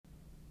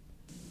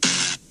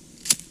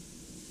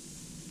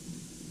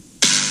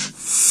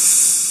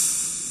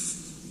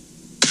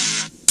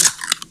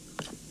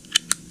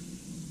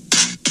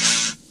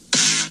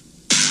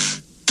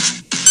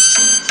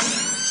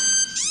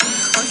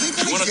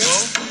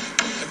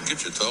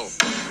get you told.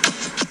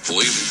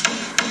 Believe me.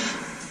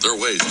 There are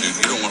ways, dude.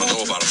 You don't want to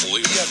know about it,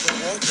 believe me.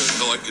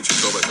 They'll like get you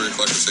told by 3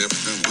 o'clock this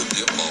afternoon with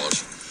nail polish.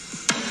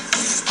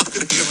 I'm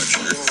going to get my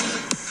shirt.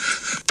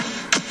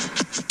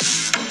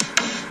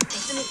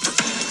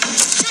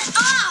 Shut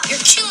up!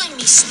 You're killing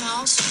me,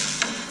 Smalls.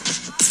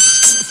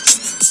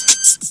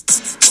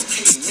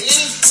 Hey,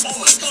 man. Oh,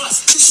 my God.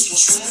 This is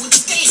what's wrong with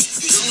the day.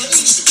 The young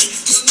ladies today,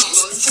 they're not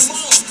learning from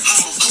mom.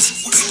 How to cook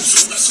with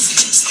those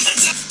recipes.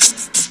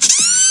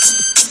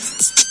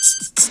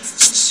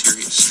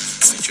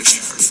 Serious. I just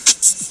shorted.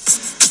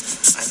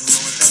 I don't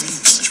know what that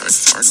means. I tried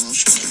to fart and the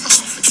shit came out. I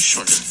just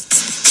shorted.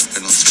 I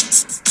don't know.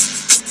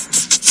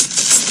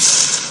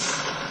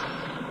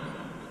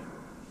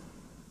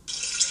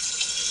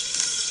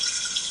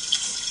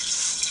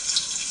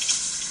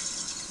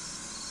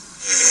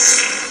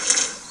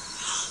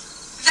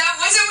 That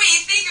wasn't what you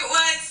think it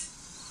was.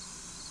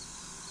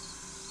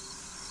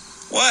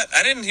 What?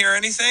 I didn't hear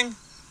anything.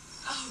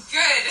 Oh,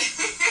 good.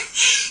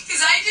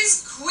 Because I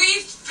just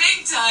queefed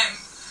big time.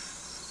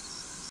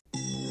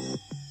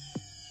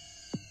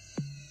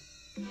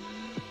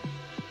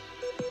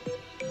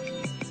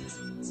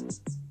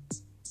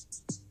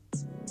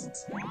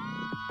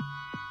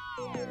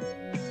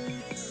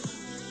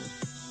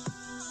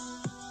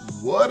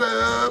 What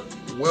up?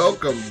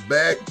 Welcome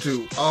back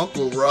to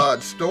Uncle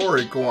Rod's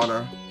Story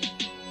Corner.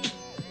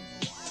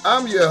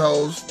 I'm your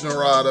host,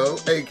 Narado,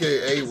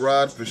 aka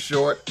Rod for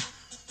short.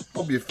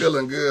 Hope you're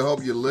feeling good,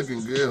 hope you're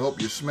looking good, hope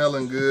you're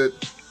smelling good.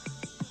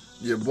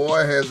 Your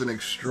boy has an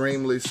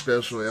extremely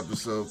special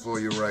episode for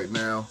you right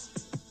now.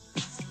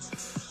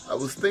 I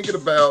was thinking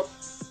about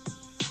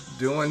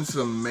doing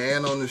some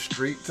man on the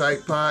street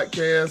type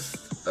podcast,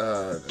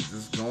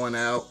 just going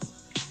out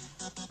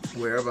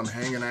wherever I'm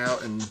hanging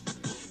out and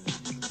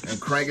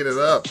cranking it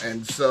up.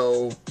 And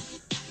so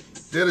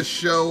did a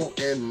show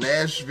in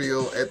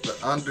Nashville at the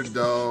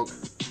Underdog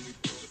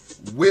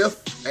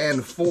with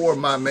and for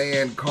my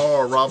man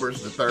Carl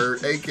Roberts III,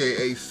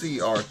 aka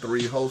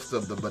CR3, host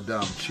of the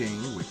Badam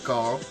Ching with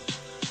Carl.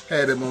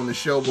 Had him on the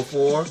show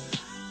before,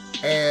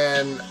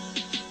 and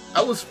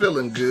I was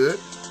feeling good,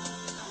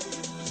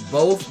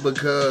 both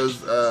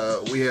because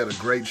we had a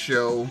great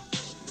show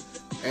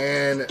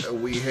and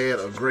we had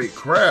a great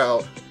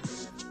crowd,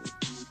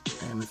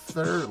 and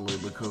thirdly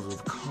because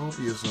of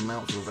copious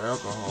amounts of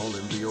alcohol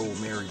and the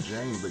old Mary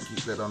Jane, but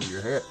keep that under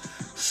your hat.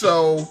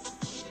 So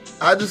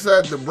I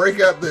decided to break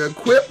out the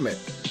equipment,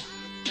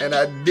 and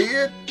I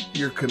did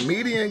your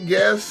comedian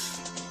guests,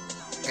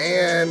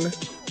 and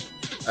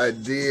I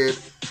did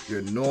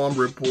your Norm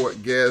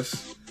Report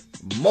guests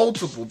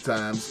multiple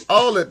times,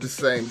 all at the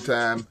same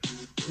time,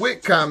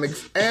 with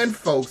comics and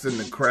folks in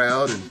the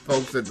crowd and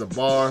folks at the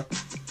bar.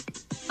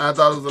 I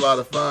thought it was a lot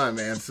of fun,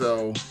 man,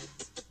 so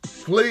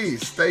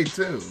please stay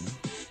tuned.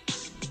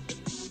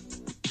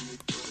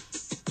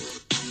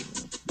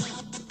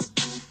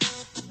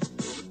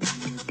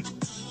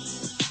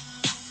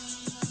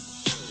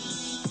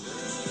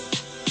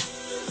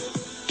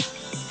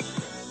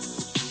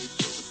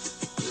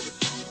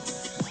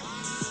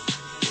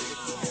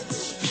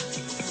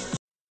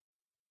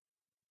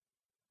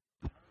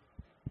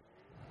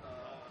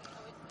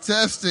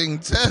 Testing.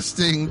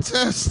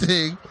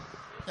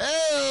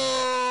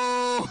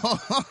 Hey,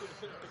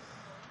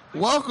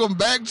 welcome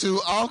back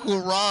to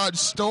Uncle Rod's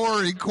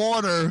Story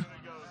Corner.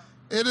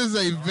 It is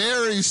a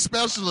very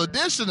special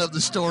edition of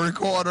the Story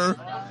Corner,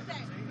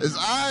 as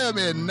I am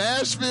in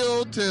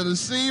Nashville,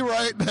 Tennessee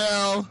right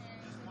now,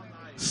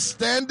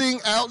 standing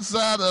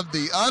outside of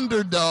the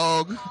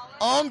Underdog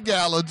on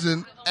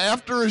Gallatin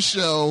after a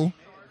show.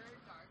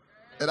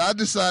 And I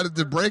decided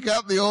to break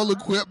out the old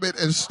equipment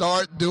and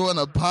start doing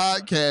a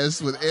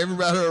podcast with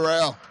everybody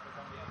around.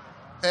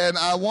 And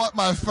I want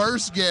my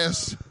first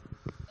guest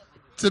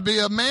to be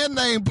a man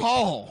named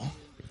Paul,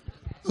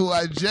 who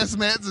I just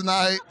met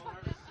tonight,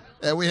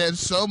 and we had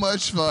so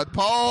much fun.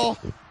 Paul,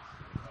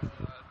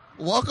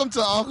 welcome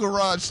to Uncle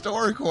Rod's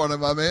Story Corner,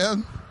 my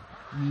man.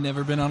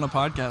 Never been on a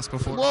podcast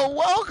before. Well,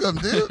 welcome,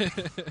 dude.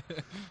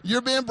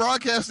 You're being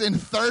broadcast in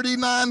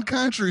 39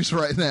 countries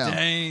right now.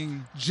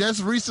 Dang.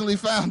 Just recently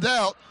found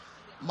out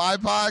my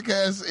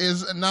podcast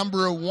is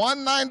number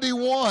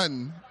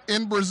 191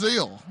 in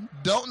Brazil.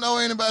 Don't know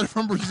anybody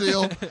from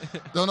Brazil.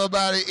 Don't know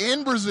anybody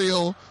in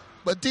Brazil.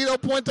 But Tito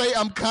Puente,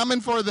 I'm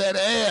coming for that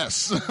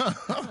ass.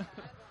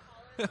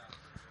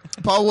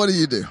 Paul, what do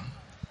you do?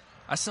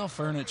 I sell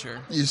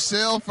furniture. You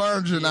sell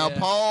furniture. Yeah. Now,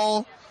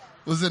 Paul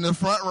was in the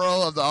front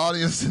row of the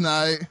audience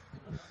tonight,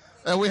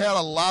 and we had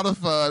a lot of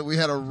fun. We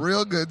had a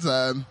real good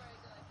time.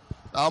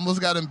 I almost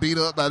got him beat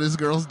up by this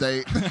girl's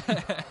date.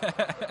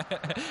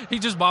 He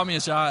just bought me a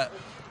shot.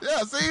 Yeah,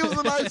 see, he was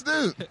a nice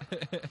dude.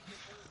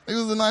 He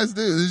was a nice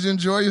dude. Did you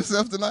enjoy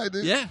yourself tonight,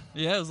 dude? Yeah,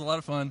 it was a lot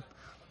of fun.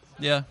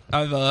 Yeah,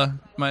 I've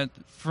my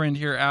friend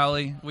here,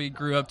 Allie. We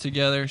grew up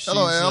together. She's,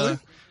 Hello, Allie.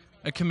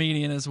 A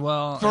comedian as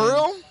well. For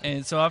real?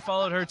 And so I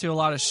followed her to a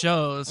lot of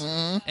shows,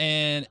 Mm-hmm.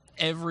 and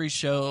every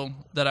show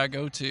that I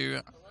go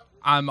to,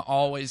 I'm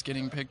always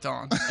getting picked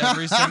on.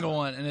 Every single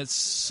one, and it's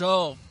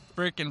so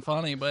freaking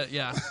funny, but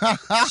yeah.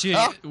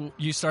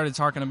 You started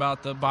talking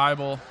about the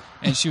Bible,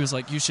 and she was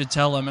like, you should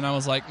tell him. And I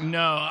was like, no.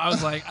 I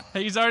was like,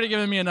 he's already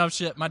giving me enough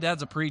shit. My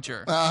dad's a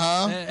preacher.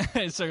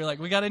 Uh-huh. So you're like,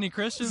 we got any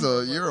Christians?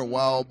 So you're a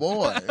wild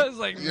boy. I was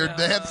like, Your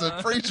dad's a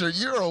preacher.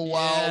 You're a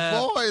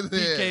wild boy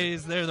then.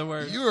 PKs, they're the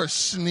worst. You are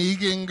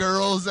sneaking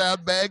girls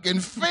out back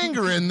and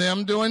fingering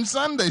them during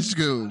Sunday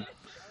school.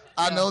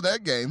 I know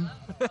that game.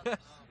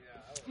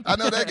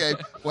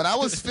 When I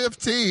was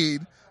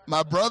 15,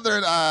 my brother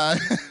and I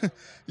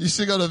used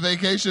to go to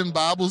vacation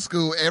Bible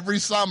school every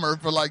summer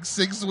for like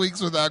 6 weeks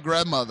with our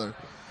grandmother.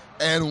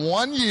 And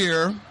one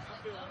year,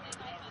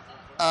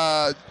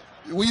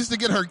 we used to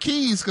get her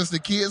keys because the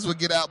kids would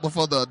get out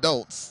before the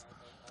adults.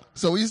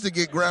 So we used to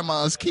get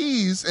grandma's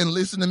keys and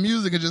listen to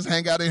music and just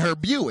hang out in her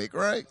Buick,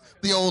 right?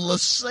 The old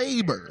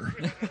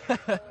LeSabre.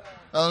 I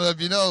don't know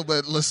if you know,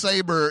 but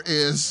LeSabre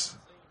is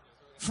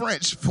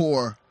French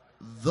for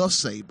the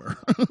saber.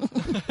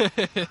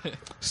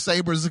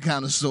 Saber is a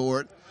kind of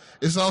sword.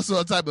 It's also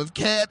a type of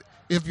cat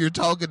if you're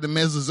talking the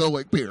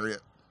Mesozoic period.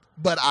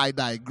 But I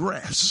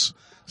digress.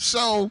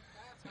 So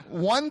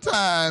one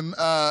time,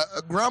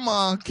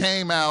 Grandma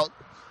came out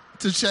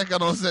to check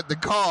on us at the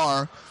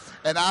car,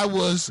 and I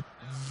was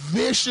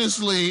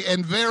viciously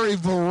and very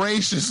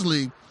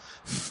voraciously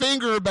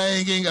finger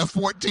banging a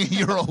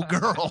 14-year-old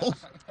girl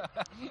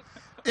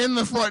in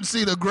the front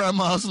seat of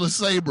Grandma's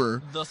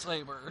LeSabre. The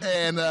Saber.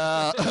 And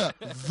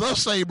the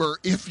Saber,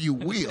 if you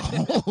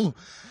will.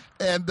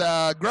 And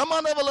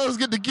Grandma never let us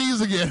get the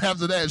keys again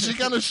after that. She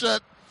kind of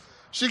shut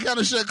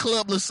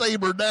Club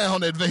LeSabre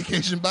down at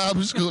Vacation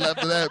Bible School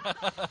after that.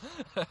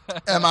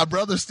 And my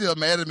brother's still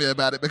mad at me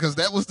about it because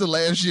that was the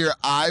last year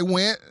I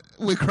went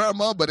with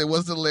Grandma, but it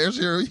was the last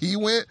year he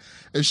went,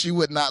 and she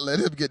would not let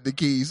him get the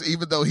keys,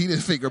 even though he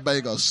didn't finger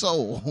bang a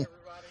soul.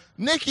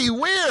 Nikki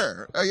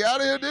Weir, are you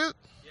out here, dude?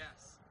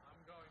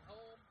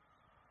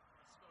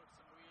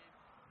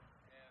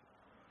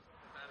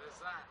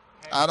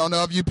 I don't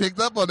know if you picked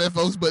up on that,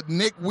 folks, but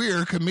Nick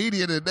Weir,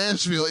 comedian in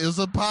Nashville, is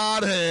a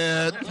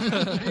pothead.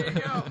 There you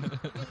go.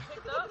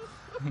 Picked up?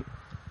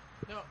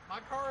 No, my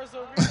car is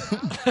over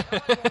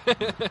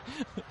here.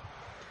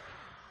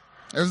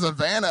 There's a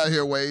van out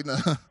here waiting.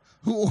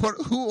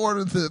 Who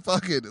ordered the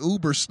fucking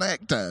Uber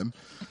snack time?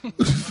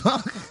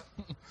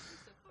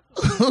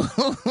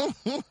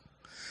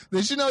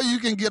 Did you know you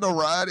can get a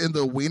ride in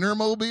the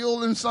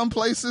Wienermobile in some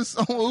places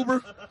on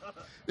Uber?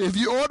 If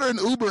you order an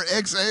Uber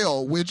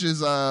XL, which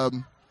is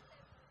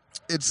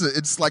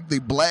it's like the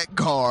black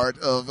card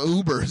of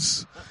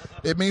Ubers.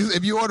 It means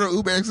if you order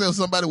Uber XL,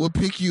 somebody will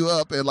pick you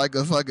up in like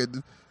a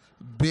fucking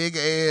big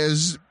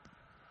ass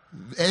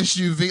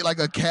SUV, like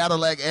a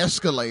Cadillac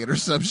Escalade or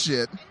some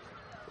shit.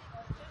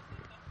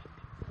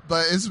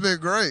 But it's been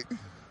great.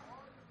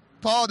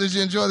 Paul, did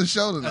you enjoy the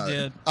show tonight? I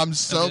did. I'm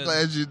so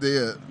glad you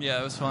did.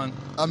 Yeah, it was fun.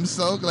 I'm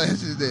so glad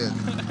you did.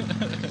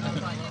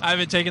 I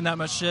haven't taken that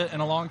much shit in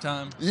a long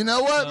time. You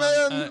know what,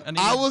 man?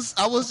 I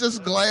was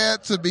just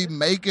glad to be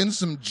making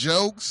some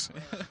jokes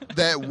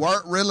that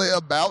weren't really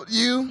about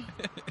you.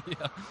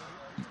 Yeah.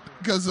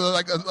 Because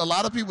like a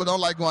lot of people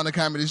don't like going to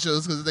comedy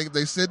shows because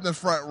they sit in the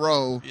front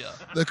row. Yeah.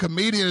 The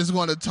comedian is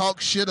going to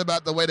talk shit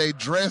about the way they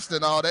dressed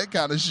and all that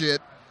kind of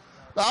shit.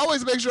 But I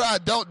always make sure I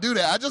don't do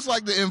that. I just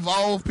like to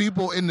involve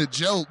people in the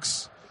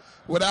jokes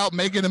without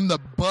making them the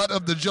butt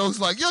of the jokes,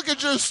 like, look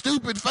at your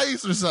stupid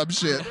face or some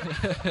shit.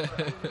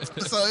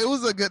 So it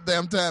was a good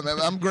damn time, man.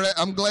 I'm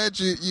glad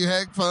you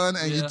had fun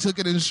and you took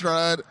it in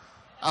stride.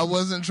 I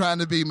wasn't trying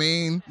to be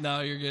mean.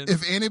 No, you're good.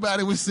 If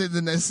anybody was sitting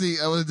in that seat,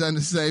 I would have done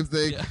the same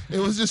thing. Yeah. It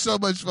was just so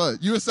much fun.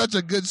 You were such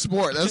a good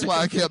sport. That's why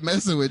I kept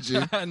messing with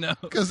you. I know.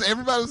 Because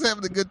everybody was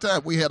having a good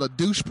time. We had a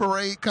douche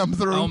parade come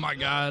through. Oh, my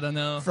God, I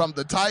know. From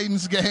the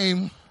Titans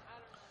game.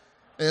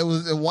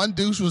 One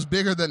douche was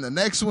bigger than the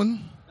next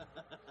one.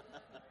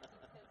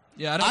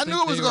 Yeah, I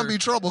knew it was going to be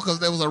trouble because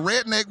there was a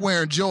redneck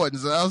wearing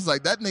Jordans. And I was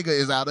like, that nigga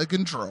is out of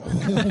control.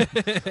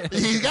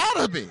 He got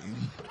to be.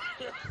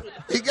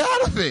 He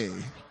got to be.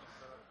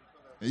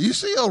 You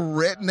see a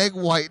redneck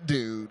white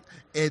dude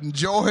in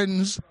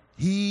Jordans,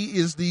 he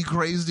is the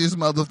craziest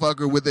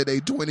motherfucker within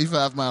a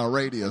 25-mile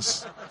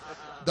radius.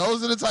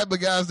 Those are the type of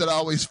guys that are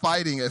always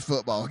fighting at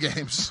football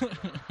games.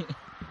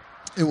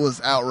 It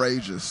was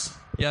outrageous.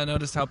 Yeah, I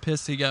noticed how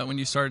pissed he got when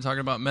you started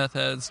talking about meth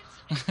heads.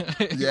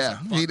 Yeah,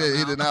 he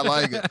did not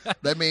like it.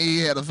 That means he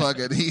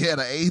had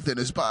an eighth in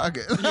his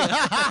pocket. But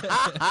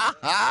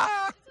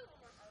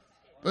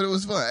it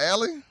was fun.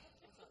 Allie?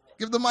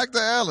 Give the mic to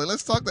Allie.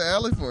 Let's talk to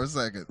Allie for a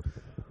second.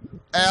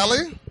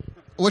 Allie,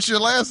 what's your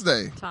last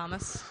name?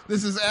 Thomas.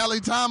 This is Allie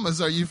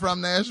Thomas. Are you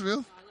from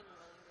Nashville?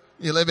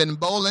 You live in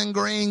Bowling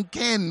Green,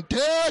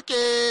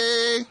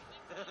 Kentucky.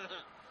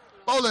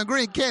 Bowling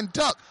Green,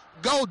 Kentucky.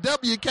 Go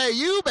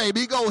WKU,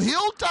 baby. Go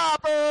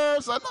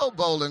Hilltoppers. I know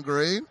Bowling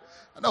Green.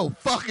 I know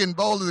fucking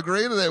Bowling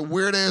Green, that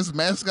weird-ass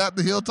mascot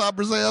the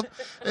Hilltoppers have.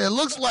 It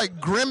looks like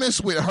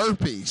Grimace with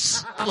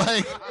herpes.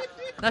 Like,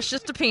 that's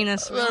just a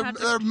penis.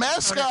 Their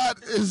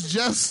mascot is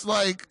just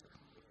like...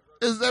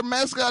 Their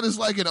mascot is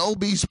like an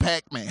obese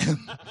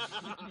Pac-Man.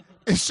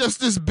 It's just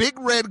this big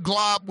red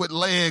glob with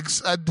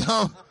legs. I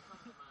don't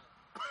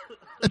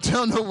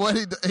know what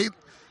he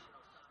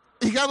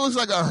kind of looks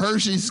like a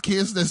Hershey's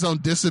Kiss that's on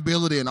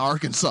disability in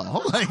Arkansas.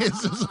 Like,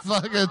 it's just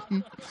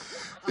fucking,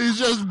 he's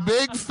just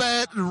big,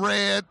 fat,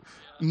 red,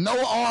 no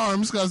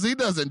arms because he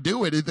doesn't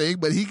do anything,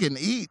 but he can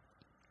eat.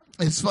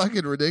 It's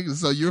fucking ridiculous.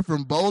 So you're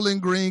from Bowling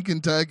Green,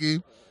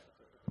 Kentucky.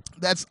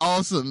 That's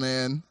awesome,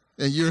 man.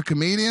 And you're a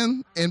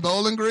comedian in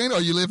Bowling Green,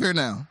 or you live here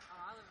now?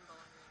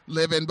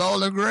 Live in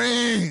Bowling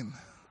Green.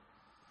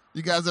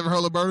 You guys ever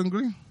heard of Bowling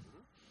Green?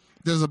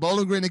 There's a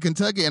Bowling Green in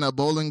Kentucky and a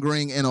Bowling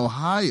Green in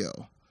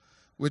Ohio,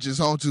 which is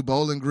home to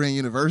Bowling Green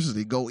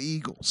University. Go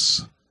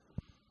Eagles.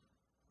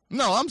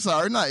 No, I'm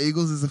sorry, not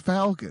Eagles. It's a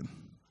Falcon.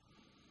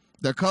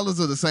 Their colors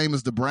are the same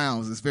as the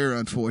Browns. It's very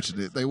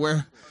unfortunate. They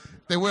wear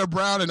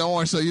brown and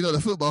orange, so you know the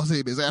football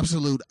team is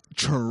absolute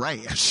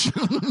trash.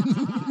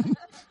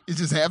 You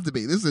just have to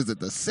be. This isn't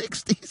the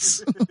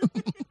 60s.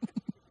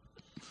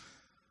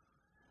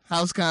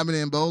 How's comedy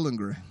in Bowling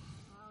Green?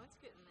 Oh, it's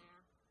getting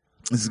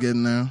there. It's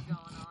getting there.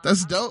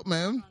 That's dope,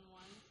 man.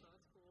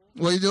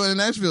 What are you doing in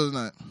Nashville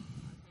tonight?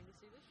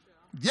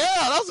 Yeah,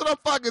 that's what I'm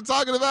fucking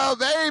talking about,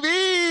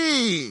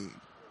 baby.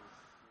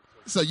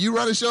 So you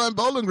run a show in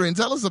Bowling Green.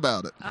 Tell us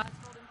about it. It's called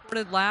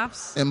Imported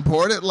Laughs.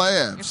 Imported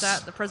Laughs. It's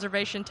at the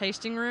Preservation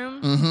Tasting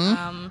Room.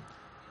 Mm-hmm.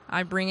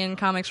 I bring in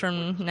comics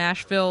from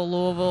Nashville,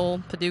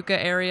 Louisville, Paducah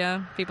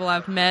area. People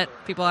I've met,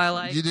 people I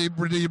like. Do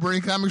you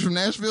bring comics from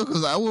Nashville?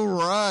 Because I will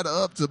ride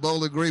up to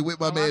Bowling Green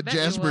with my man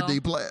Jasper D.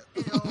 Platt.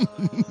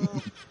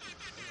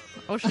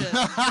 Oh, shit.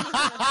 Yeah,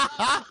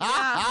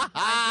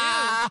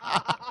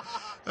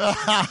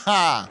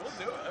 I We'll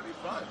do it. That'd be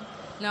fun.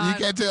 No, You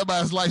can't tell by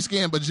his light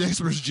skin, but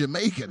Jasper's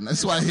Jamaican.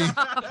 That's why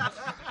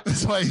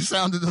he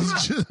sounded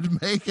those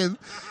Jamaican,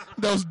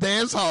 those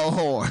dance hall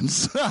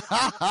horns.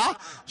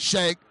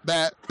 Shake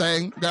that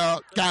thing,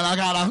 girl.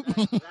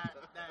 Gotta.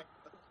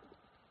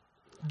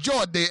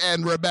 Jordy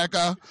and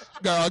Rebecca,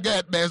 girl,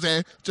 get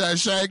busy.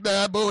 Just shake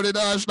that booty,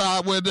 don't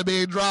stop with the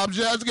beat drop.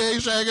 Just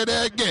keep shaking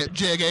it, get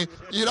jiggy.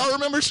 You don't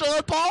remember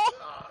Sean Paul?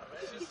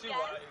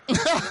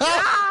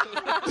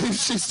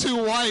 She's too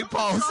white,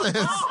 Paul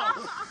says.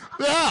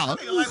 Yeah.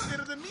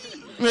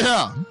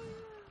 Yeah.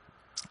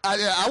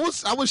 I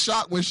was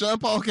shocked when Sean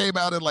Paul came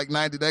out in like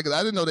 90 Days.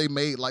 I didn't know they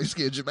made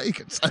light-skinned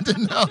Jamaicans. I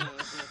didn't know.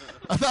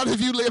 I thought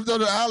if you lived on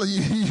the island,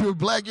 you were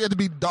black, you had to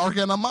be dark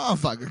and a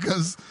motherfucker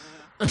because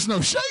there's no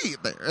shade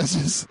there.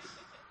 It's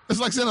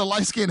like saying a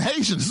light-skinned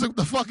Haitian. So what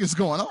the fuck is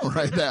going on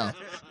right now?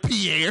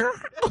 Pierre?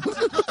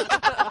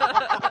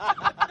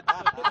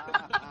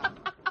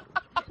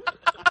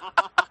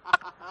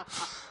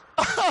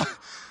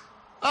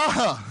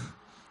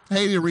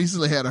 Haiti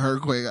recently had a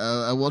earthquake.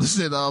 I want to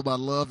send all my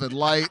love and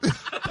light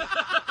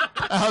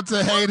out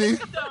to Haiti.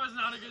 That was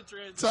not a good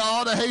transition. To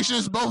all the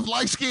Haitians, both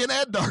light-skinned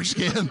and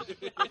dark-skinned.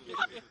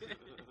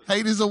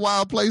 Haiti's a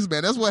wild place,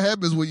 man. That's what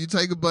happens when you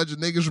take a bunch of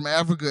niggas from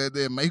Africa and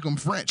then make them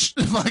French.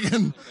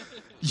 Fucking,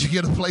 you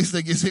get a place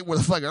that gets hit with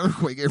a fucking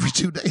earthquake every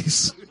 2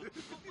 days.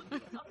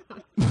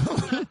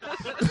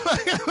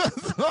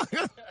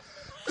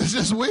 It's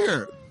just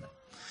weird.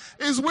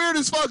 It's weird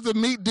as fuck to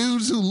meet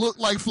dudes who look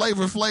like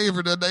Flavor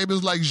Flav. Their name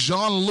is like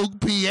Jean-Luc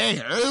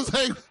Pierre. It's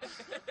like,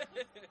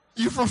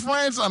 you from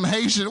France? I'm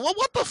Haitian. Well,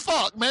 what the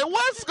fuck, man?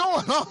 What's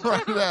going on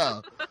right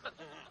now?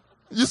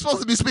 You're supposed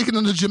to be speaking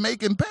in the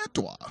Jamaican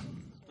patois.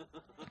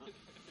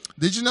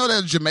 Did you know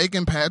that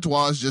Jamaican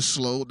patois is just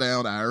slowed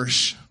down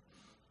Irish?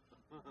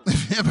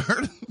 Have you ever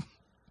heard of it?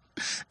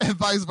 And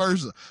vice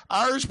versa.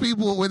 Irish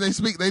people, when they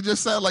speak, they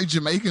just sound like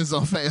Jamaicans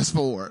on Fast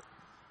Forward.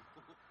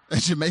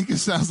 And Jamaican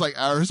sounds like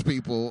Irish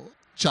people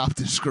chopped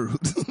and screwed.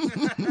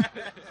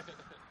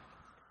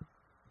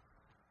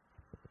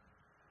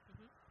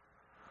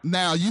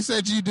 Now, you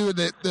said you do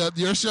that.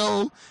 Your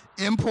show,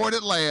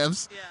 Imported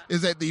Laughs,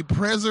 is at the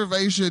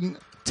Preservation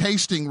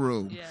Tasting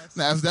Room. Yes.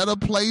 Now, is that a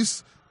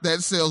place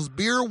that sells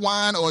beer,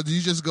 wine, or do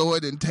you just go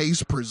in and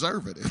taste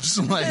preservatives?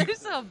 Like, They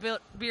sell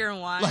beer and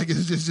wine. like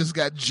it's just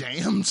got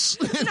jams?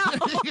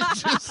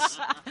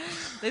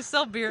 They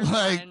sell beer and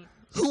Like, wine.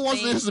 who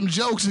wants to hear some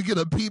jokes and get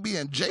a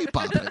PB&J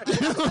popping?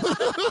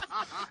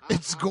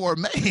 It's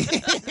gourmet.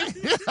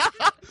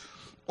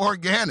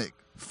 Organic.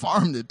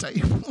 Farm to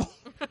table.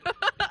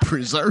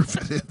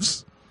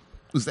 Preservatives.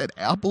 Was that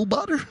apple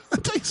butter I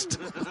tasted?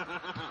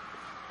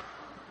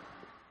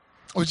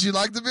 Would you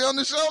like to be on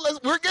the show?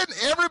 We're getting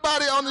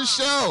everybody on the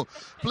show.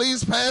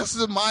 Please pass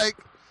the mic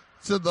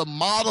to the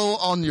model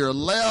on your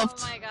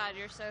left. Oh my God,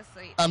 you're so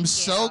sweet. I'm Thank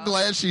so you.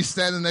 glad she's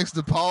standing next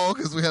to Paul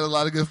because we had a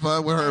lot of good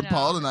fun with her and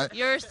Paul tonight.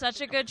 You're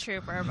such a good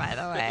trooper, by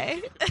the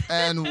way.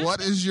 And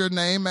what is your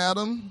name,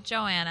 madam?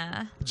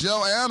 Joanna,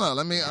 Joanna.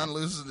 Let me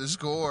unloosen this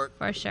cord.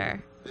 for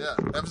sure. Yeah,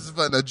 that was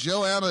fun. Now,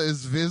 Joanna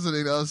is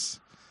visiting us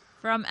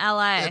From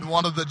LA. in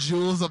one of the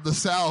jewels of the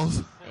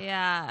South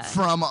Yeah.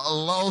 from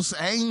Los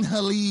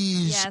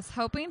Angeles. Yes,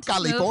 hoping to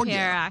move California.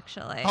 here,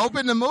 actually.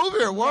 Hoping to move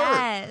here. Word.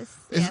 Yes.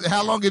 Yes, How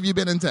yes. long have you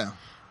been in town?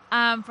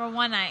 For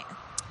one night.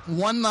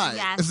 One night.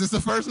 Yes. Is this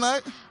the first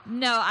night?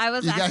 No, I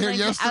was You got here I was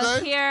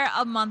yesterday? here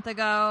a month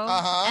ago,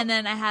 and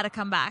then I had to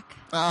come back.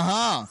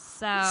 Uh-huh.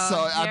 So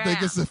I here think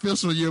am. it's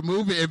official. You're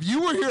moving. If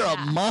you were here a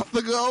month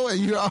ago and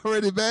you're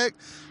already back,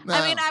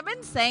 I mean, I've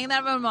been saying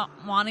that I've been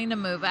wanting to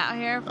move out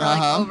here for like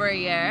Uh-huh. over a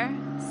year.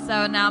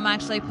 So now I'm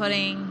actually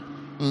putting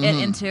it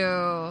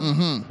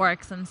into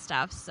works and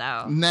stuff.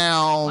 So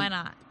now, why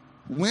not?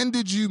 when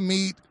did you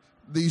meet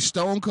the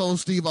Stone Cold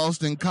Steve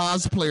Austin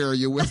cosplayer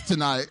you're with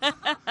tonight?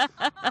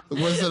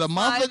 Was it a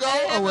month I ago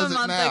met or him was a it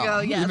month now? ago,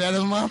 yes. You met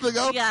him a month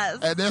ago? Yes.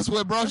 And that's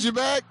what brought you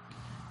back?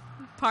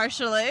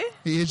 Partially.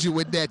 He hit you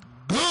with that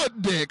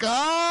good dick,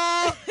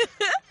 huh?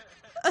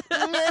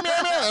 There's a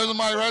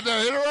mic right there.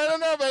 Hit it right in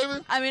there,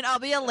 baby. I mean, I'll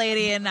be a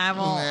lady and I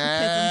won't kiss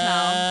and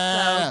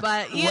tell. So,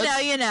 but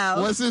you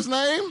know. What's his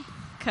name?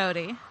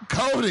 Cody.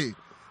 Cody.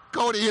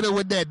 Cody hit her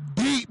with that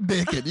deep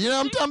dicking. You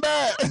know what I'm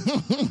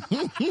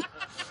talking about?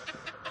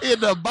 In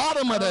the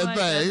bottom of that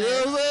thing. You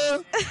know what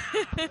I'm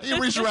saying? He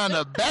reached around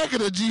the back of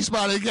the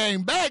G-spot and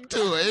came back to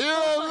it. You know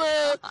what I'm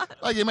saying?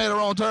 Like he made a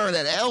wrong turn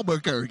at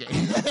Albuquerque.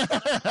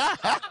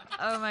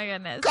 Oh, my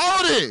goodness.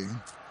 Cody!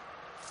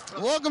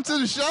 Welcome to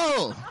the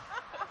show.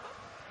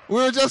 We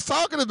were just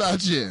talking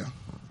about you.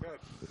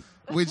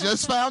 We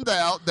just found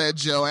out that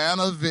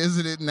Joanna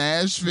visited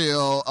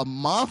Nashville a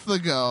month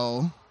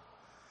ago,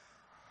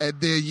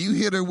 and then you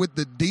hit her with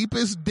the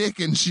deepest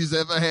dicking she's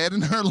ever had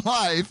in her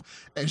life,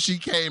 and she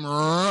came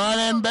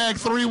running back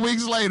 3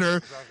 weeks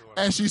later,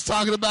 and she's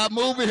talking about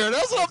moving here.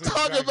 That's what I'm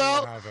talking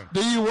about.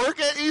 Do you work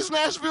at East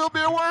Nashville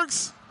Beer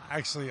Works?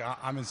 Actually,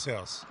 I'm in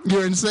sales.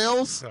 You're in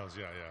sales? Sales,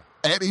 yeah.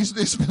 At East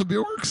Nashville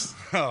Beer Works?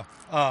 No,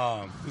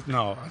 I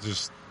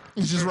just...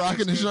 You just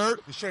rocking the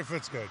shirt? The shirt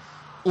fits good.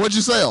 What'd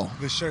you sell?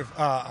 The shirt,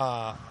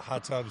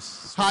 hot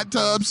tubs. Hot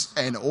tubs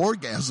and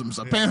orgasms,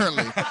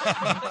 apparently.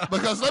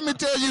 Because let me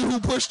tell you who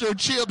pushed their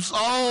chips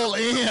all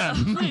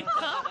in.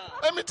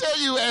 Let me tell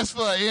you who asked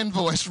for an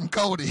invoice from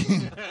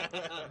Cody.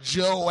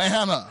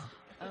 Joanna.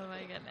 Oh,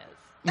 my goodness.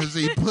 Because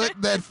he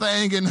put that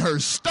thing in her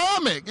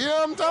stomach. You know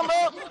what I'm talking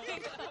about?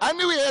 I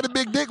knew he had a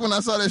big dick when I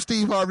saw that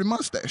Steve Harvey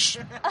mustache.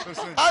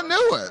 I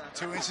knew it.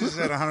 2 inches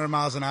at 100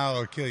 miles an hour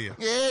will kill you.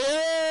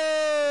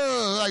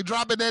 Yeah, like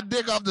dropping that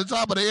dick off the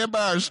top of the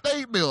Empire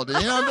State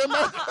Building. You know what I'm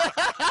talking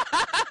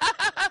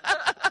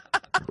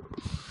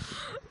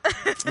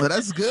about? Well,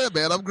 that's good,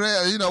 man. I'm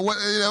glad.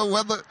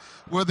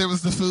 Whether it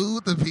was the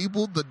food, the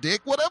people, the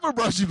dick, whatever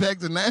brought you back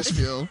to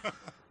Nashville.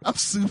 I'm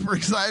super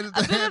excited to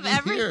A bit have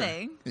of you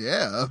everything. here.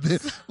 Yeah, a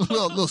bit,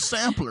 little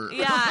sampler.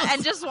 Yeah,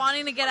 and just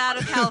wanting to get out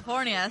of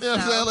California. You know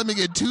what I'm saying? Let me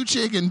get 2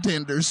 chicken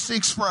tenders,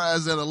 6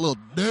 fries, and a little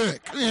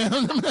dick. You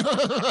know what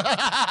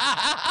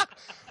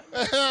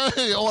I'm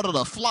saying? Ordered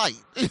a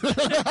flight.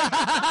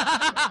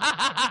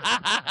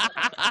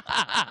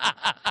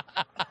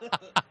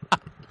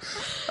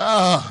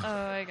 Oh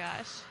my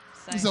gosh.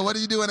 So what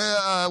do you do in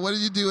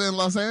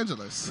Los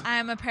Angeles?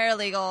 I'm a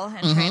paralegal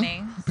in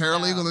training.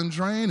 Paralegal in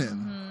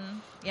training.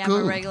 Yeah, Cool.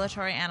 I'm a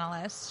regulatory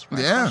analyst for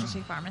Yeah. a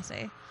specialty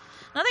pharmacy.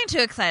 Nothing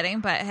too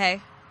exciting, but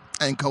hey.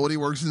 And Cody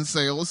works in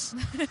sales,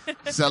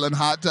 selling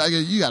hot tub.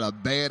 You got a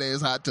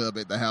badass hot tub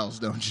at the house,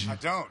 don't you? I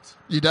don't.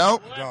 You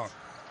don't? I don't.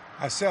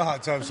 I sell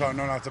hot tubs, so I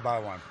know not to buy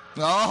one.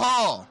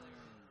 Oh,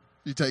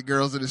 you take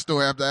girls to the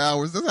store after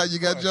hours. That's how you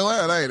got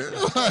Joanne, ain't it?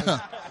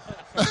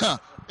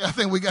 I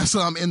think we got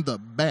some in the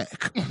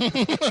back.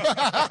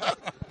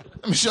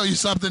 Let me show you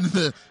something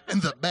in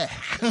the back.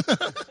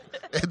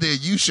 And then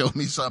you show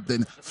me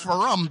something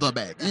from the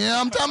back. Yeah,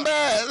 I'm talking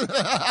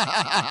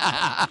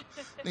about.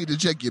 Need to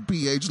check your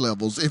pH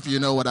levels, if you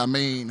know what I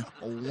mean.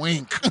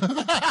 Wink.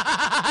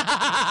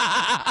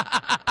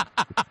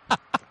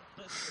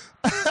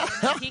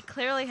 He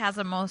clearly has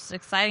the most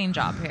exciting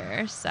job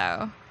here,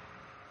 so.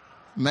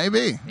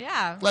 Maybe.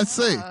 Yeah. Let's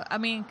see. I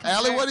mean,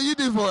 Allie, what do you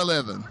do for a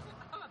living?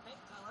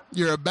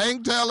 You're a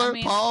bank teller.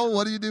 Paul,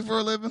 what do you do for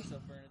a living?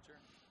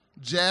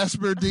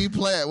 Jasper D.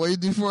 Platt, what do you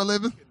do for a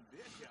living?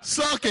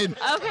 Sucking.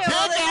 Okay,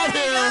 well, there you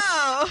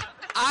go.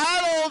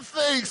 I don't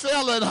think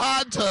selling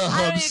hot tubs.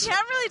 I mean, you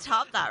can't really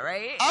top that,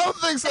 right? I don't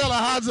think selling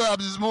hot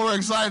tubs is more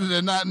exciting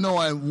than not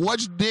knowing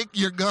which dick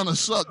you're gonna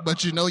suck,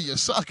 but you know you're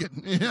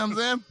sucking. You know what I'm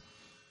saying?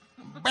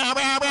 Bow,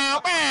 bow,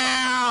 bow,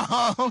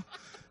 bow.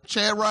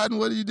 Chad Rodden,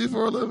 what do you do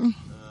for a living?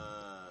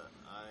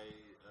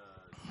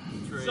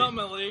 Trade.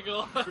 Something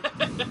illegal. I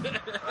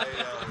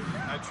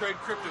trade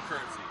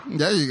cryptocurrency.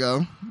 There you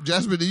go.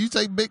 Jasper, do you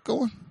take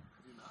Bitcoin?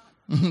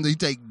 Do you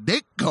take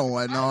dick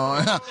going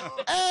on?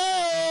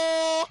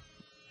 Oh.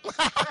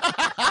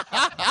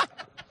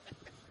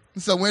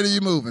 So when are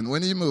you moving?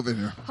 When are you moving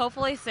here?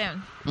 Hopefully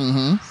soon.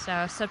 Mm-hmm.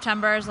 So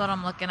September is what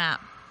I'm looking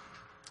at.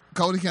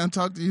 Cody, can I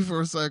talk to you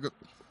for a second?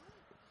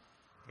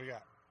 What you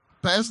got?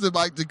 Pass the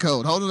mic to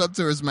Cody. Hold it up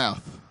to his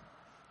mouth.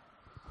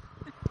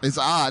 It's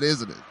odd,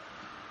 isn't it?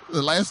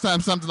 The last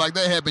time something like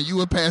that happened, you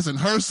were passing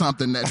her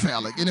something that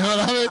phallic. You know what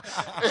I mean?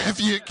 If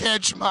you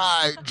catch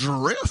my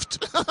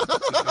drift. I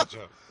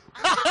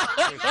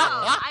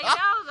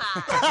know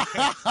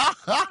that.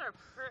 What a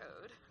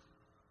prude.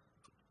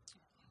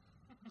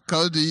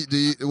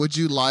 Cody, would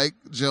you like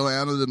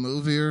Joanna to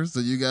move here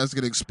so you guys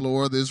could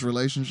explore this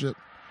relationship?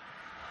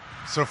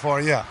 So far,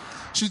 yeah.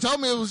 She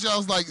told me this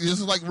was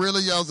like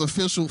really y'all's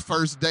official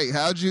first date.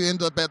 How'd you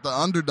end up at the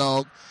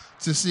Underdog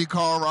to see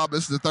Carl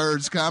Roberts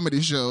III's comedy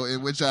show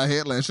in which I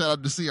headlined? Shout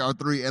out to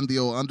CR3 and the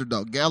old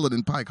Underdog.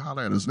 Gallatin Pike,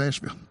 holler at us,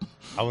 Nashville.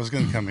 I was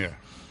going to come here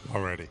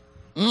already.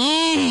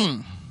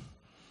 Mm.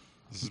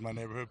 This is my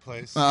neighborhood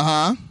place.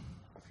 Uh-huh.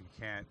 If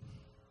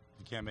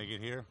you can't make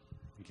it here,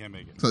 you can't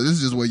make it. So this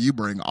is just where you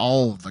bring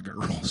all the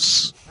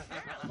girls.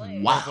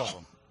 Wow. Both of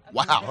them.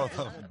 Wow.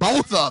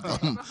 Both of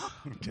them.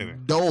 I'm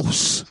kidding.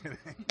 Dos.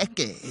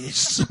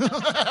 Eques.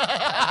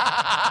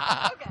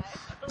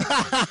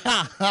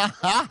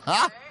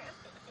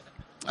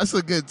 That's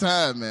a good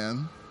time,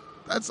 man.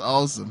 That's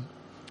awesome.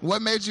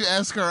 What made you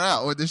ask her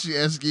out, or did she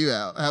ask you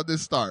out? How'd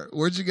this start?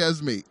 Where'd you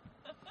guys meet?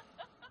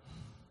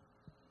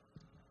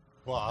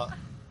 Well,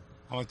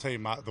 I'm going to tell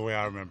you the way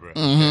I remember it.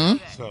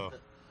 Mm-hmm. So,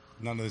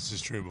 none of this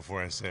is true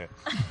before I say it.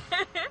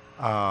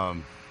 I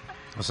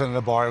was sitting in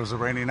a bar. It was a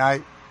rainy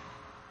night.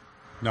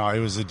 No, it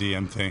was a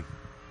DM thing.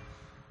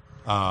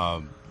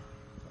 I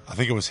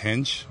think it was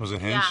Hinge. Was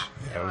it Hinge?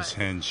 Yeah, it was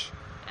Hinge.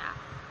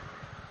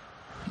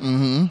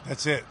 Mm-hmm.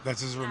 That's it.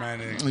 That's as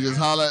romantic. Just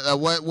holler.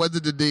 What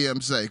did the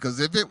DM say? Because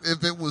if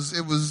it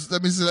was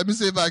let me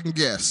see if I can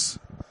guess.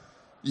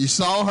 You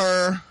saw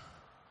her.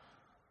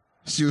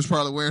 She was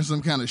probably wearing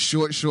some kind of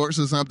short shorts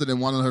or something in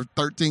one of her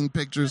 13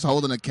 pictures,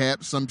 holding a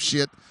cat, some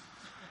shit.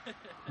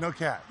 No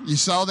cat. You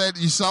saw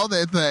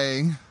that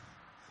thing,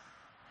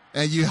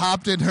 and you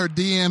hopped in her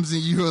DMs,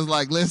 and you was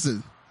like,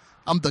 "Listen,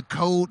 I'm the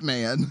code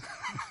man,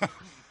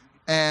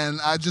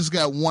 and I just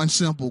got one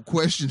simple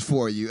question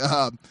for you.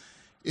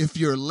 If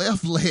your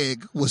left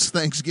leg was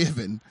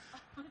Thanksgiving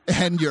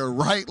and your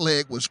right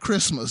leg was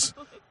Christmas,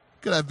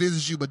 could I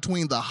visit you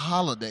between the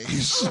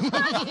holidays?"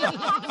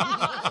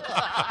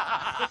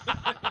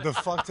 The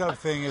fucked up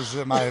thing is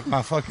that my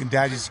fucking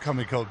dad used to call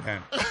me Code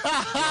Man.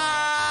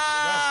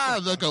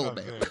 The Code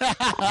Man.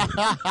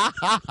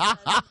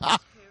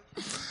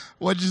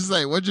 What'd you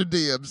say? What'd your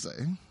DM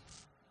say?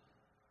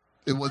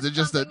 Was it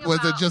just a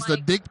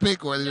dick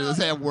pic, or did it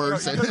just have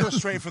words? No, you don't go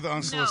straight for the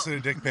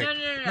unsolicited dick pic.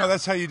 No,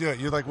 that's how you do it.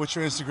 You're like, "What's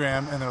your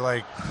Instagram?" And they're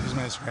like, "Here's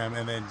my Instagram,"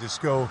 and then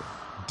just go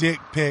dick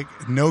pic,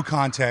 no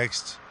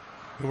context.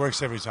 It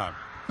works every time.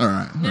 All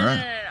right. No.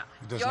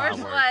 It does Yours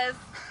not work.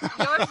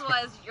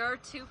 was you're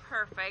too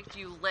perfect.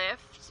 You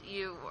lift,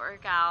 you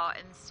work out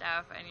and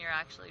stuff, and you're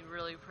actually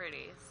really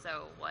pretty.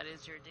 So what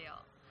is your deal?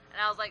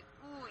 And I was like,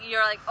 ooh,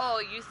 you're like, oh,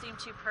 you seem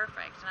too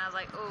perfect. And I was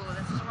like, ooh,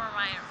 this is where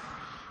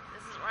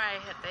I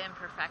hit the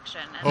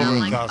imperfection. And Over I'm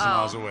like, 1,000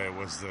 miles away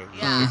was the.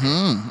 Yeah.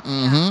 Mm-hmm.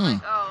 Yeah, I'm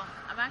like, oh,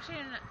 I'm actually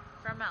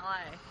from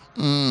LA.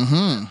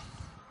 Mm-hmm.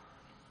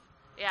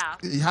 Yeah.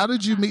 How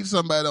did you meet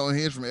somebody on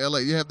Hinge from LA?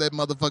 You have that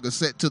motherfucker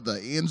set to the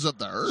ends of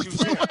the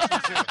earth? No,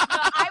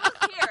 I was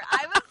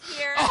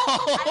here. Oh.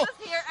 I was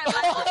here at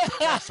my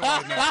location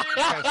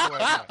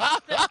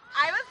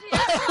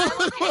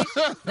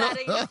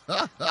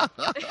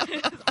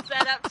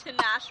set up to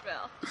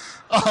Nashville.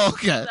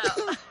 Okay.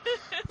 So.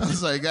 I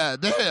was like,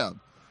 God damn.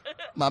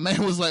 My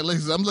man was like,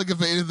 listen, I'm looking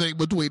for anything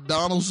between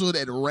Donaldson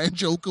and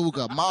Rancho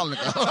Cucamonga.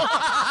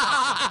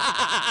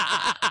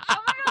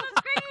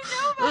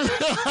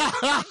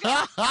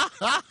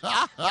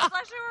 That's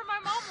actually where my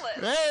mom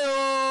lives.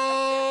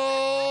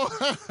 Hey-oh.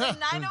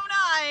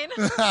 909.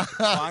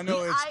 Well, I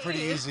know it's pretty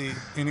easy.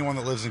 Anyone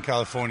that lives in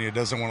California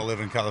doesn't want to live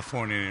in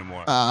California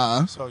anymore.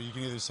 So you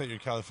can either set your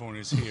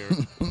Californias here,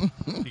 you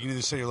can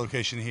either set your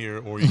location here,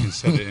 or you can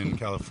set it in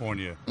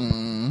California.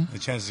 Mm-hmm. The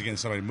chances of getting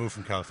somebody to move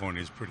from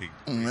California is pretty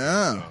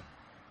Yeah. good,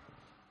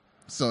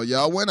 So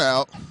y'all went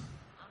out,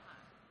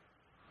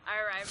 I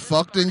arrived.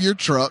 fucked in your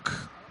truck.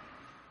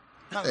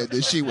 And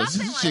then she was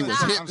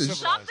hypnotized.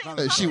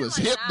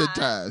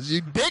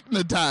 You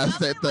dignitized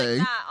that thing.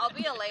 Like that. I'll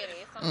be a lady.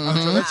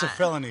 So that's a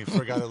felony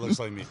for a guy that looks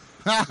like me.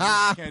 You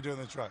can't do it in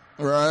the truck.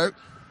 Right.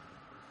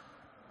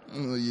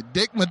 You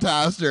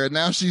dignitized her, and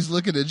now she's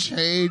looking to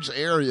change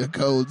area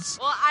codes.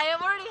 Well, I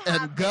already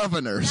have and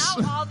governors.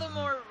 Now all the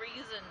more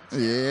reason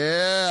to.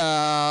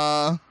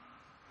 Yeah.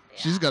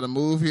 She's gonna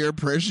move here,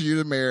 pressure you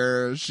to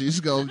marry.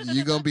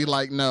 You're gonna be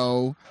like,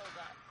 no.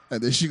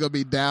 And then she gonna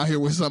be down here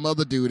with some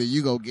other dude, and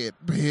you gonna get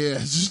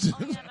pissed. Oh,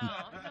 yeah,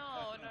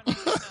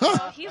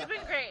 no. He's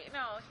been great.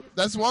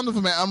 That's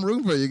wonderful, man. I'm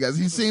rooting for you guys.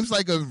 He seems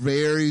like a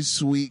very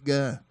sweet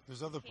guy.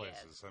 There's other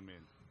places. I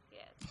mean,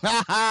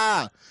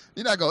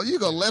 you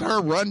gonna let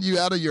her run you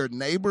out of your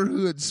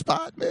neighborhood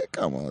spot, man?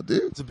 Come on,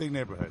 dude. it's a big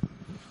neighborhood.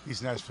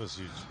 East Nashville's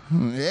huge.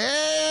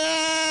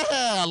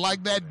 Yeah,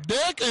 like that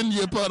decking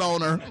you put on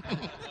her.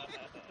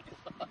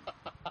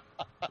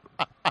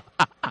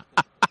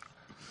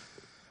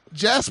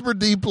 Jasper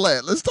D.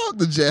 Platt. Let's talk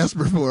to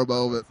Jasper for a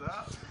moment.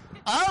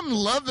 I'm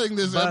loving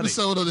this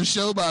episode of the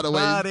show, by the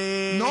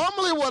way.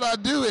 Normally what I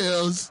do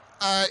is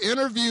I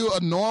interview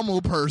a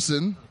normal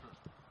person,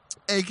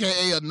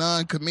 a.k.a. a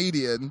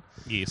non-comedian.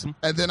 Yes.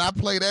 And then I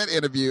play that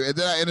interview, and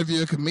then I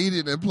interview a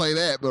comedian and play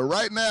that. But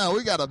right now,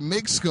 we got a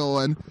mix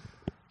going.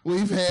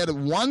 We've had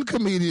one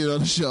comedian on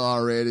the show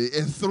already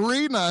and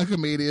 3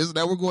 non-comedians.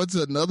 Now we're going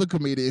to another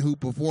comedian who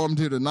performed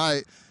here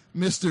tonight,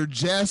 Mr.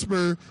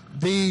 Jasper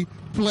D.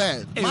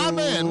 Platt. My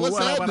man, what's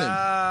happening? What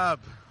up?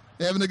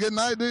 Having a good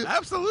night, dude?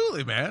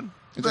 Absolutely, man.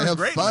 Did you have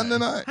fun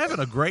tonight? Having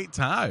a great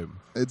time.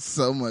 It's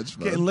so much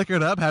fun. Getting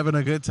liquored up, having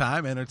a good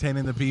time,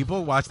 entertaining the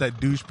people, watch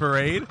that douche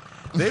parade.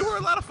 They were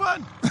a lot of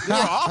fun. They were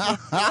awful.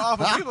 They were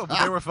awful people,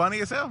 but they were funny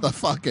as hell. The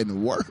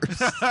fucking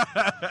worst.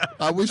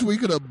 I wish we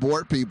could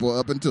abort people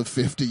up until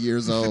 50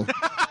 years old.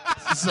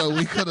 So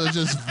we could have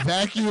just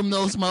vacuumed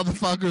those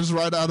motherfuckers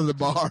right out of the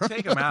bar.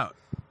 Take them out.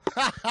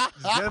 Just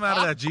get them out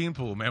of that gene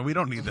pool, man. We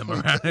don't need them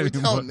around We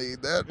anymore. don't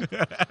need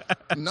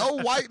that. No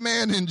white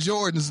man in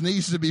Jordans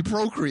needs to be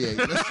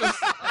procreating.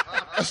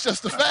 That's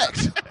just a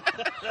fact.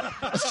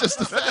 That's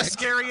just a fact. That's a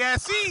scary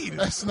ass seed.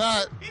 That's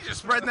not. He's just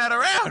spreading that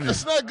around.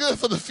 That's not good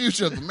for the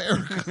future of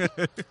America. Is that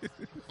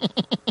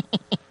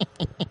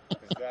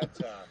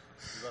you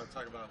want to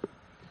talk about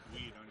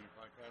weed on your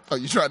podcast? Oh,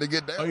 you trying to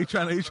get down? Oh, you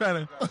trying to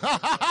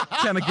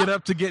get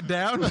up to get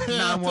down?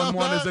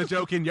 911 is a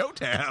joke in your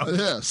town.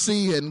 Yeah,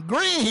 seeing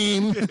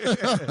green.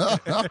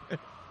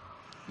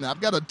 Now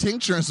I've got a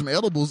tincture and some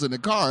edibles in the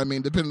car. I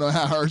mean, depending on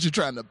how hard you're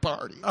trying to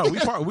party. Oh, we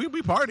party.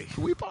 We party.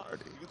 We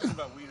party. The good thing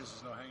about weed is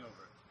there's no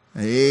hangover.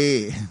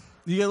 Hey.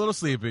 You get a little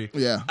sleepy.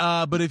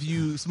 Yeah. But if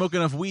you smoke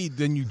enough weed,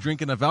 then you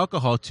drink enough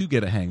alcohol to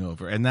get a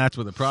hangover, and that's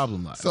where the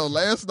problem lies. So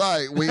last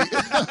night we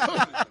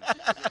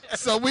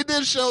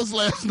did shows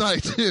last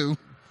night too,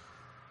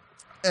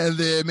 and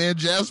then me and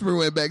Jasper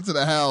went back to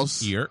the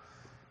house. Here.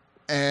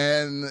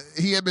 And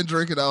he had been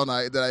drinking all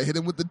night. Then I hit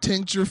him with the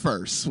tincture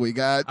first.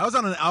 I was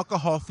on an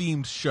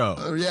alcohol-themed show.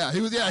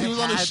 He was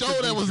on a show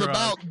that was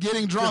about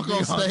getting drunk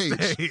on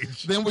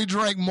stage. Then we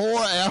drank more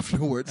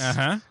afterwards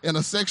in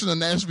a section of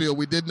Nashville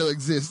we didn't know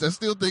exists. I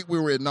still think we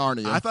were in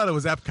Narnia. I thought it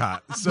was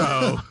Epcot.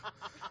 So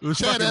it was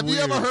Chad, have you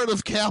ever heard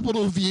of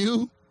Capitol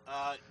View?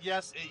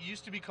 Yes, it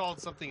used to be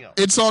called something else.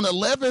 It's on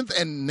 11th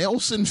and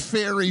Nelson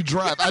Ferry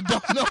Drive. I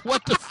don't know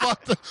what the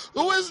fuck.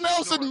 Who is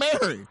Nelson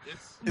Mary?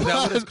 Is that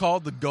what it's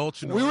called? The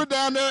Gulch? We were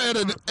down there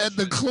at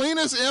the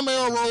cleanest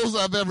ML Rose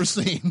I've ever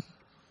seen.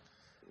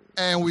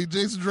 And we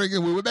just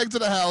drinking. We went back to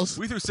the house.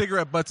 We threw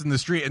cigarette butts in the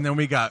street, and then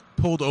we got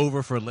pulled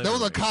over for littering. There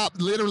was a cop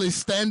literally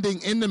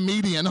standing in the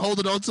median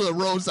holding onto the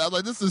road. So I was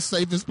like, this is the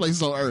safest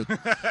place on earth.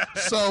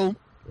 So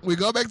we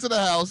go back to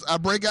the house. I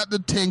break out the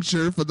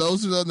tincture. For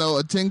those who don't know,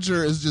 a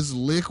tincture is just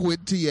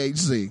liquid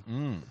THC. It's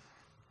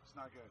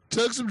not good.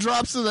 Took some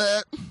drops of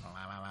that.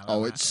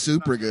 Oh, it's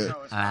super good.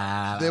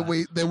 Then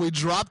we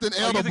dropped an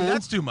edible. You think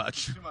that's too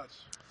much?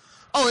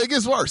 Oh, it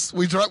gets worse.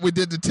 We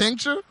did the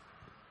tincture.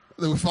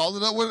 Then we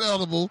followed up with an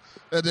edible,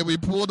 and then we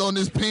pulled on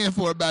this pen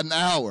for about an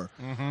hour.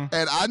 Mm-hmm.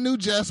 And I knew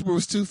Jasper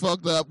was too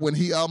fucked up when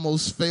he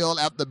almost fell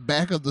out the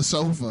back of the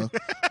sofa,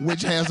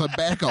 which has a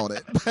back on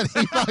it. But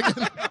he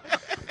fucking...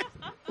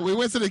 We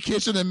went to the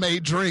kitchen and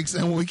made drinks,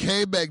 and when we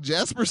came back,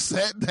 Jasper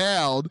sat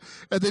down,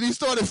 and then he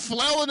started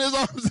flailing his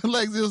arms and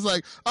legs. He was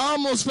like, I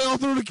almost fell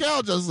through the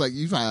couch. I was like,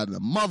 you find a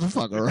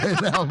motherfucker right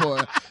now,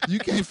 boy. You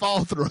can't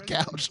fall through a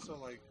couch. So,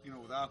 like,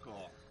 with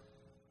alcohol,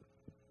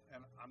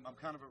 and I'm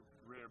kind of a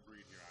rare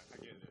breed here. I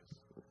get this.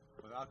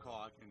 With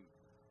alcohol,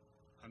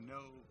 I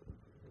know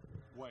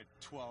what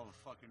 12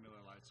 fucking Miller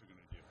Lights are going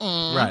to do.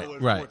 Right, I know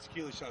what right. 4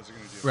 tequila shots are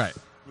going to do. Right.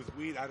 With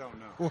weed, I don't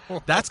know.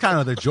 That's kind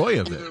of the joy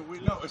of it.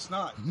 No, it's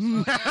not.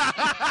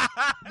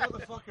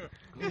 Motherfucker.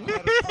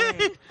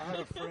 I had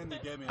a friend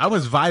that gave me. I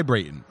was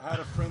vibrating. I had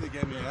a friend that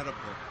gave me an edible,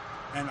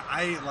 and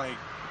I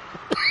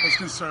was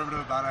conservative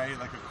about it. I ate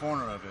like a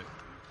corner of it.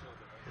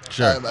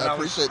 Sure. I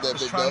appreciate that, I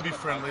was big trying dog. to be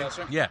friendly.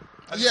 Yeah.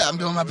 Yeah, I'm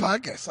doing my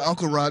podcast,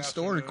 Uncle Rod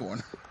Story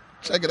Corner.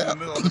 Check it In out. the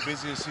middle of the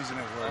busiest season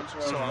at work,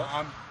 so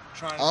I'm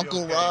trying to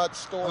Uncle be okay. Rod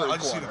Story I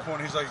just see the Corner.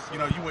 corner. He's like,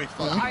 you weigh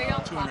fucking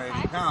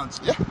 280 pounds.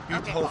 Yeah. You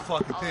eat the whole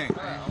fucking thing.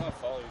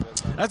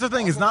 That's the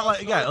thing. It's not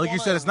like you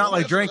said. It's not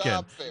like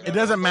drinking. It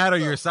doesn't matter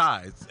your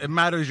size. It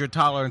matters your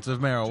tolerance of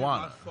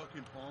marijuana. My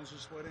fucking palms are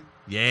sweating.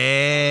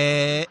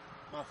 Yeah.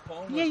 My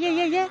phone was Yeah. dying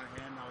in my hand.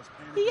 I was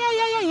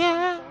panicking.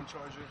 Yeah. Phone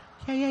charger.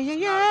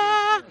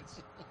 Yeah.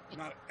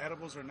 Not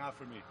edibles are not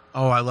for me.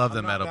 Oh, I love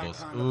them I'm not that edibles.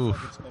 kind of Oof.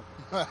 fucking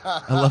smoker.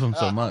 I love them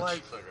so much.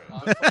 Like the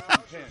fucking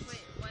pins.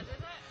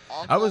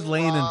 I was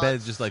laying in Uncle bed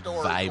Rod's just like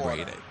Story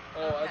vibrating. Corner.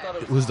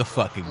 It was the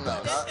fucking No,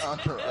 best. not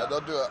Uncle Rod.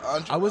 Don't do it.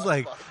 I was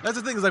like, that's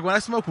the thing is like when I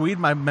smoke weed,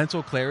 my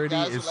mental clarity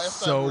Guys, is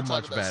last time we so were much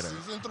talking about better.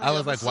 season 3, I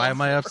was like, why episode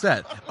am I 4?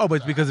 upset? Oh, but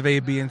it's because of A,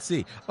 B, and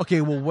C.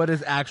 Okay, well, what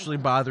is actually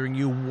bothering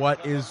you?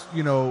 What is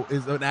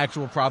is an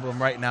actual problem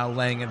right now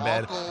laying in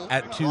bed Uncle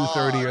at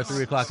 2:30 or Rod's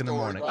 3 o'clock in the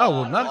Story morning? Corner.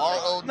 Oh, well,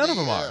 none of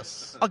them are.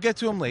 RODS. I'll get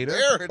to them later,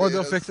 There it or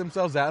they'll is. fix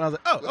themselves out. And I was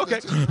like, oh, okay.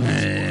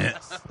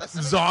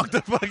 Zonk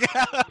the fuck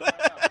out.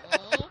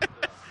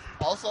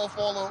 Also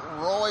follow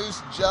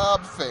Roy's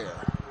Job Fair.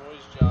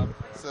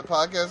 It's a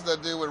podcast that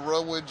I do with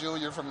Roy Wood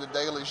Jr. from The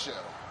Daily Show.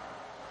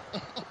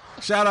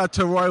 Shout out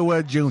to Roy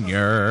Wood Jr.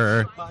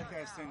 The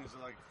podcast thing is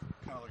like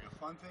kind of like a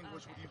fun thing.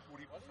 Which would you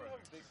prefer,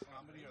 the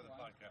comedy or the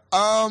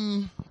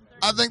podcast?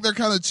 I think they're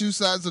kind of two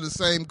sides of the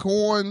same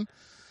coin.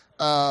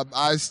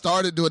 I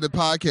started doing the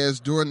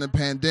podcast during the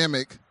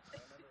pandemic,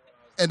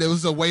 and it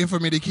was a way for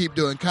me to keep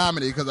doing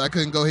comedy because I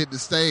couldn't go hit the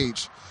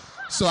stage.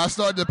 So I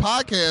started the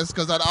podcast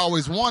because I'd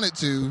always wanted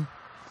to,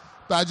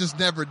 but I just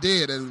never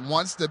did. And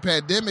once the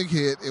pandemic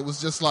hit, it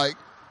was just like,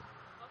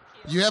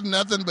 you have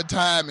nothing but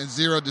time and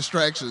zero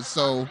distractions.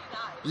 So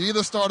you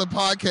either start a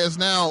podcast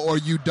now or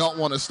you don't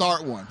want to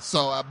start one.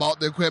 So I bought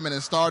the equipment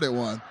and started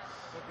one.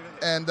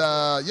 And,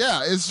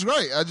 yeah, it's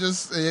great.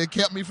 It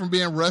kept me from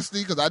being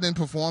rusty because I didn't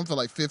perform for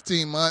like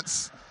 15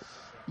 months.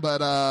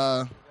 But,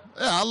 yeah,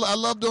 I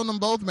love doing them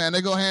both, man.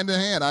 They go hand in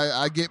hand.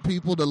 I get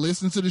people to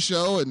listen to the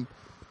show and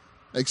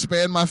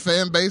expand my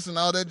fan base and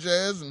all that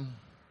jazz, and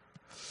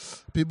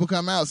people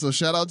come out. So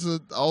shout out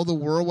to all the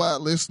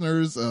worldwide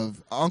listeners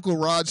of Uncle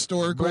Rod's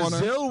Story Corner.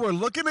 Brazil, we're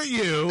looking at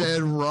you.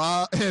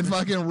 And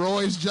fucking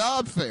Roy's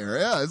Job Fair.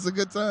 Yeah, it's a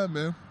good time,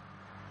 man.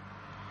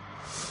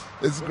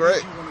 It's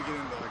great. Did you want to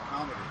get into like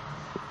comedy?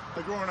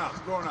 Like growing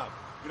up,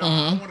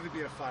 I wanted to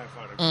be a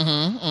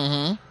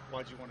firefighter.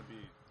 Why'd you want to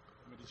be?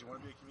 I mean, did you want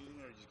to be a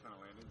comedian, or did you kind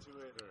of land into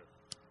it?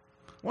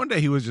 Or One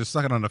day he was just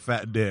sucking on a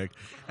fat dick,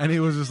 and he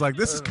was just like,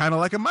 "This is kind of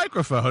like a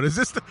microphone. Is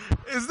this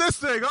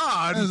thing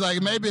on?" It's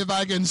like, maybe if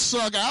I can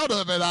suck out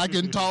of it, I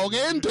can talk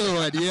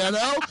into it. You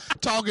know,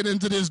 talking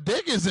into this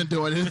dick isn't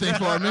doing anything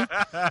for me.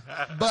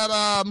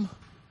 But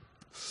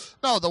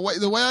no, the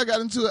way I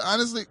got into it,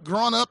 honestly,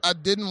 growing up, I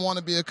didn't want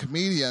to be a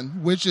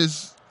comedian, which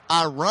is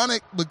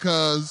ironic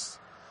because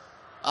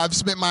I've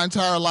spent my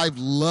entire life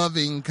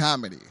loving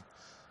comedy.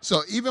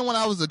 So even when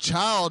I was a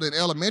child in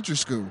elementary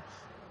school,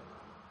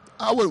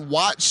 I would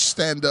watch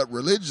stand-up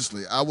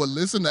religiously. I would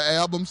listen to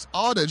albums,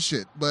 all that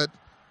shit. But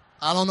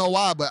I don't know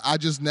why, but I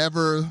just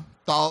never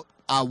thought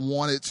I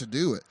wanted to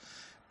do it.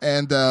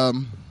 And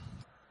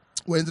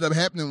what ended up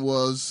happening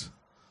was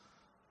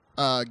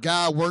a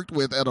guy I worked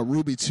with at a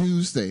Ruby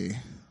Tuesday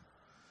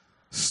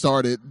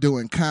started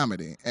doing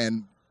comedy.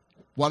 And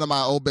one of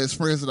my old best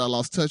friends that I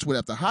lost touch with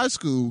after high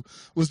school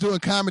was doing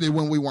comedy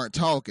when we weren't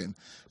talking.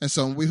 And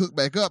so when we hooked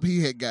back up,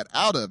 he had got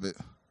out of it.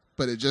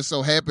 But it just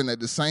so happened at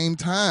the same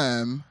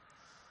time,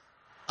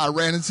 I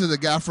ran into the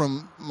guy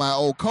from my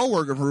old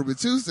coworker from Ruby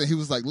Tuesday. He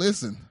was like,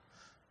 "Listen,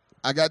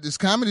 I got this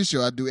comedy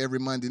show I do every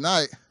Monday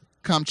night.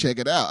 Come check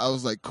it out." I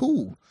was like,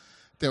 "Cool."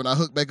 Then when I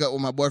hooked back up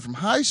with my boy from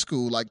high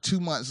school, like 2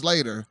 months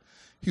later,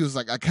 he was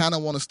like, "I kind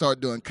of want to start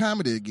doing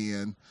comedy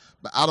again,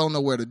 but I don't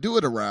know where to do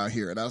it around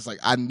here." And I was like,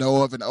 "I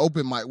know of an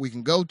open mic we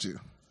can go to."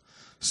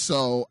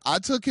 So I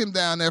took him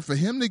down there for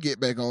him to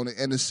get back on it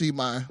and to see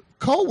my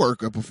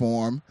coworker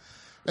perform.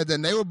 And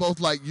then they were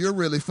both like, "You're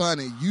really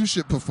funny. You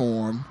should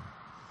perform."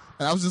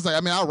 And I was just like, I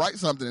mean, I'll write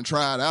something and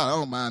try it out. I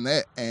don't mind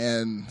that.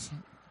 And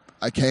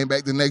I came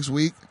back the next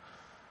week,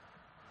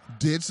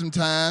 did some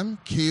time,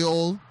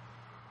 killed,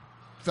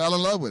 fell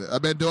in love with it.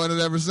 I've been doing it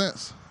ever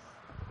since.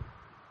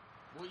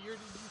 What year did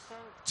you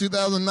start?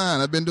 2009.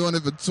 I've been doing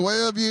it for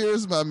 12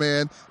 years, my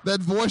man.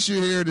 That voice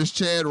you hear is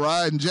Chad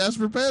Ryan.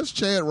 Jasper Pass,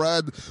 Chad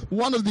Ryan,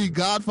 one of the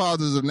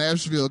godfathers of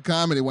Nashville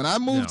comedy. When I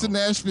moved to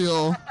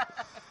Nashville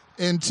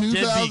in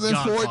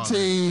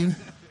 2014,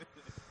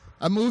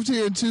 I moved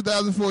here in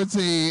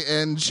 2014,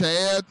 and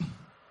Chad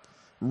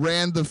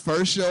ran the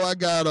first show I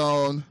got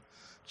on.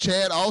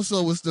 Chad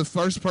also was the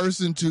first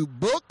person to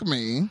book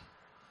me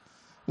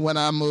when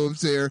I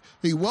moved here.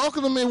 He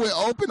welcomed me with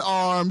open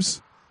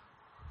arms,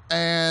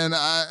 and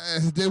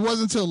it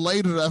wasn't until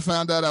later that I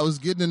found out I was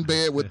getting in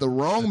bed with the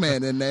wrong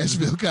man in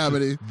Nashville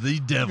comedy. The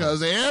devil.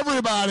 Because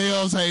everybody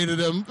else hated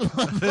him.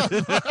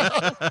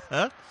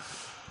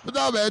 But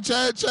no, man,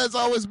 Chad's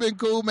always been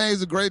cool, man.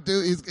 He's a great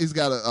dude. He's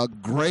got a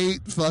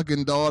great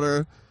fucking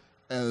daughter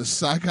and a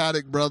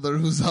psychotic brother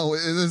who's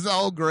always, it's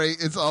all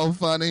great. It's all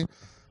funny.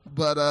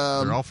 But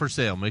they're all for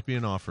sale. Make me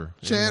an offer.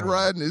 Chad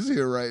Ryan is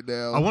here right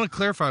now. I want to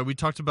clarify, we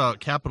talked about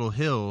Capitol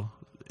Hill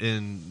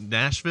in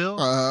Nashville.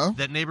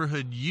 That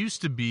neighborhood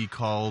used to be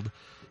called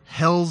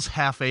Hell's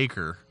Half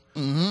Acre.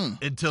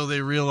 Until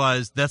they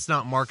realized that's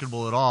not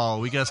marketable at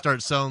all. We got to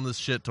start selling this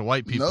shit to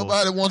white people.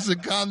 Nobody wants a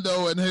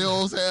condo in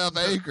Hell's Half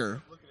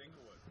Acre.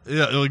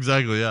 Yeah,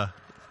 exactly, yeah.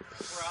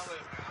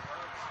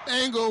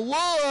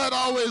 Englewood,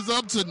 always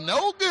up to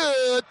no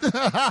good.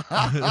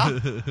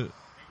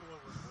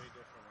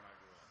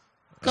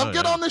 Come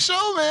get on the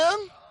show,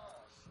 man.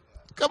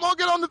 Come on,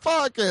 get on the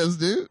podcast,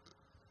 dude.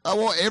 I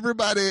want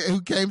everybody who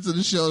came to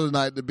the show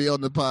tonight to be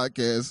on the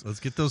podcast. Let's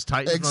get those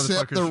Titans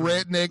except the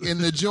redneck in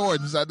the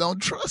Jordans. I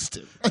don't trust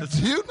him. I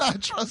do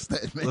not trust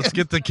that, man. Let's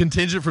get the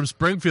contingent from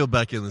Springfield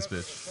back in this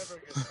bitch.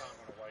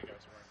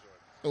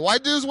 The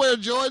white dude's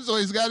wearing Jordans, so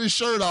he's got his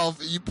shirt off.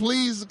 You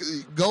please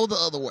go the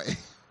other way.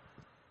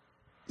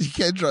 You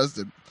can't trust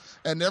him.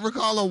 And never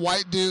call a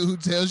white dude who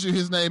tells you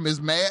his name is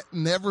Matt.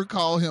 Never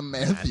call him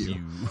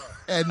Matthew.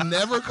 And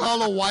never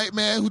call a white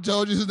man who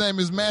told you his name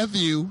is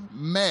Matthew,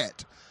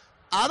 Matt.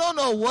 I don't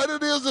know what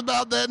it is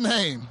about that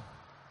name,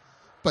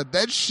 but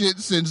that shit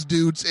sends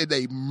dudes in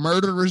a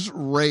murderous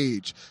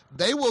rage.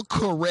 They will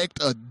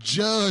correct a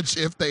judge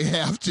if they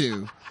have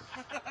to.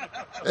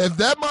 If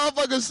that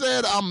motherfucker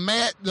said, I'm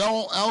Matt, I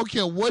don't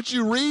care what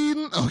you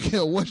reading, I don't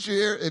care what you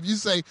hear. If you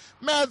say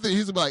Matthew,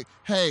 he's like,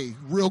 hey,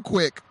 real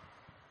quick,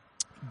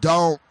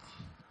 don't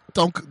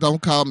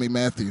call me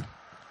Matthew.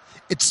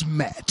 It's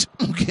Matt,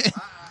 okay?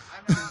 I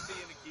know he's being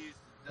accused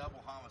of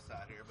double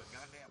homicide here, but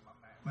goddamn,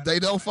 my They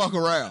don't fuck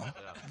around.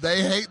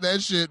 They hate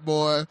that shit,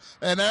 boy.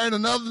 And there ain't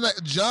another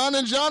John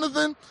and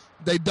Jonathan,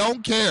 they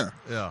don't care.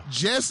 Yeah.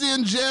 Jesse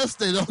and Jess,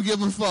 they don't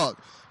give a fuck.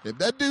 If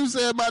that dude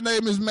said my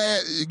name is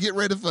Matt, get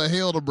ready for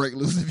hell to break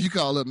loose if you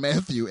call him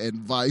Matthew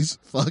and vice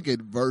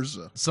fucking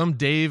versa. Some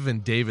Dave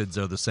and Davids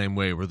are the same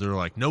way, where they're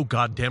like, no,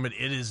 goddammit,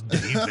 it is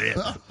David.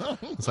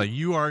 It's like,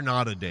 you are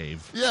not a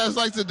Dave. Yeah, it's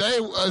like today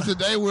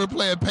we're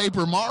playing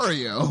Paper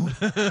Mario on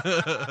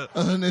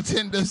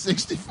Nintendo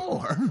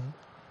 64.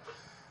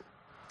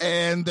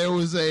 And there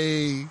was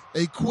a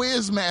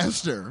quiz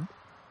master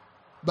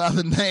by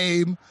the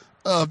name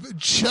of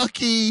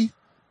Chucky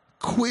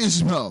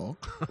Quizmo.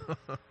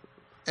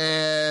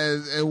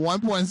 And at one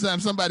point in time,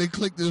 somebody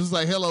clicked it. It was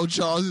like, hello,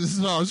 Charles. This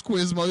is Charles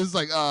Quizmo. It's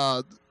like,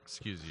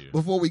 excuse you.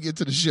 Before we get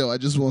to the show, I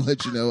just want to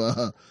let you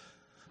know,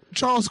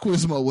 Charles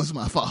Quizmo was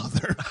my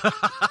father.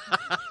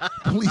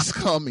 Please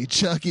call me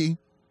Chucky.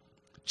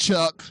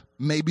 Chuck,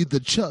 maybe the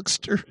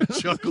Chuckster.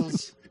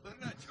 Chuckles.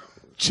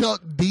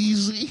 Chuck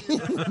Beasley.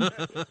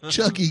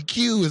 Chucky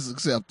Q is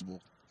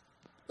acceptable.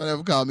 Don't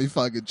ever call me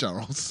fucking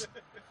Charles.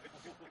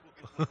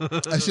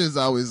 That shit's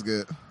always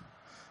good.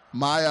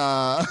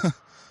 My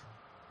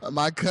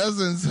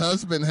cousin's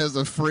husband has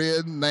a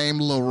friend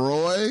named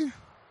Leroy.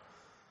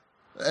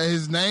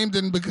 His name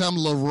didn't become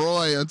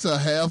Leroy until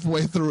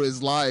halfway through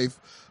his life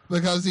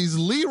because he's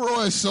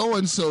Leroy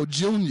so-and-so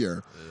Jr. Yeah.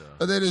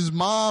 And then his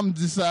mom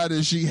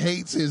decided she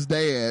hates his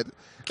dad,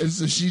 and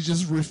so she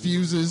just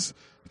refuses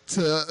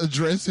to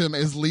address him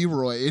as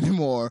Leroy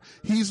anymore.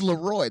 He's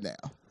Leroy now.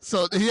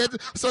 So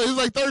he's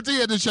like 13, he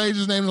had to change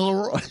his name to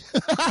Leroy.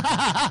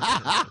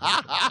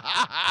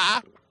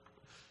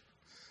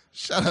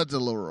 Shout out to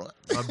Leroy.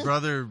 My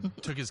brother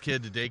took his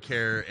kid to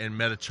daycare and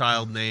met a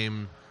child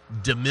named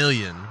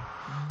Demillion.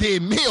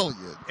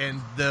 Demillion.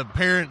 And the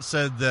parent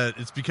said that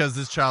it's because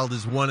this child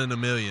is 1 in a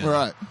million.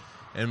 Right.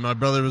 And my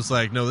brother was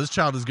like, no, this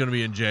child is going to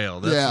be in jail.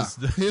 That's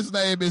His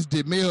name is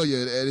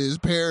Demillion, and his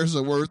parents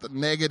are worth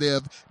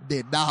negative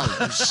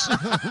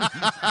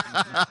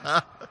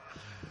 $.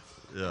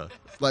 Yeah.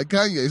 Like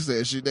Kanye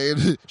said,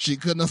 she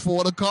couldn't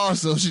afford a car,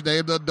 so she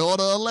named her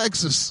daughter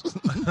Alexis.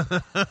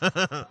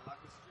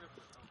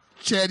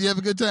 Chad, you have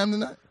a good time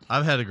tonight?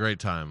 I've had a great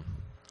time.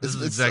 This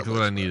is exactly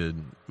what I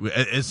needed.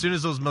 As soon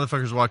as those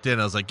motherfuckers walked in,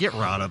 I was like, get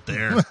Rod up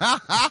there.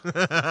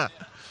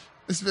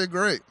 It's been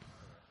great.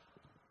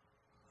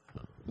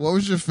 What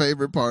was your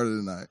favorite part of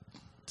the night?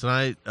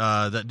 Tonight,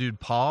 that dude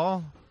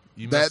Paul.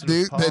 That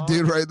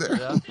dude right there.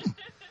 Yeah.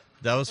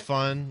 That was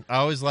fun. I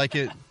always like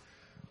it.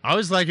 I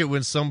always like it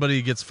when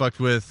somebody gets fucked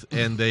with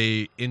and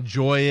they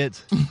enjoy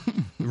it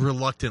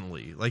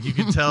reluctantly. Like you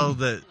can tell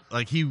that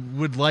like he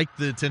would like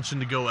the attention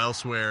to go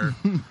elsewhere,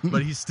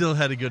 but he still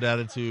had a good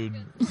attitude.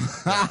 Yeah,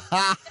 he's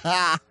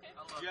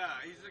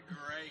a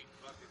great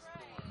fucking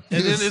sport.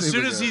 And then as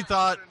soon as he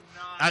thought,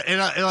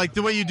 I like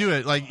the way you do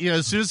it, like, you know,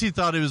 as soon as he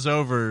thought it was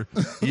over,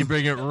 you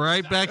bring it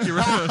right back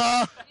around,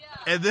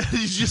 and then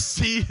you just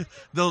see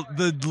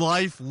the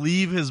life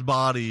leave his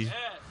body.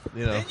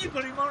 You know. Then you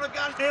put him on a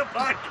goddamn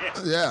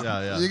podcast.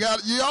 Yeah.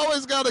 You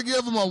always got to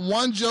give him a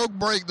one joke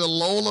break to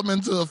lull him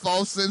into a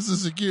false sense of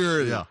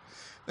security. Yeah.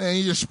 And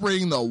you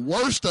spring the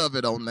worst of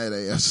it on that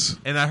ass.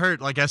 And I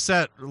heard, like, I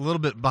sat a little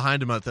bit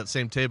behind him at that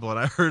same table, and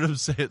I heard him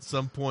say at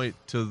some point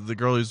to the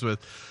girl he's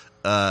with,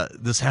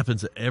 this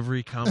happens at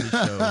every comedy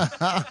show.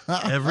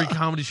 Every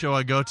comedy show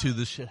I go to,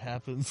 this shit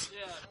happens.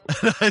 Yeah.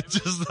 And I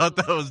just thought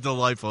that was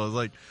delightful. I was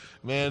like,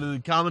 man, the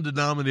common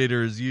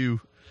denominator is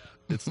you.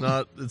 It's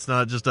not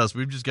just us.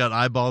 We've just got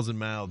eyeballs and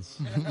mouths.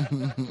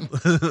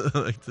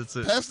 Like, that's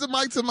it. Pass the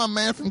mic to my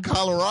man from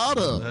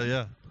Colorado.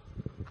 Yeah.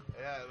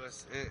 Yeah,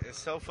 it's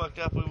so fucked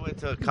up. We went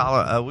to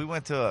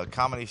a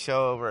comedy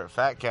show over at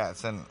Fat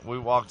Cats, and we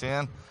walked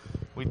in.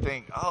 We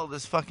think, oh,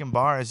 this fucking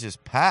bar is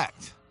just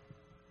packed.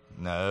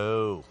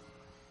 No.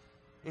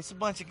 It's a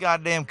bunch of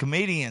goddamn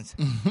comedians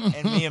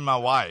and me and my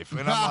wife.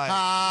 And I'm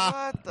like,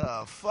 what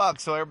the fuck?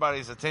 So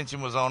everybody's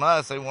attention was on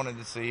us. They wanted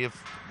to see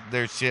if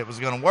their shit was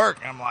going to work.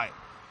 And I'm like,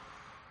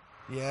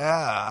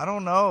 yeah, I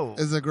don't know.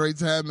 It's a great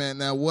time, man.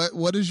 Now,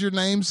 what is your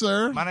name,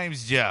 sir? My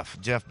name's Jeff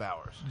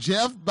Bowers.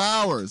 Jeff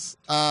Bowers.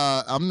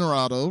 I'm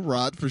Narado,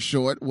 Rod for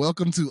short.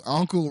 Welcome to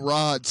Uncle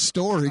Rod's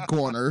Story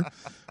Corner,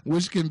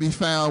 which can be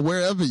found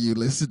wherever you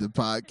listen to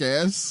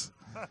podcasts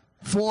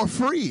for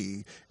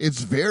free.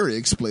 It's very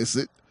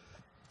explicit.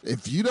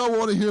 If you don't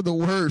want to hear the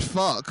word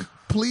fuck,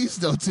 please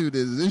don't tune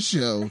into this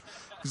show.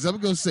 Because I'm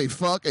going to say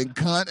fuck and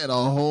cunt and a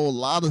whole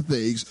lot of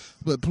things.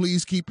 But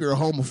please keep your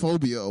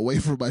homophobia away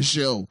from my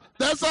show.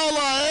 That's all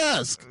I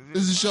ask.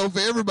 This is a show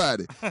for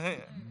everybody.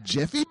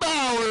 Jeffy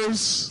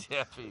Bowers.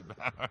 Jeffy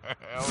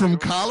Bowers. From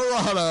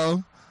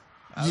Colorado.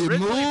 You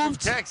Originally from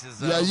moved? Texas.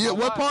 Yeah,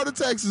 what part of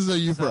Texas are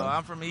you So from?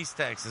 I'm from East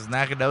Texas,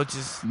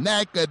 Nacogdoches.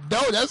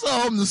 Nacogdoches. That's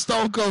home to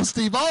Stone Cold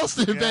Steve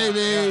Austin,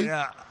 baby.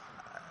 Yeah.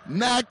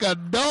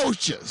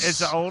 Nacogdoches. It's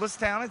the oldest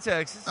town in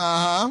Texas.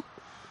 Uh-huh.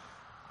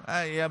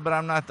 Yeah, but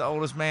I'm not the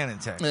oldest man in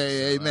Texas.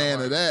 Hey, amen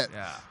to that.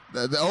 Yeah.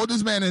 The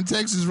oldest man in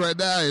Texas right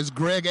now is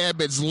Greg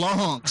Abbott's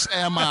lungs.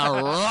 Am I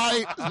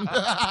right?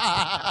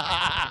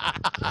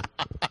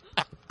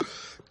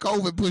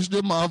 COVID pushed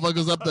them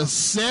motherfuckers up to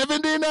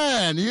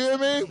 79. You hear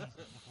me?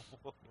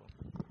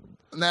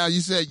 Now, you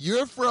said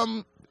you're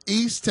from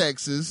East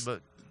Texas.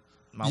 But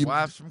my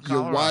wife's from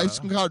Colorado. Your wife's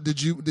from Colorado.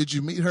 Did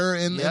you meet her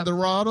in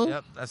Dorado?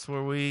 Yep, that's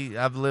where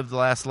I've lived the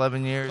last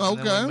 11 years. Okay.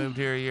 And then we moved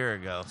here a year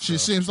ago. She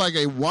seems like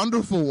a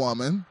wonderful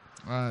woman.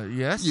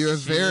 Yes. You're a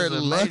she very is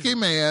lucky amazing.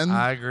 man.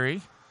 I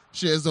agree.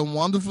 She has a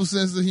wonderful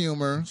sense of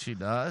humor. She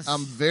does.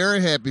 I'm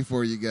very happy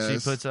for you guys. She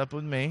puts up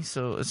with me,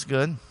 so it's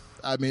good.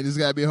 I mean, it's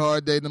got to be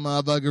hard dating a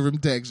motherfucker from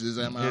Texas.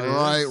 Am I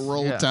right?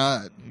 Roll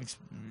Tide.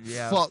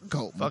 Yeah. Fuck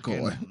Colt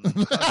McCoy.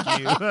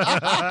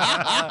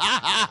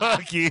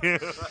 Fuck you. Fuck you.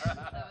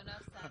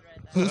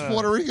 Who's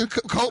Puerto Rican?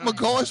 Colt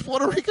McCoy's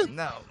Puerto Rican?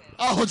 No.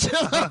 Oh, I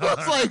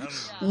was like,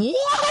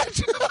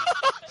 what?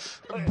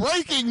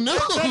 Breaking news.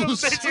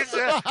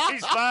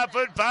 He's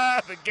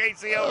 5'5" and can't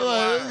see over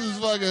the This is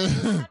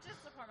fucking.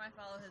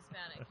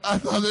 I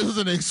thought this was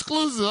an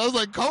exclusive. I was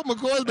like, Colt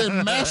McCoy's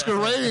been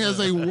masquerading as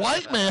a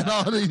white man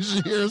all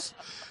these years.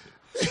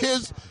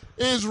 His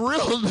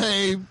real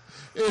name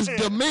is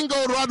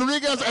Domingo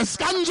Rodriguez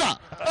Escanja.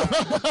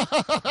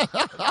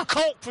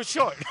 Colt for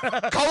short.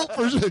 Colt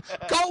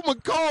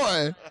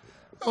McCoy.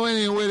 When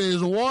he with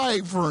his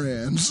white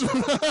friends. That's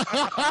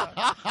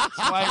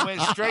why he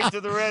went straight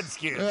to the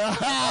Redskins.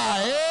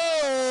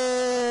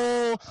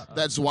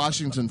 That's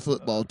Washington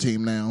football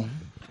team now.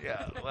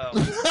 Yeah, well,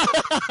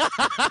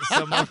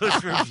 some of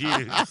us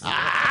refuse.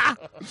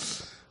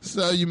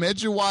 So you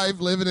met your wife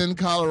living in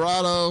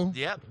Colorado.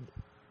 Yep.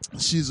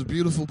 She's a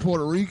beautiful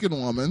Puerto Rican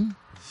woman.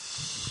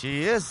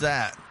 She is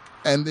that.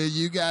 And then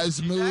you guys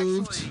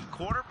moved. Actually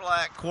quarter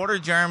black, quarter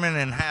German,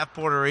 and half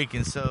Puerto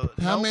Rican. So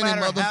how no many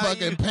matter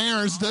motherfucking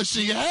parents does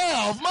she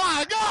have?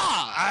 My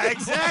God!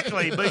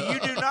 Exactly, but you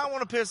do not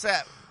want to piss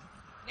at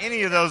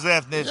any of those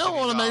ethnicities. You don't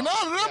want to make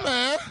none of them,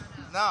 man.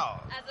 No.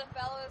 As a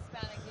fellow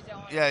Hispanic, you don't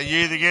want Yeah,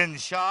 you're either getting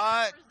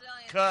shot,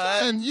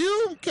 cut. And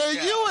you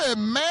you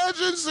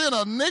imagine seeing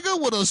a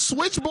nigga with a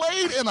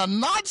switchblade in a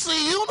Nazi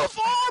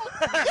uniform?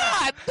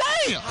 God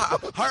damn!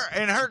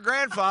 Her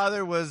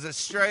grandfather was a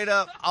straight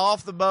up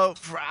off the boat.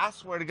 I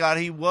swear to God,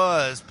 he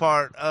was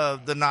part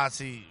of the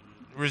Nazi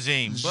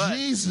regime. But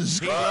Jesus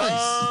he Christ!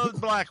 loved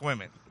black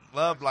women.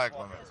 Loved black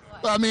women.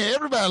 I mean,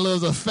 everybody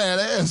loves a fat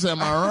ass.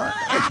 Am I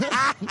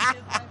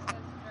right?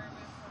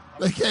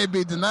 They can't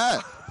be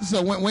denied.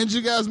 So when did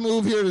you guys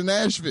move here to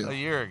Nashville? A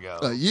year ago.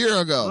 A year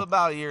ago.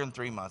 About a year and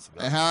 3 months ago.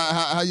 And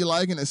how you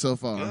liking it so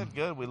far?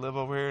 Good. We live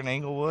over here in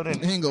Inglewood.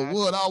 And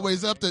Inglewood,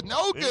 always up to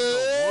no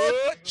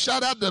good.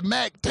 Shout out to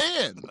Mac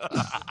 10.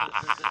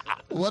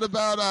 What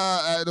about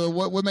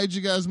what made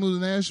you guys move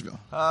to Nashville?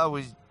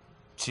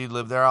 She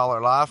lived there all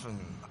her life, and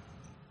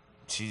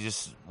she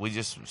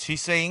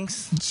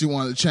sings. She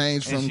wanted to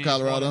change from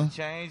Colorado.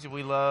 Change.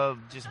 We love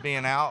just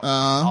being out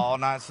Uh-huh. all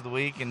nights of the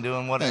week and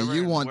doing whatever. Hey,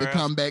 you wanted to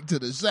come back to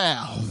the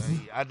South.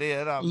 I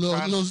did.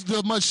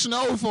 Little much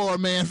snow for a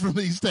man from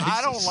East Texas.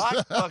 I don't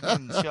like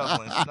fucking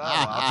shoveling snow,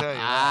 I'll tell you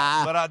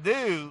that. But I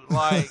do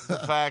like the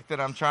fact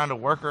that I'm trying to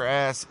work her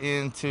ass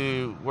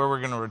into where we're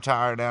going to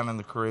retire down in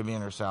the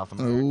Caribbean or South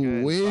America.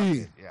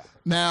 Ooh-wee. Yeah.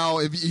 Now,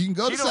 if you can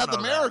go to She don't South know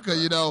America,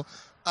 you know,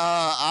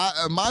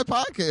 my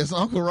podcast,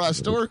 Uncle Rod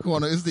Story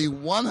Corner, is the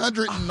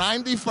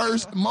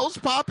 191st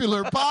most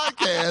popular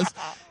podcast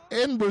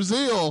in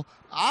Brazil.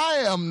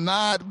 I am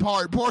not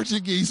part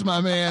Portuguese,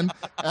 my man.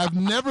 I've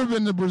never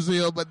been to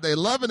Brazil, but they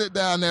loving it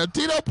down there.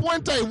 Tito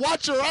Puente,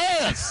 watch your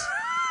ass.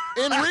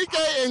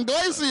 Enrique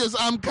Iglesias,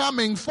 I'm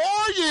coming for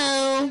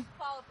you.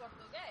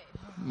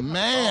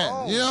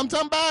 Man, you know what I'm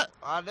talking about?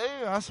 I do.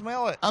 I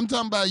smell it. I'm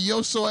talking about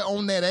yo soy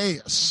on that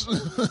ass.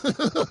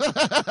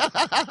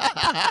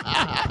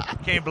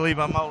 Can't believe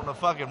I'm holding a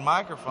fucking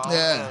microphone.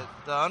 Yeah.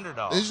 The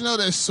underdog. Did you know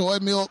that soy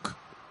milk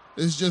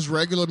is just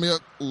regular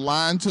milk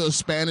lying to a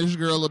Spanish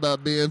girl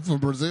about being from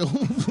Brazil?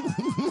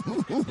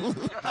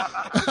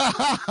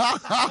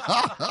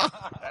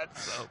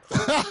 That's so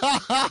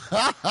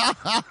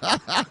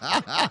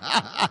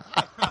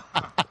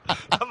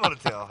I'm going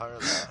to tell her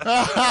that.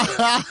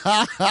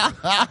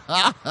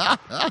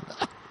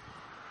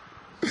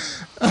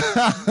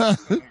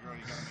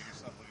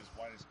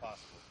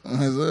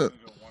 That's it.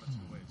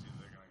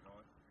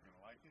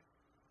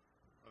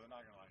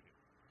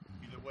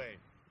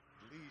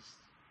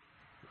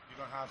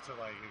 Have to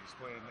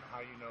explain how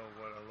you know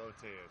what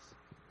elote is.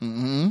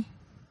 Mm-hmm.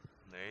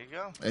 There you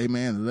go.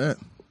 Amen to that.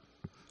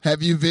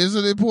 Have you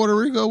visited Puerto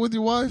Rico with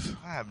your wife?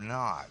 I have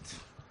not.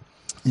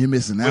 You're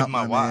missing With out,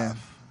 my wife. man.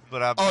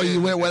 But I've Oh,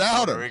 you went visited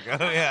without Puerto her? Rico.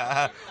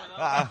 Yeah.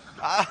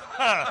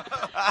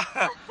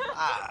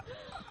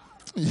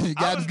 You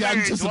I was got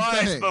married into some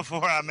twice things.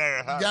 before I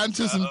married her. Got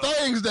into some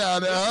things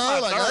down there, This is huh? my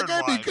Like, I third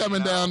can't be wife,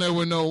 coming down there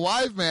with no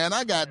wife, man.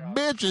 I got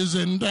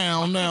bitches in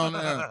town down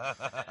there.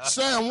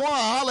 San Juan,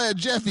 holla at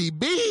Jeffy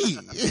B.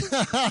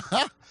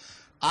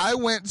 I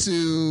went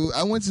to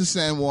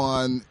San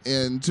Juan,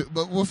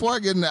 but before I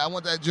get into that, I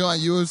want that, John,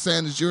 you were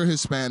saying that you're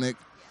Hispanic.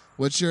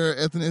 What's your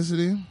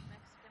ethnicity?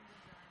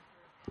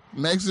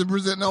 Mexican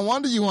Brazilian. No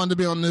wonder you wanted to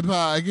be on the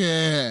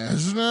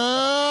podcast.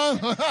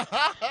 No.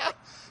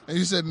 And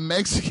you said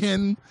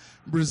Mexican,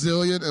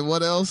 Brazilian, and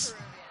what else?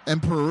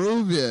 And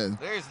Peruvian.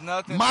 There's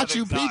nothing.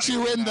 Machu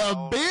Picchu in the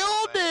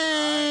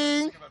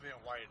building.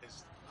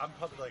 I'm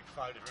probably like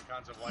 5 different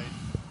kinds of white.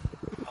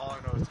 All I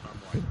know is I'm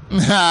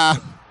white.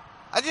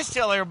 I just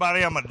tell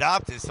everybody I'm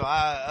adopted, so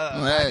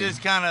I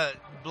just kind of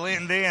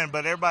blend in,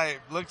 but everybody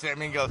looks at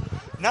me and goes,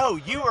 "No,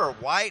 you are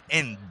white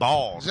and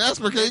bald."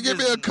 Jasper, can you give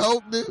me a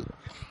Coke, dude?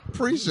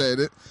 Appreciate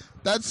it.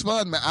 That's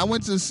fun, man. I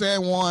went to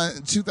San Juan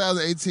in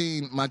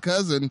 2018. My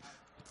cousin,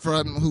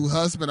 from whose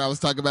husband I was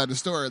talking about in the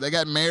story, they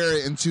got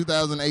married in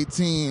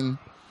 2018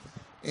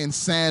 in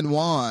San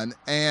Juan.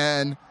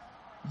 And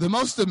the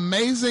most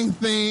amazing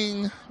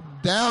thing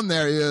down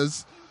there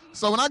is,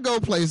 so when I go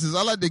places,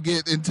 I like to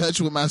get in touch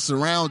with my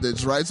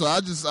surroundings, right? So I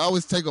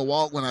always take a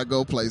walk when I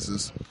go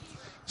places.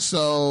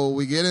 So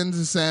we get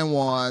into San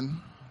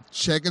Juan,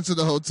 check into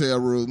the hotel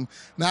room.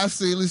 Now I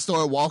silly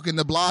start walking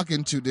the block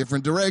in 2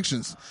 different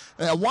directions.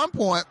 And at one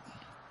point,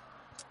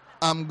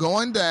 I'm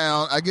going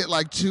down. I get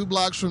like 2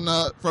 blocks from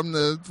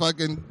the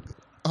fucking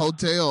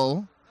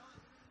hotel,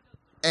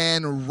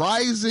 and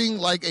rising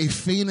like a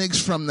phoenix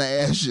from the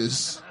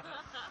ashes,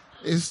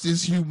 it's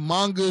this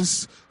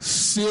humongous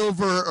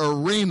silver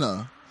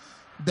arena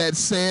that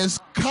says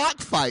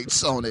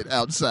cockfights on it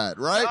outside,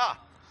 right?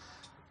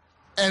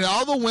 And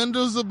all the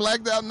windows are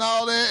blacked out and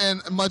all that,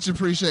 and much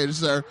appreciated,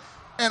 sir.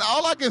 And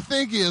all I can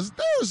think is,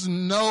 there's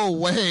no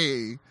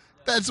way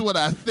that's what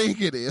I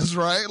think it is,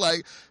 right?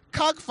 Like,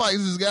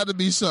 cockfights has got to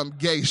be some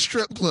gay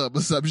strip club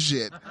or some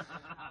shit.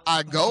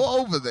 I go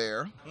over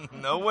there.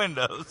 No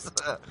windows.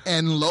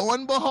 And lo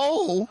and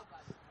behold,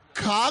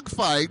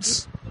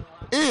 cockfights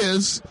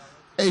is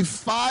a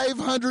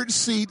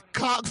 500-seat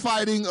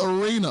cockfighting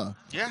arena.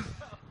 Yeah.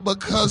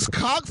 Because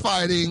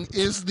cockfighting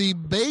is the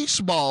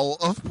baseball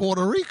of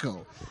Puerto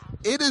Rico.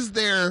 It is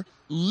their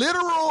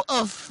literal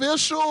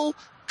official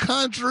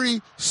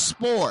country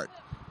sport.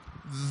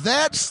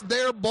 That's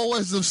their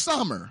boys of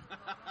summer.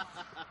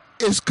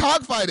 It's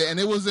cockfighting, and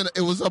it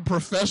was a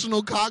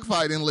professional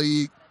cockfighting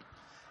league,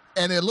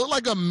 and it looked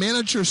like a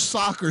miniature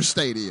soccer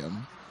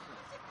stadium.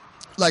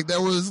 Like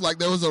there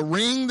was a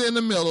ring in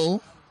the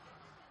middle,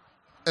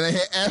 and they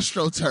had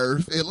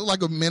AstroTurf. It looked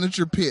like a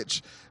miniature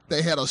pitch.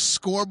 They had a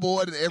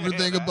scoreboard and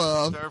everything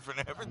above. Surf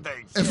and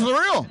everything. And for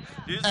real.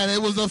 And it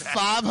was a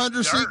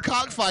 500-seat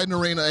cockfighting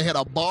arena. It had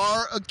a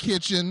bar, a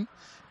kitchen,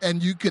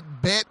 and you could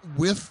bet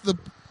with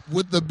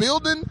the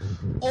building,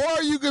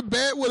 or you could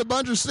bet with a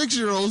bunch of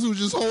 6-year-olds who were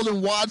just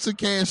holding wads of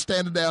cash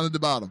standing down at the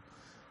bottom.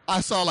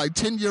 I saw like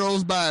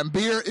 10-year-olds buying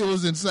beer. It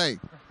was insane.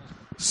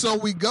 So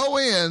we go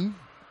in,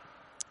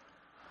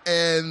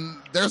 and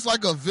there's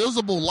like a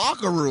visible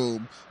locker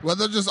room where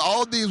they're just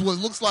all these, what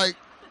looks like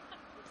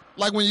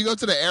when you go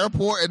to the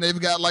airport and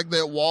they've got like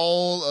that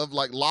wall of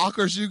like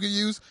lockers you can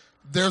use.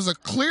 There's a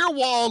clear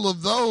wall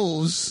of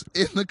those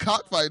in the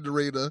cockfight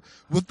arena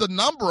with the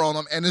number on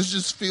them, and it's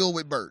just filled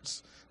with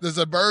birds. There's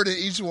a bird in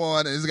each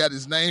one, and it's got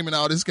his name and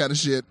all this kind of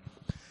shit.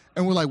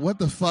 And we're like, what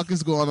the fuck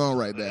is going on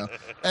right now?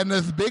 And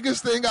the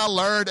biggest thing I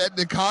learned at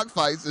the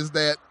cockfights is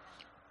that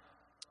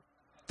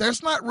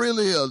there's not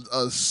really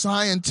a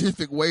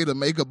scientific way to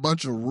make a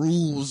bunch of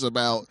rules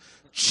about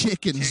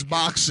chickens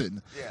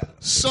boxing. Yeah.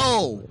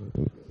 So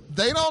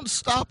they don't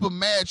stop a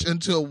match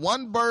until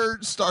one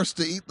bird starts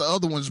to eat the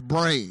other one's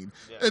brain.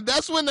 Yeah. And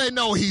that's when they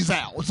know he's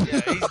out.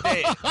 Yeah, he's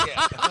dead.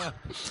 Yeah.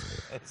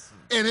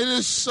 And it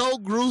is so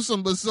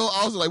gruesome, but so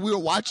awesome. Like, we were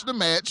watching the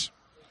match,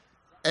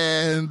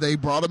 and they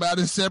brought them out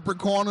in separate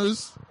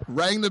corners,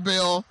 rang the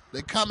bell,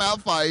 they come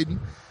out fighting.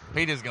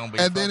 Peter's going to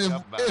be and then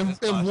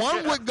if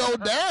one would go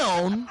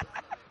down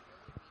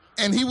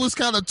and he was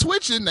kind of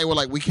twitching, they were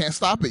like, we can't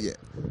stop it yet.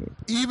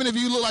 Even if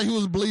you look like he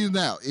was bleeding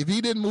out. If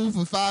he didn't move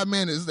for 5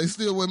 minutes, they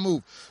still wouldn't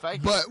move.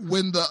 But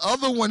when the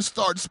other one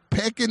starts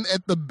pecking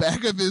at the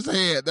back of his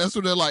head, that's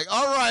when they're like,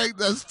 all right,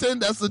 that's 10,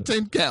 that's a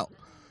 10 count.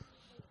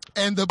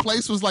 And the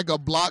place was like a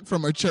block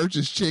from a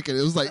church's chicken.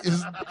 It was like,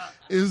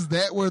 is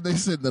that where they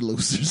send the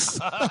losers?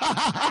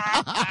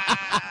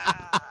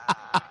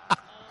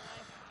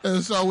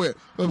 It's so weird.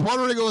 But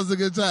Puerto Rico was a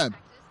good time.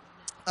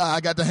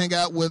 I got to hang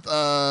out with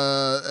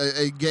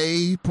a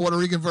gay Puerto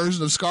Rican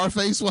version of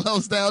Scarface while I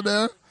was down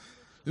there.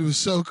 It was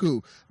so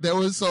cool. There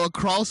was, so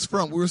across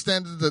from, we were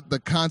standing at the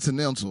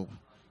Continental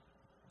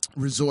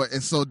Resort.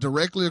 And so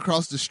directly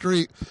across the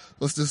street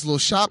was this little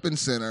shopping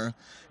center.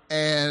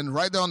 And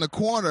right there on the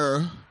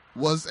corner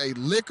was a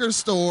liquor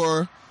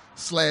store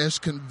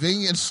 /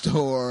 convenience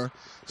store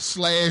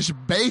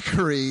 /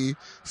 bakery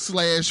 /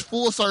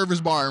 full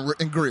service bar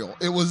and grill.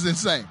 It was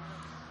insane.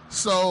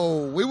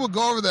 So we would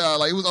go over there.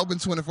 Like, it was open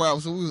 24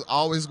 hours, so we was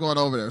always going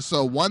over there.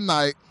 So one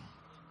night,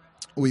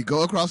 we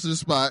go across to the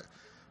spot.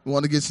 We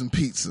want to get some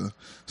pizza.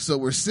 So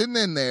we're sitting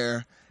in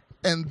there,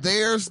 and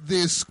there's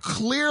this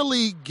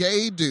clearly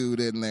gay dude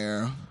in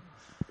there,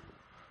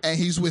 and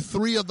he's with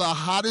 3 of the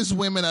hottest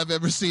women I've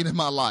ever seen in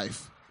my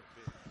life.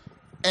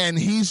 And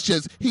he's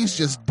just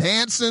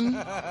dancing.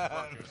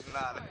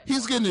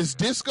 He's getting his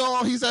disco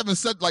on. He's having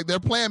such, like, they're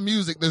playing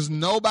music. There's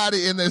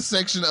nobody in this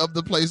section of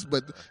the place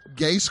but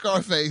gay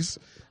Scarface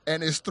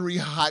and his 3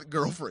 hot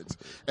girlfriends.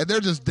 And they're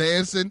just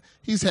dancing.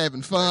 He's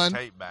having fun.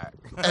 Tape back.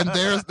 And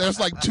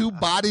there's like 2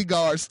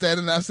 bodyguards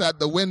standing outside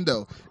the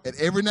window. And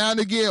every now and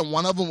again,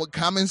 one of them would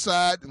come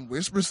inside and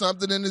whisper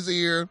something in his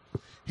ear.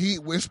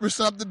 He'd whisper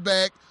something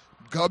back.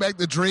 Go back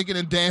to drinking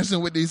and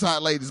dancing with these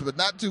hot ladies, but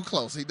not too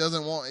close. He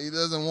doesn't want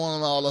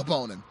them all up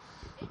on him.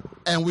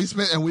 And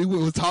we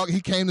would talk. He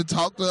came to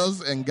talk to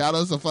us and got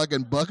us a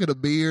fucking bucket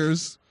of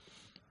beers.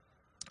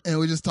 And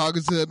we just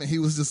talking to him, and he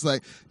was just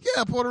like,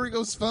 "Yeah, Puerto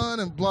Rico's fun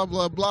and blah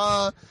blah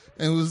blah."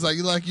 And it was like,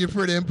 "You're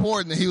pretty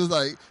important." And he was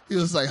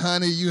like,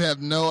 "Honey, you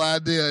have no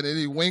idea." And then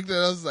he winked at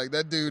us like,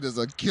 "That dude is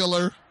a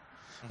killer."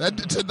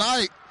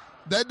 Tonight.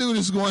 That dude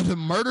is going to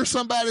murder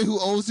somebody who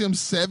owes him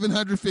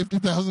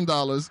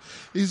 $750,000.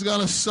 He's going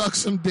to suck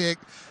some dick,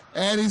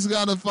 and he's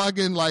going to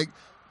fucking, like,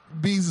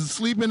 be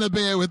sleeping in the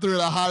bed with 3 of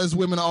the hottest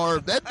women on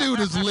earth. That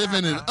dude is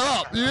living it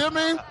up. You hear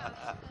me?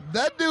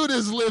 That dude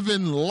is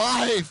living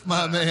life,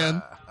 my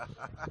man.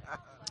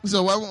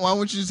 So why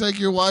won't you take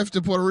your wife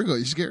to Puerto Rico?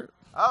 You scared?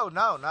 Oh,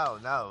 no.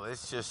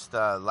 It's just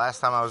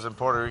last time I was in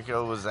Puerto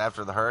Rico was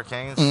after the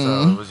hurricanes,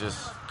 so it was just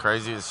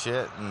crazy as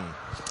shit. And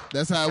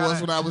that's how it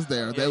was when I was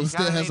there. Yeah, they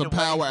still had some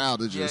power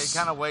outages. Yeah, you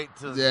kind of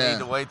need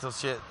to wait till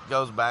shit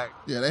goes back.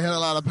 Yeah, they had a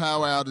lot of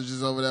power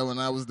outages over there when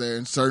I was there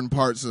in certain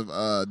parts of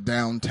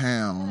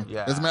downtown.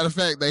 Yeah. As a matter of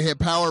fact, they had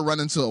power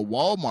running to a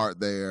Walmart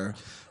there.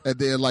 And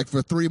then, like,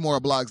 for 3 more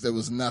blocks, there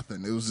was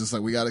nothing. It was just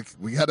like, we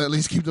gotta at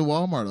least keep the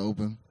Walmart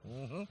open.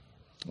 Mm-hmm.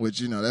 Which,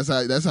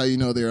 that's how you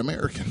know they're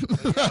American.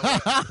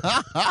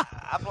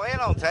 I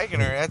plan on taking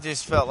her. I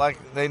just felt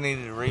like they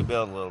needed to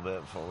rebuild a little bit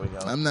before we go.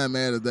 I'm not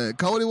mad at that.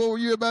 Cody, what were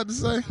you about to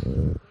say?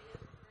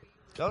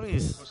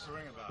 Cody's. What's the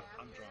ring about?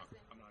 I'm drunk.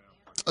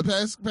 I'm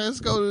not pass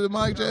Cody to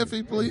Mike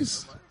Jeffy,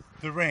 please.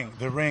 The ring,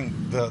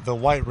 the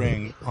white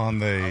ring on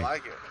the. I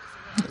like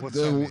it. What's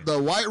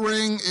the white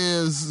ring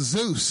is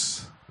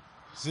Zeus.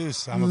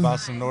 Zeus. I'm about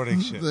some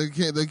Nordic shit.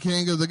 The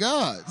king of the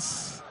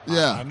gods.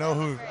 Yeah. I know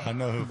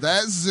who.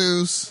 That's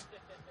Zeus.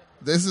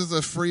 This is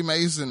a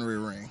Freemasonry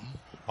ring.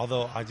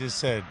 Although I just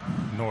said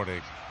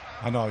Nordic.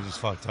 I know I just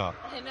fucked up.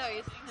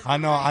 I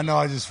know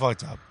I just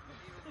fucked up.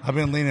 I've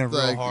been leaning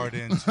real hard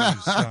into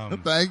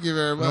some Thank you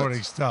very much.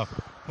 Nordic stuff.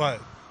 But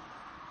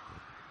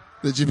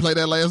did you play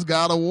that last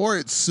God of War?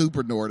 It's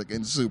super Nordic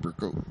and super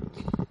cool.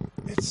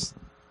 It's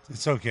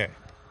okay.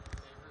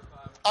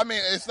 I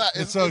mean, it's not.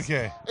 It's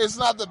okay. It's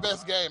not the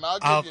best game.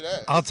 I'll give you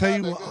that. I'll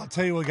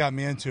tell you what got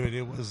me into it.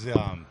 It was.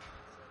 Have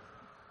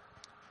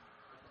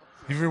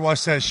you ever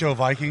watched that show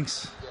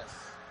Vikings? Yes.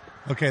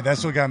 Okay,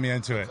 that's what got me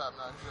into it.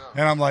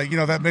 And I'm like,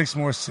 that makes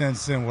more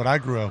sense than what I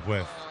grew up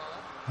with,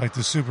 like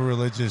the super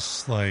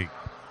religious. Like,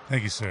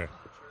 thank you, sir.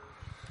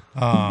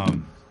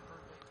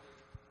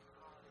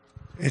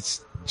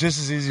 It's just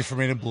as easy for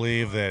me to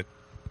believe that,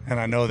 and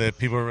I know that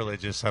people are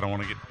religious. I don't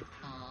want to get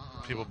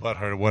people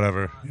butthurt or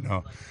whatever,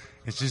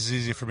 It's just as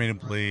easy for me to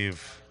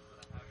believe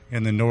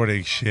in the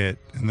Nordic shit.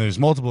 And there's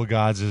multiple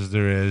gods as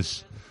there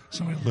is.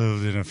 Somebody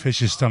lived in a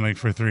fish's stomach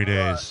for 3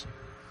 days.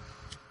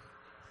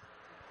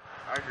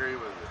 I agree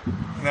with you.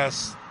 And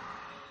this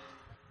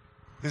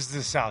is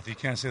the South. You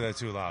can't say that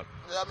too loud.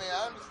 Yeah, I mean,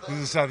 I understand. This is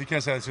the South. You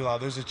can't say that too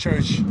loud. There's a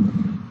church.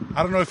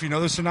 I don't know if you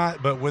know this or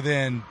not, but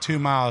within 2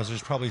 miles,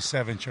 there's probably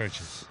 7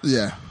 churches.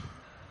 Yeah.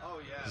 Oh,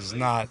 yeah. It's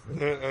not, at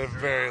the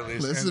very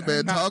least. Listen,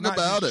 man, talk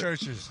about it.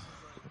 Churches.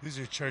 These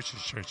are churches.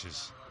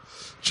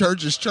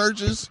 Churches,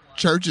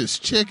 churches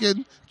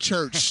chicken,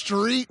 church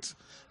street.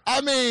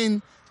 I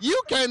mean,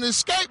 you can't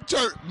escape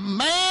church.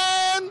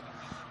 Man,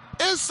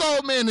 it's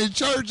so many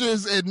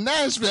churches in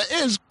Nashville.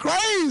 It's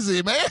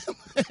crazy, man.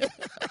 It's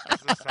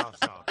the South.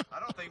 I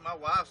don't think my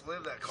wife's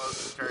lived that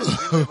close to church.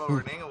 We live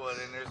over in Inglewood,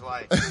 and there's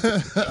like,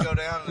 you go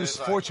down and there's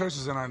 4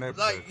 churches in our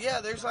neighborhood. Like,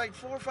 yeah, there's like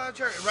 4 or 5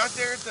 churches right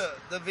there at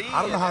the V.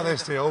 I don't know how they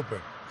stay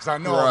open, because I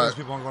know all those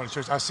people aren't going to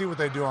church. I see what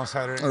they do on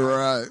Saturday.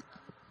 Right.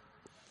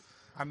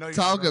 I know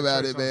talk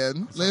about it,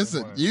 man.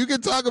 Listen, you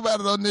can talk about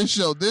it on this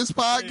show. This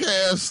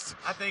podcast,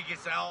 I think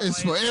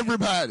it's for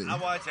everybody. I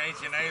watch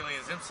Ancient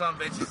Aliens. Them some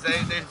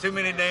bitches, there's too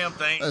many damn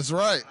things. That's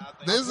right.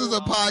 This is a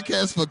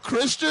podcast for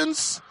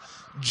Christians,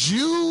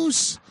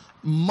 Jews,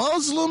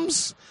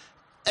 Muslims,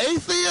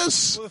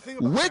 atheists,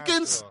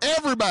 Wiccans,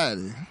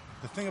 everybody.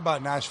 The thing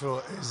about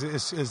Nashville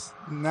is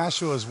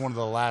Nashville is one of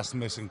the last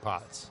missing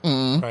pots,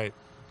 right?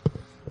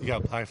 You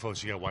got black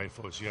folks, you got white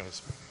folks, you got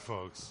Hispanic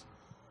folks.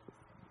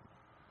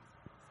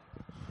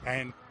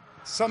 And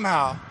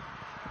somehow,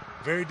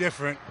 very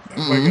different,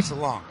 everybody gets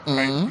along,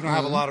 right? You don't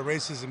have a lot of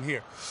racism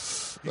here.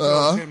 You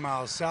go 10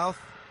 miles south,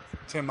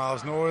 10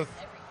 miles north,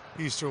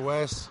 east or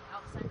west,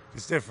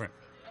 It's different.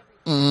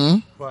 Mm-hmm.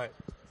 But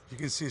you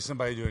can see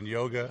somebody doing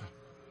yoga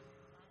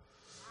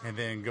and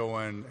then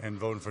going and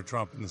voting for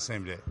Trump in the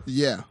same day.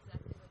 Yeah.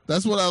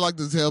 That's what I like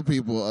to tell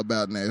people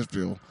about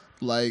Nashville.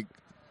 Like,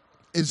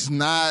 it's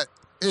not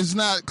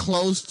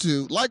close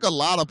to, like a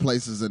lot of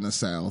places in the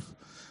South,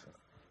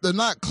 they're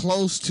not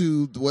close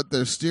to what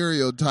their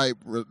stereotype,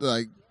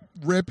 like,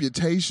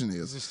 reputation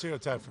is. It's a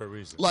stereotype for a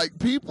reason. Like,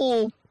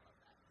 people,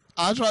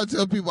 I try to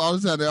tell people all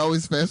the time, they're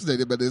always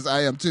fascinated by this.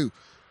 I am too.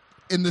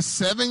 In the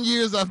 7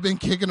 years I've been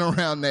kicking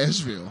around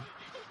Nashville,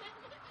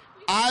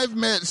 I've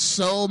met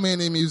so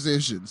many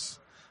musicians.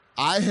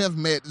 I have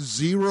met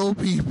 0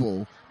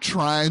 people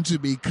trying to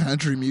be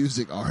country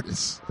music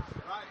artists.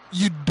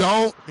 You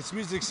don't. It's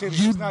Music City.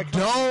 You It's not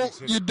country music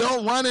city. You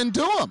don't run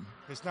into them.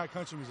 It's not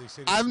country music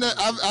city. I've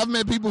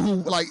met people who,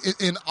 like,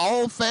 in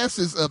all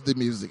facets of the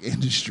music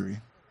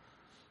industry.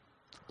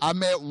 I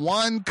met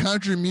one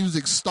country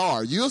music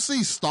star. You'll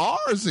see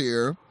stars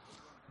here,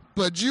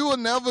 but you will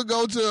never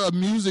go to a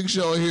music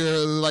show here,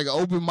 like an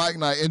open mic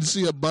night, and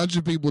see a bunch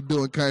of people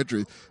doing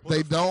country.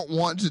 They don't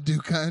want to do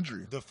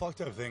country. The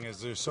fucked up thing is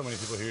there's so many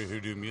people here who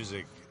do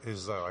music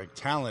is like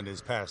talent is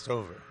passed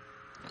over.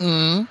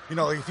 Mm-hmm. You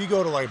know, like if you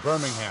go to like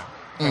Birmingham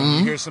and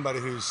you hear somebody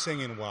who's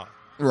singing well,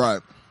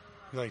 Right.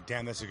 you're like,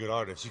 damn, that's a good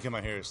artist. You come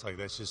out here, it's like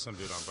that's just some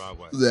dude on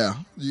Broadway. Yeah.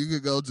 You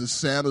could go to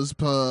Santa's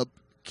Pub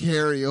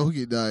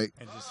karaoke night,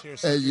 And just hear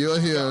and you'll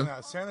hear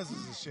Santa's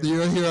is the shit.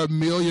 you'll hear 1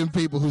 million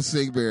people who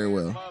sing very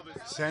well.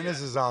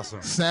 Santa's is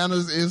awesome.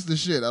 Santa's is the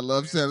shit. I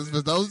love Santa's.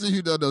 For those of you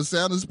who don't know,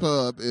 Santa's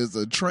Pub is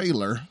a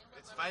trailer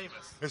It's famous.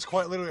 It's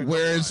quite literally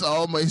where it's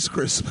almost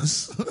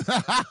Christmas.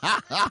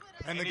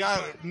 and the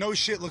guy, no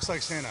shit, looks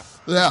like Santa.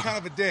 Yeah. He's kind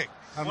of a dick.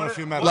 I don't know if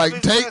you met him. Like, One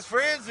of his take- best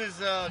friends is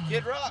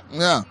Kid Rock.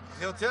 Yeah.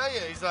 He'll tell you.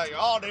 He's like,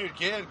 oh, dude,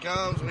 Kid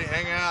comes, we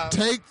hang out.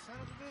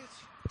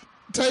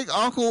 Take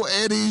Uncle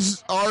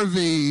Eddie's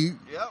RV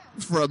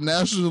from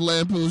National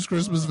Lampoon's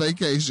Christmas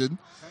Vacation,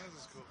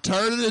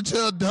 turn it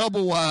into a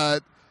double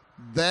wide,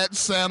 that's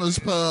Santa's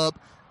Pub,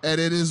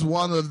 and it is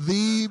one of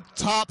the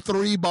top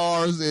 3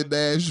 bars in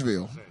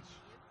Nashville.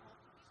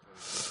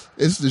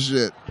 It's the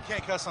shit. You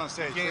can't cuss on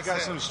stage. You They can't got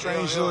say some it.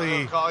 strangely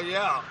He'll call you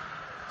out.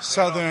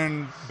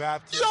 Southern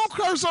Baptist. You don't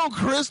curse on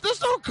Christmas.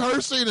 There's no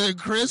cursing in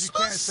Christmas.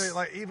 You can't say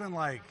like even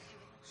like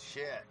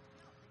Shit.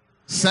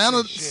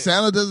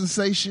 Santa doesn't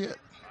say shit.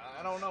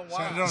 I don't know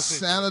why.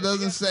 Santa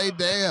doesn't say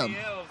damn.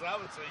 I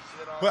would say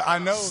shit all But I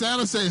know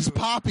Santa says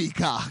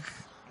poppycock.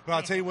 But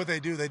I'll tell you what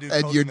they do. They do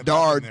And coke your in the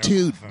bathroom dard there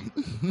too.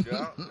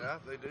 yeah,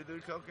 they do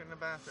coke in the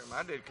bathroom.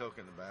 I did coke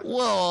in the bathroom.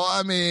 Well,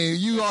 I mean,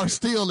 you are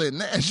still in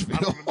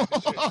Nashville.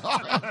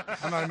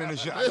 I'm not even in the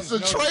shit. I It's just a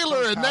know trailer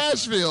it's in happening.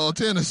 Nashville,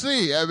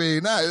 Tennessee. I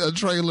mean, not a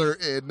trailer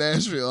in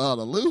Nashville,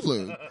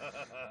 Honolulu.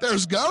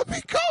 There's gonna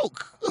be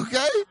coke,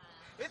 okay?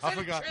 I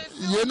forgot.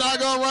 You're not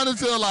gonna run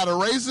into a lot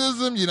of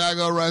racism. You're not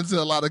gonna run into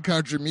a lot of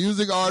country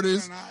music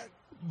artists.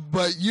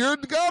 But you're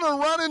gonna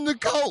run into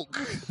coke.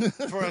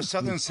 For a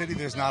southern city,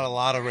 there's not a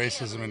lot of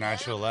racism in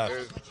Nashville left.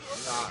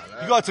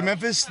 You go out to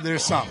Memphis,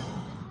 there's some.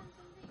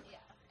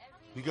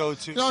 You go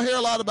to You don't hear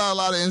a lot about a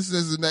lot of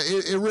incidents in that.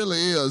 It really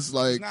is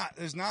like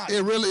there's not.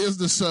 It really is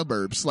the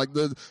suburbs, like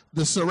the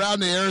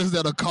surrounding areas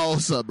that are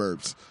called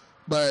suburbs.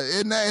 But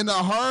in the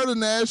heart of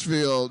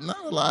Nashville,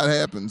 not a lot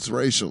happens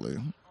racially,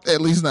 at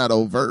least not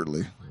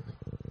overtly.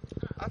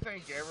 I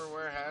think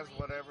everywhere has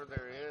whatever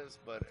there is,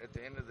 but at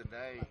the end of the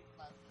day,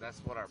 that's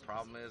what our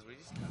problem is. We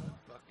just gotta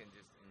fucking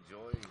just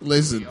enjoy.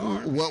 Listen,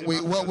 who we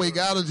are. what we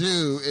gotta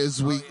do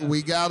is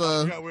we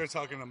gotta. Yeah, we were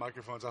talking to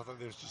microphones. I thought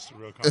there was just a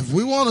real. If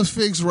we want to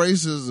fix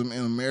racism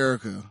in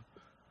America,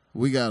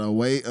 we gotta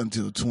wait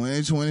until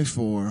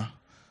 2024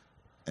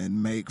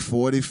 and make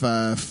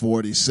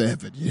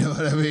 45-47. You know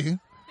what I mean?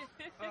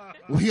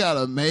 We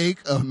gotta make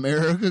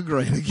America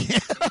great again.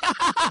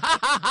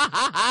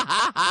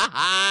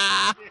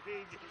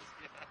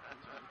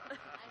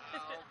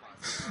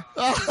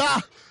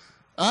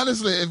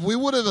 Honestly, if we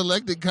would have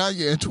elected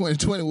Kanye in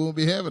 2020, we wouldn't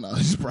be having all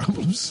these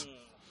problems.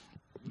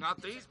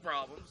 Not these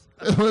problems.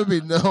 It would be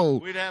no.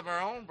 We'd have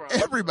our own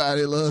problems.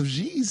 Everybody loves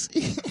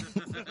Yeezy.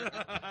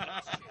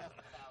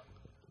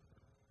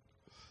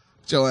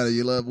 Joanna,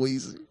 you love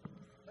Weezy?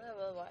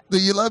 Do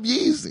you love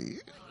Yeezy?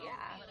 Yeah.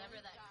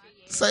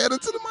 Say it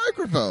into the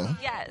microphone.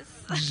 Yes.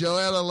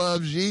 Joanna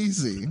loves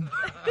Yeezy.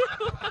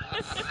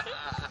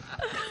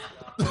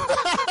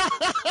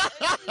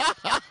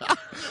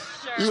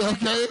 You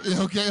okay?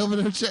 You okay over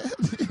there, chat?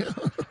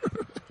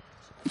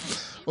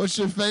 What's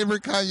your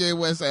favorite Kanye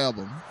West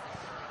album?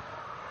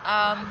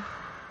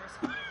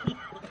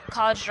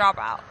 College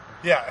Dropout.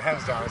 Yeah,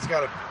 hands down. It's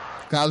got to.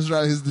 College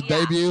Dropout is the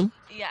debut?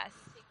 Yes.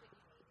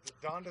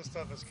 The Donda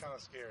stuff is kind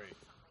of scary.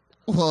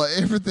 Well,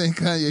 everything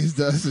Kanye's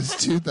done since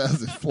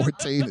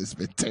 2014 has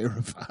been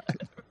terrifying.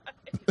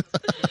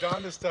 The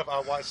Donda stuff, I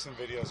watched some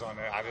videos on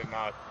it. I did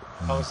not.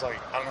 I was like,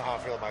 I don't know how I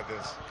feel about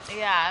this.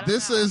 Yeah.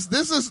 This is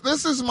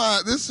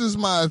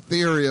my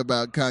theory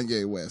about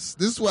Kanye West.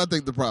 This is what I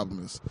think the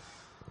problem is.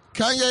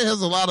 Kanye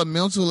has a lot of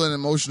mental and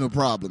emotional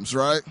problems,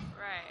 right?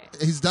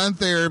 Right. He's done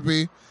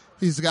therapy.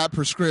 He's got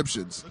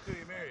prescriptions. Look who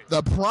he married.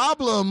 The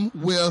problem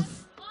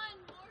with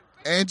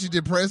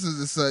antidepressants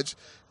and such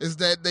is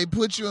that they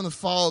put you in a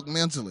fog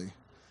mentally.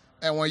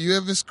 And when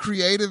you're as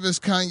creative as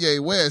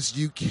Kanye West,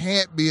 you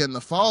can't be in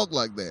the fog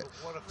like that.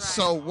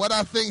 So what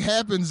I think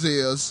happens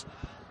is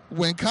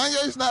when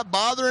Kanye's not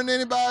bothering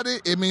anybody,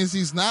 it means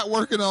he's not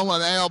working on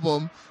an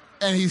album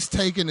and he's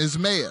taking his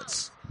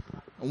meds.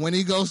 When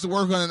he goes to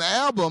work on an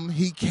album,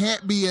 he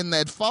can't be in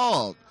that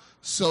fog.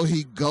 So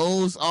he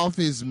goes off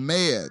his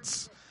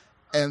meds.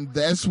 And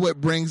that's what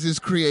brings his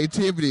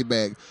creativity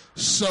back.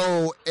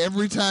 So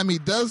every time he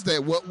does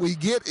that, what we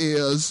get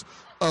is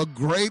a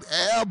great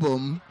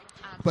album,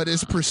 but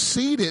it's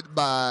preceded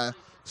by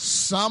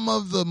some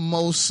of the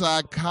most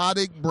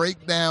psychotic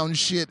breakdown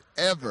shit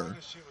ever.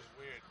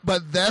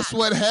 But that's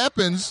what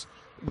happens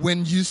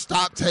when you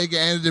stop taking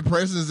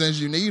antidepressants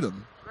as you need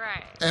them.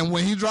 Right. And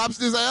when he drops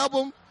this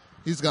album,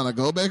 he's going to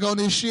go back on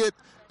this shit,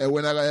 and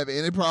we're not going to have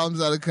any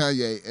problems out of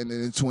Kanye. And then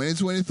in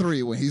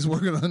 2023, when he's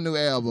working on a new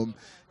album,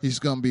 he's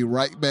going to be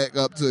right back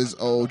up to his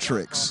old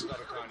tricks.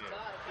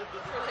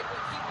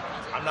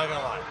 I'm not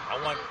gonna lie.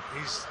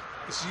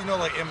 So you know,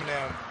 like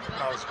Eminem, when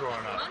I was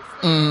growing up.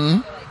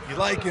 Mm-hmm. You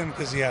like him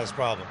because he has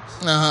problems.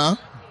 Uh-huh.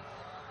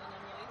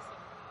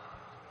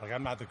 Like,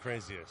 I'm not the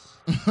craziest.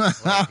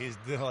 Like,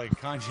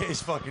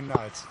 Kanye's fucking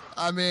nuts.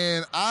 I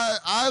mean,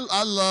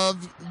 I love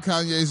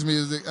Kanye's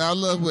music. I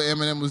love what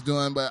Eminem was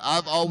doing, but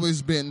I've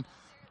always been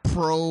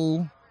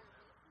pro,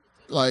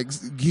 like,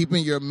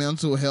 keeping your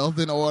mental health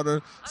in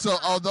order. So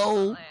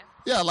although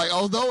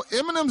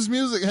Eminem's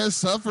music has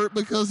suffered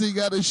because he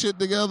got his shit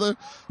together,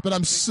 but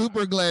I'm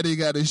super glad he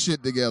got his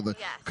shit together.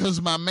 Because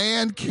my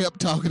man kept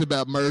talking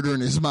about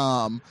murdering his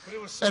mom.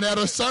 And at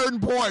a certain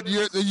point,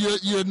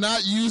 you're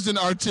not using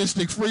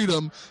artistic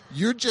freedom.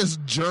 You're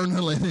just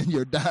journaling in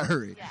your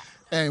diary.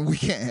 And we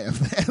can't have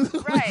that.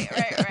 Right.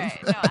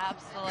 No,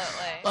 absolutely.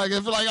 Like,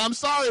 if I'm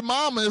sorry,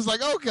 mama, it's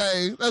like,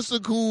 okay, that's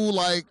a cool,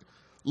 like,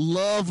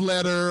 love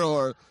letter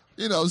or,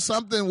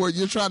 something where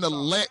you're trying to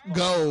let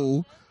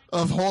go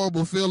of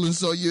horrible feelings,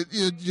 so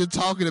you're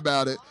talking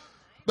about it.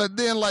 But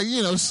then,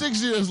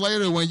 6 years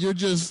later, when you're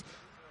just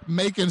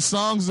making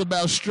songs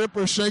about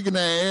strippers shaking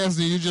their ass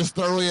and you just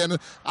throw in,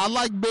 I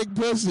like big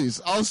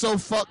pussies. Also,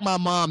 fuck my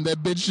mom.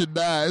 That bitch should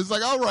die. It's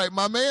like, all right,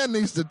 my man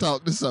needs to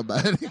talk to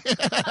somebody.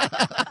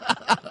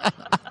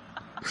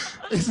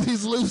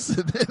 He's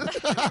lucid. He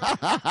was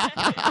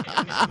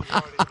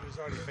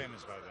already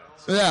famous by that.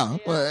 So. Yeah.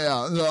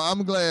 So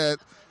I'm glad.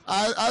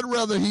 I'd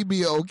rather he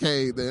be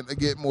okay than to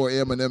get more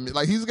Eminem.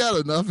 Like, he's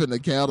got enough in the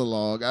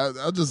catalog.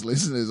 I'll just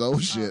listen to his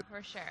old shit.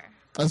 For sure.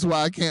 That's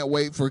why I can't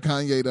wait for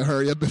Kanye to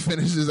hurry up and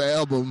finish his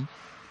album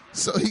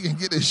so he can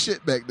get his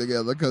shit back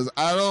together, because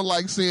I don't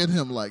like seeing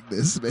him like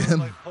this, man.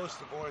 Like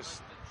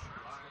post-divorce.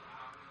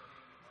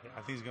 Yeah,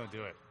 I think he's going to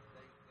do it.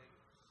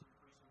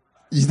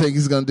 You think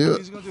he's going to do it?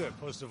 He's going to do it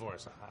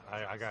post-divorce.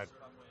 I got...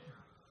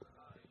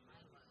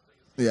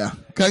 Yeah,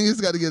 Kanye's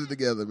got to get it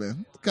together,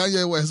 man.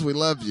 Kanye West, we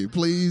love you.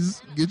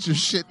 Please get your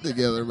shit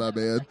together, my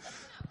man.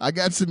 I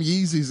got some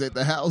Yeezys at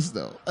the house,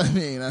 though. I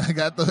mean, I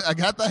got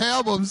the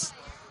albums.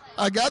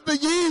 I got the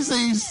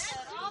Yeezys.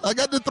 I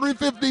got the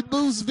 350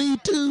 Boost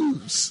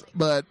V2s.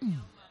 But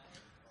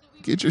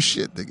get your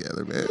shit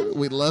together, man.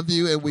 We love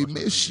you and we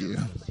miss you.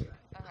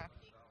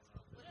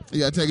 You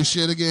got to take a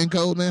shit again,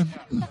 Cole, man?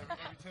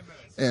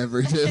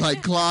 Every day,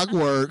 like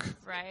clockwork.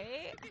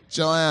 Right.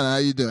 Joanna, how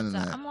you doing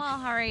tonight? I'm well.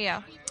 How are you?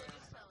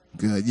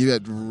 Good. You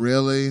got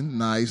really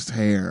nice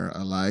hair.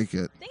 I like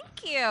it.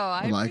 Thank you.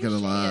 I like it a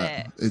lot.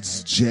 it.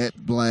 It's jet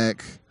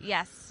black.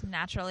 Yes,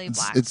 naturally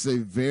black.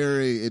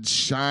 It's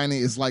shiny.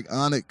 It's like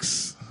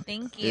onyx.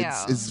 Thank you.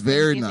 It's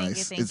very Thank you,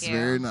 nice. thank you. It's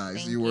very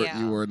nice. Thank You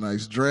wore a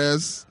nice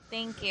dress.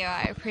 Thank you.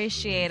 I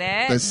appreciate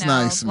it. That's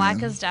nice, black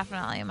man. is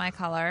definitely my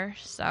color.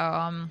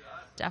 So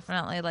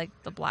definitely like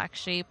the black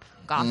sheep,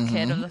 goth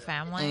kid of the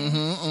family.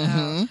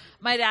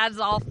 My dad's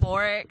all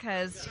for it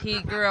because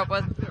he grew up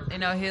with,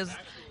 he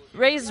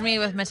raised me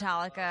with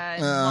Metallica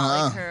and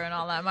Motley Crue and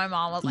all that. My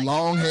mom was like,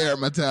 long hair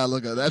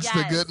Metallica. That's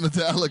the good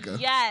Metallica.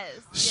 Yes.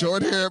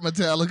 Short hair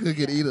Metallica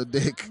could eat a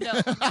dick. No,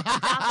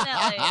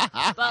 definitely.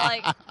 But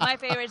like my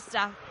favorite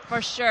stuff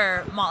for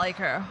sure, Motley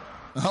Crue.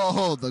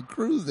 Oh, the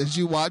Crue. Did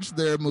you watch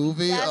their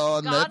movie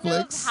on God Netflix?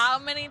 knows how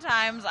many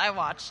times I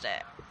watched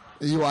it.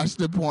 You watched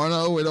the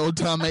porno with old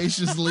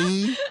Tomacious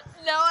Lee?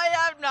 No, I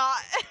have not.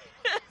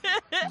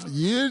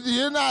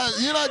 You're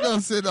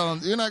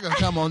not gonna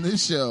come on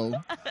this show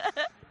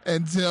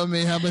and tell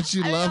me how much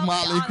you love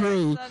Motley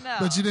Crue,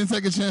 but you didn't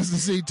take a chance to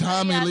see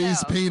Tommy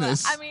Lee's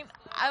penis. But, I mean,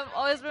 I've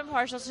always been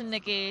partial to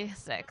Nikki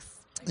Sixx.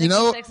 You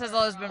know, Sixx has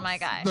always been my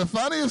guy. The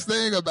funniest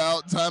thing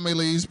about Tommy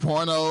Lee's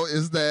porno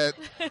is that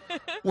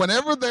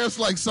whenever there's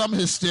like some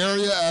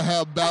hysteria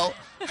about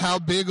how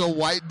big a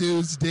white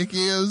dude's dick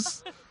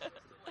is,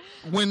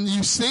 when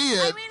you see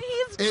it,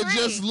 it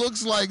just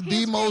looks like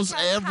the most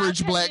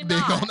average black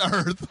dick on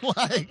earth.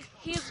 Like,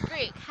 he's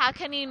Greek. How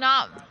can you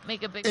not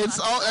make a big? It's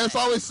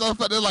always so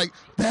funny. They're like,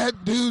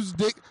 that dude's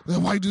dick, the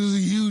white dude's a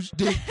huge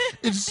dick.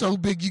 It's so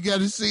big, you got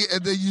to see it.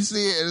 And then you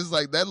see it, and it's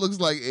like, that looks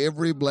like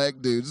every black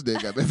dude's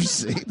dick I've ever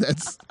seen.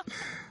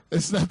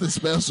 It's nothing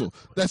special.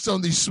 That's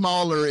on the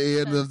smaller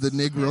end of the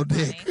Negro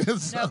dick.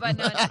 No, but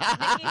no,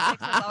 Nikki Sixx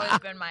has always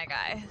been my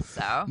guy.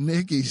 So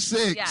Nikki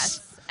Sixx.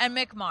 yes, and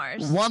Mick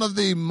Mars. One of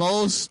the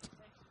most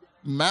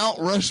Mount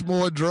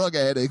Rushmore drug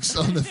addicts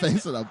on the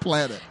face of the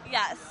planet.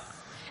 Yes.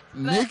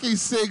 Nikki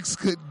Sixx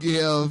could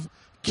give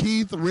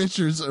Keith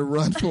Richards a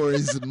run for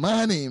his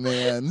money,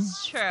 man.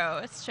 It's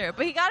true.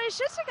 But he got his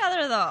shit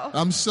together, though.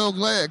 I'm so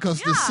glad,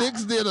 because the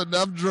Six did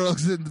enough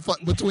drugs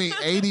between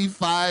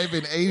 85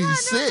 and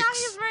 86. Yeah, no, now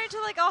he's married to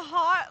like a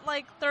hot,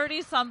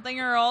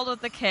 30-something-year-old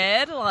with a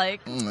kid.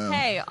 Like,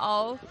 hey,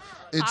 all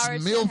it's power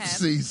to MILF him.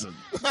 season.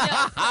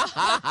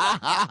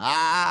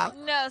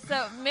 No,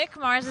 so Mick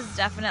Mars is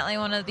definitely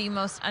one of the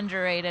most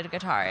underrated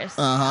guitarists.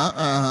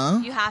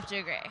 You have to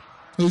agree.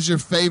 Who's your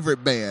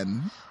favorite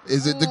band?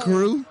 Is it The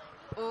Crew?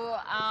 Ooh,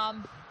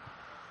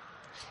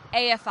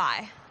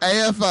 AFI.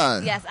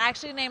 AFI. Yes, I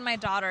actually named my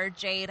daughter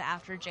Jade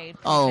after Jade.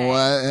 Oh,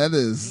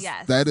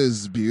 Puget. that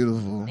is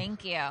beautiful.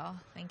 Thank you. I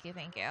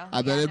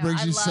bet it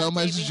brings you so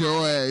much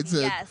joy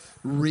to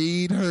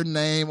read her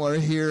name or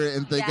hear it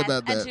and think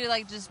about that.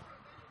 And to just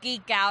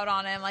geek out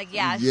on him.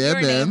 Yeah, you're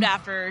man. named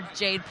after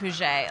Jade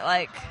Puget.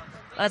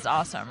 That's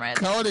awesome, right?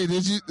 Cody,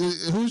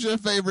 who's your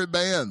favorite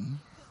band?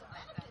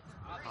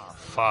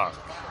 Fuck.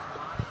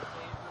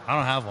 I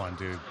don't have one,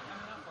 dude.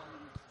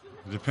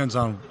 It depends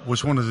on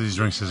which one of these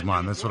drinks is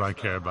mine. That's what I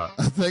care about.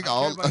 I think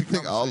all of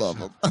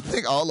them. I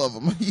think all of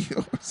them are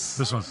yours.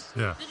 This one's,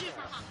 yeah.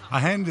 I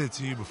handed it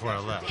to you before I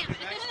left.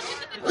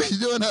 What are you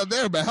doing out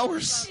there,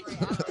 Bowers?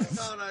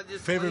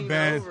 Favorite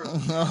band?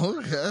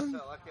 Okay.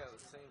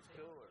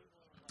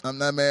 I'm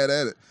not mad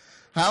at it.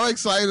 How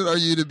excited are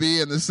you to be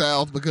in the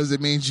South because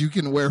it means you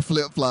can wear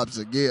flip-flops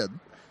again?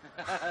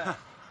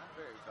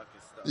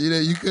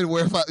 You couldn't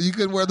wear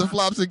the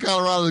flops in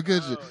Colorado,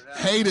 could you?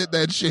 Hated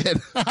that shit.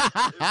 It was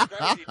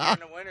crazy. During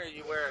the winter,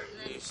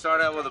 you start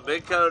out with a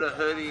big coat, a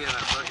hoodie, and a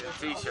fucking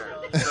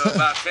t-shirt. So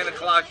about 10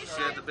 o'clock, you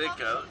shed the big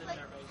coat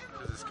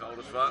because it's cold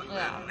as fuck.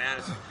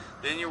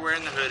 Then you're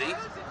wearing the hoodie.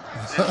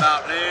 Then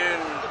about noon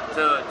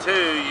to 2,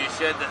 you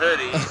shed the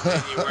hoodie,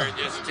 and you wear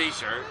just a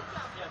t-shirt.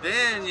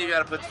 Then you got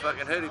to put the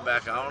fucking hoodie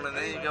back on, and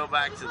then you go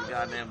back to the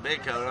goddamn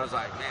big coat. I was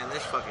like, man,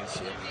 this fucking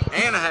shit.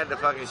 And I had to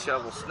fucking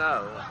shovel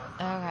snow.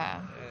 Okay.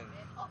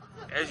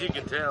 And as you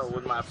can tell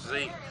with my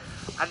physique,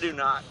 I do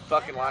not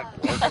fucking like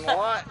working a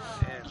lot.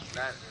 And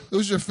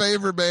Who's your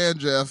favorite band,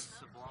 Jeff?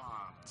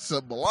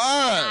 Sublime.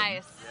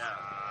 Nice.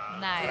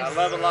 Nice. I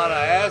love a lot of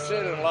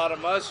acid and a lot of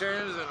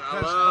mushrooms, and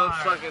I love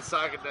fucking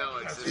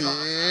psychedelics.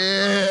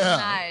 Yeah.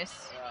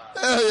 Nice.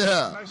 Hell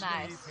yeah.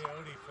 Nice.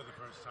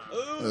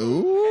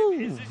 Ooh.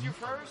 Is this your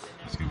first?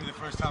 It's going to be the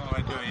first time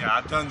I'm doing it. Yeah,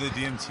 I've done the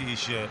DMT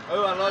shit.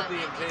 Oh, I love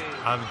DMT.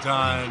 I've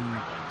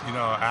done,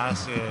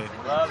 acid.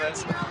 Love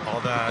it.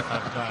 All that.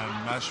 I've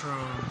done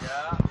mushrooms.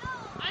 Yeah.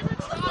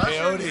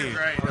 Peyote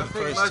for the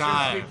first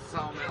time.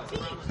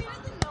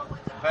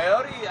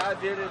 Peyote, I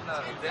did in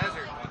the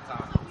desert one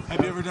time.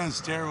 Have you ever done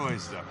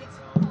steroids, though?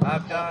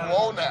 I've done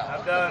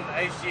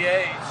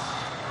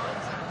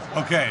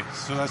HGH. Okay,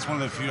 so that's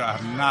one of the few I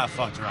have not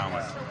fucked around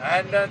with. I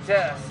hadn't done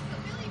tests.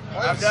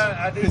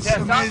 I do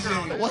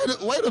testosterone.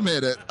 Wait a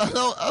minute. I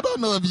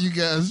don't know if you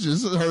guys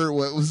just heard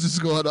what was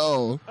just going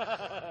on,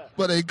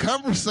 but a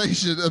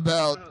conversation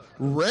about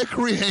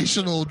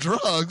recreational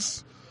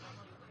drugs,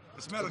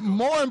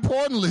 more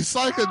importantly,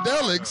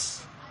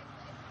 psychedelics,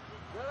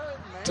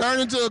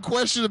 turned into a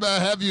question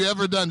about have you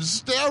ever done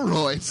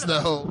steroids,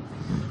 though,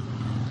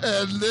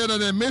 and then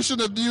an admission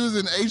of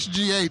using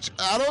HGH.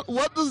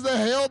 What does the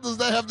hell does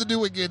that have to do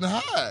with getting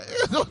high?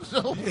 I don't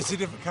know. It's a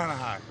different kind of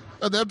high.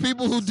 Are there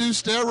people who do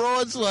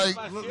steroids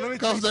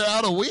because they're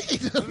out of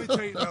weed? Let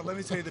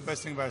me tell you the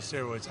best thing about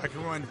steroids. I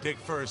can run dick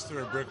first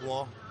through a brick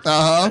wall.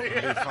 Uh-huh.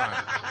 It'll be fine.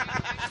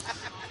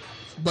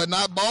 But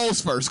not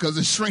balls first, because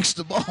it shrinks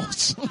the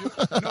balls.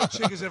 No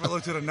chick has ever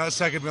looked at a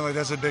nutsack and been like,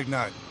 that's a big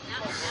nut.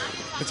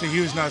 It's a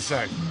huge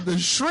nutsack. The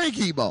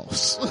shrinky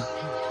balls.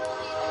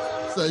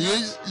 So you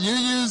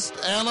use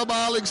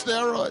anabolic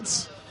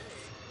steroids?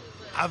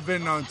 I've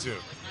been known to.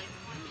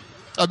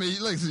 I mean,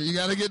 listen, you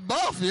got to get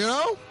buff, you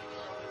know?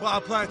 Well, I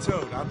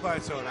plateaued.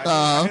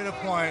 I hit a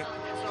point,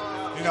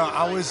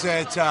 I was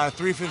at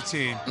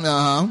 315.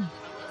 Uh-huh.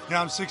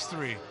 Now I'm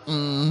 6'3".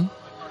 Mm-hmm.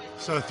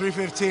 So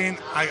 315,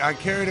 I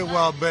carried it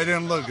well, but it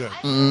didn't look good.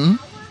 Mm-hmm.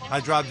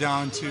 I dropped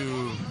down to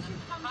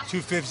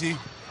 250.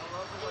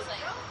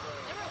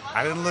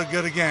 I didn't look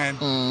good again.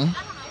 Mm-hmm.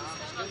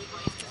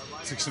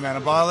 Took some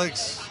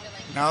anabolics.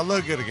 Now I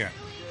look good again.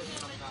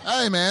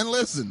 Hey, man,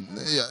 listen.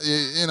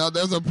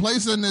 There's a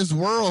place in this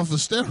world for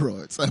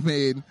steroids. I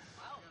mean,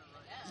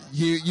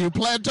 you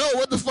plateau.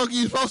 What the fuck are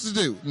you supposed to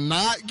do?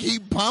 Not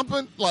keep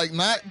pumping?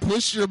 Not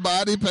push your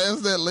body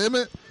past that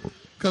limit?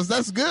 Because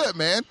that's good,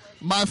 man.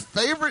 My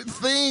favorite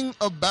thing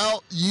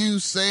about you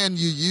saying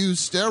you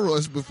used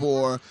steroids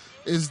before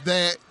is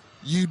that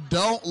you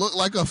don't look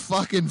like a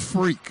fucking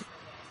freak.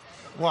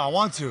 Well, I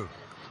want to.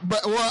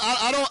 But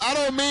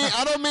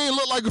I don't mean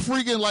look like a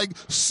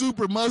freaking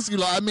super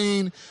muscular. I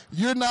mean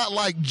you're not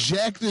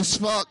jacked as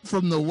fuck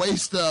from the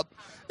waist up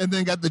and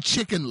then got the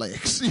chicken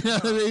legs. You know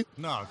what I mean?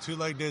 No, 2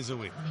 leg days a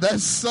week.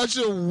 That's such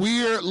a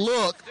weird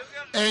look.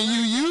 And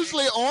you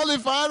usually only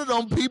find it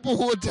on people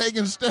who are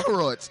taking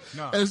steroids.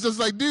 No. And it's just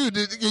like, dude,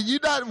 can you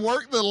not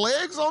work the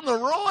legs on the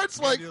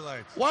roids? Like,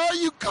 why are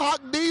you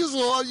cock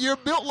diesel? You're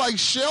built like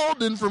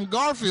Sheldon from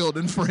Garfield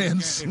and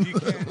Friends. If you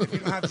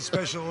don't have to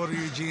special order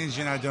your jeans,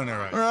 you're not doing it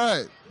right.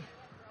 Right.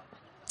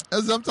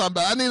 That's what I'm talking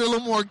about. I need a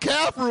little more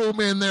calf room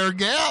in there,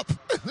 Gap.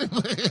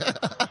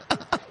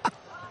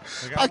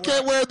 I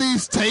can't wear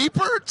these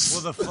tapards.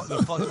 Well,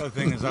 the fucked up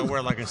thing is I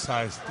wear like a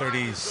size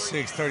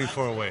 36,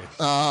 34 waist.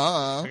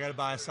 Uh-huh. I got to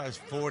buy a size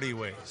 40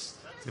 waist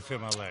to fit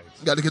my legs.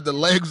 Got to get the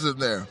legs in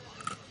there.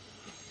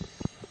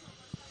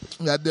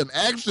 Got them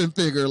action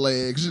figure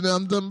legs. You know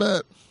what I'm talking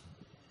about?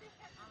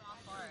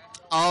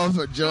 All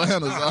for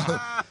Joanna's.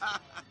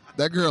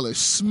 That girl is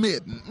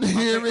smitten. You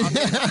hear me?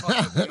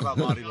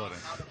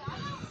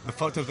 The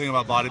fucked up thing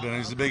about bodybuilding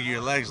is the bigger your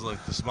legs look,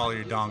 the smaller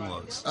your dong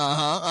looks.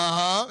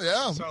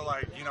 Yeah. So,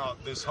 like,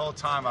 this whole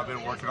time I've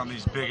been working on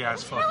these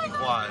big-ass fucking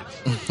quads.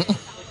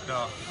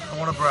 I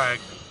want to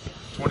brag.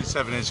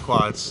 27-inch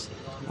quads.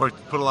 Put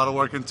a lot of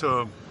work into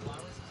them.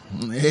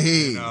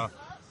 Hey.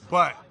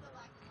 But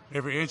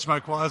every inch my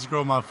quads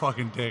grow, my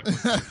fucking dick.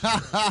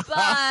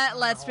 But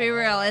let's be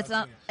real. It's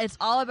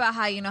all about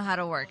how you know how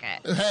to work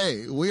it.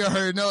 Hey, we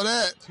already know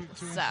that.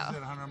 So.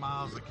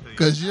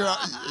 Because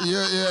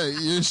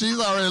she's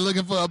already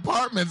looking for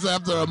apartments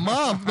after a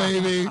month,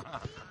 baby.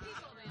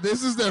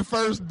 This is their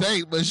first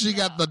date, but she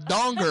got the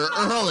donger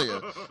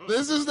earlier.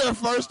 This is their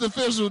first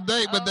official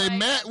date, but they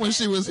met when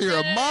she was here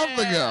a month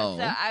ago.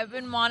 So I've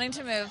been wanting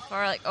to move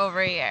for like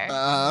over a year.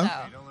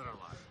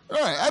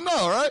 Right, I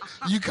know, right?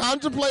 You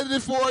contemplated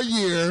it for a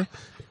year,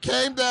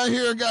 came down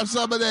here and got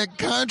some of that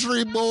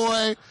country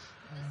boy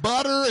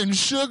butter and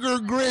sugar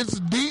grits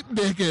deep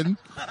dicking,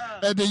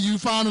 and then you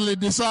finally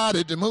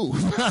decided to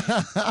move. You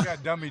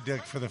got dummy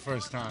dick for the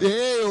first time.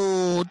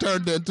 Ew,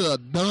 turned into a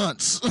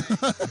dunce. Ain't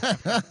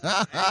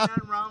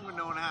nothing wrong with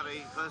knowing how to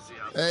eat pussy.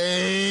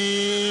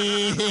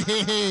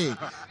 Hey,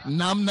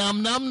 num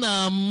num num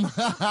num.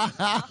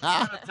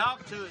 Gotta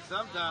talk to it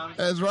sometimes.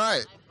 That's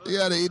right. You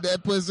gotta eat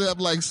that pussy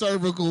up like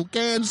cervical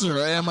cancer.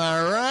 Am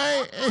I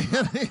right?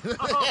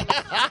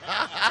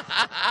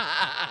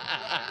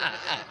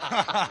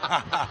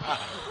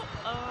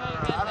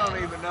 I don't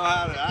even know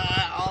how to.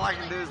 All I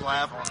can do is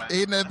laugh on that.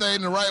 Eating that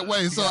thing the right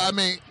way. So I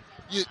mean,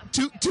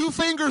 two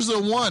fingers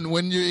are one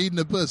when you're eating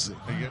the pussy.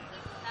 You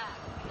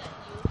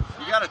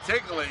gotta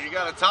tickle it. You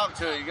gotta talk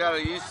to it. You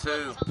gotta used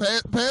to.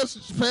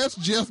 Pass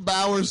Jeff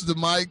Bowers the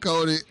mic,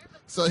 Cody,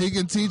 so he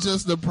can teach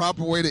us the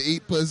proper way to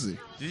eat pussy.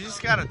 You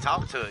just gotta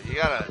talk to it. You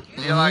gotta.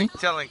 You're like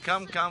telling,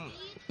 come to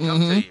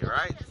you,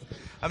 right?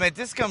 I mean,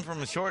 this comes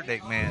from a short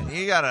dick man.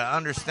 You gotta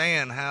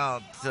understand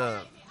how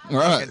to.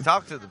 Right. And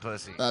talk to the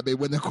pussy. I mean,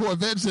 when the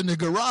Corvette's in the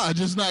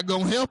garage, it's not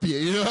gonna help you.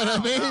 You know what I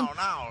mean?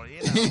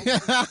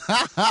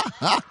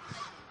 No.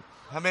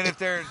 I mean, if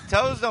their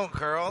toes don't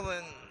curl,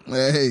 then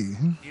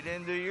you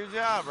didn't do your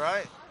job,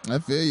 right? I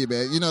feel you,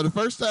 man. The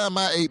first time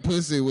I ate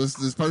pussy was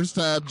the first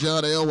time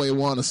John Elway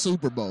won a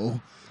Super Bowl.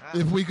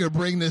 If we could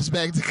bring this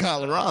back to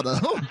Colorado.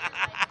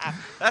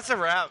 That's a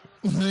wrap.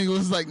 I think it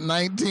was like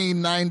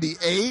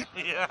 1998.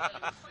 Yeah.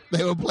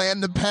 They were playing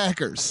the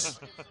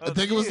Packers. I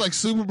think it was like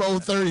Super Bowl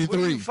 33.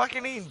 Were you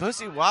fucking eating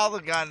pussy while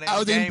the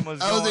goddamn game was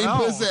going on? I was eating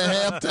pussy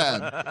at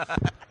halftime.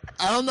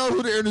 I don't know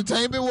who the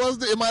entertainment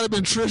was. It might have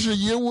been Trisha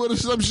Yearwood or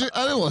some shit.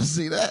 I didn't want to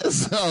see that.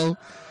 So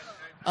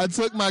I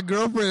took my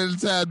girlfriend at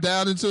the time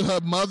down into her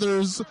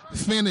mother's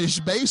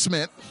finished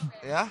basement.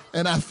 Yeah.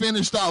 And I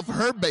finished off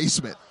her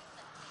basement.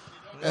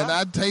 And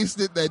I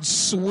tasted that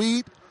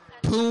sweet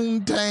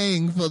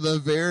poontang for the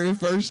very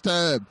first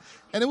time.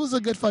 And it was a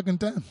good fucking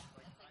time.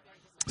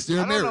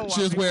 Still married.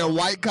 She was wearing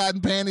white cotton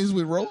panties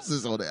with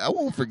roses on it. I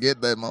won't forget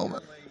that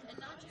moment.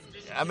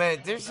 I mean,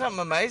 there's something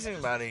amazing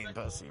about eating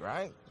pussy,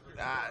 right?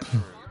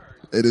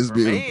 It is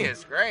beautiful. For me,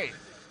 it's great.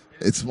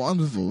 It's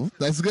wonderful.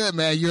 That's good,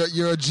 man.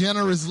 You're a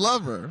generous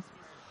lover.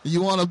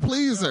 You want to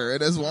please her,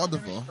 and that's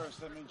wonderful.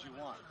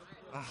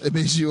 It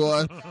means you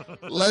want.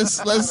 Let's.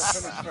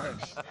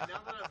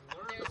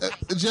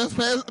 Jeff,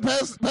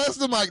 pass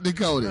the mic to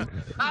Cody.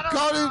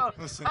 Cody,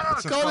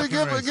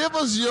 give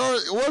us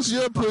what's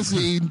your pussy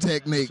eating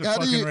technique? How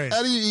do you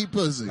eat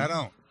pussy? I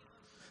don't.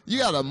 You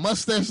got a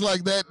mustache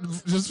like that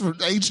just for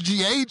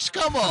HGH?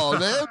 Come on,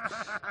 man.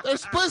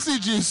 There's pussy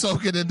juice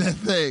soaking in that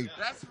thing.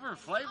 That's for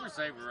flavor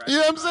saver, right? You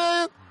know what I'm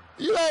saying?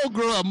 You don't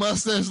grow a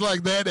mustache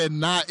like that and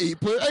not eat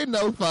pussy. Ain't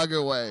no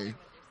fucking way.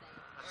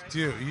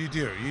 You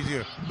do.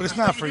 But it's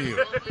not for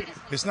you.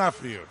 It's not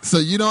for you. So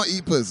you don't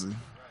eat pussy?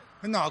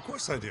 No, of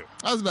course I do.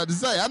 I was about to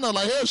say, I know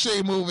like hell she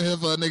ain't moving here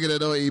for a nigga that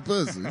don't eat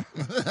pussy.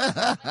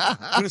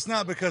 But it's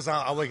not because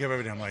I wake up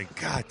every day, I'm like,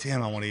 God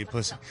damn, I want to eat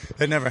pussy.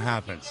 That never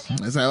happens.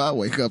 That's how I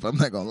wake up. I'm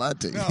not going to lie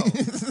to you.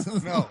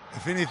 No.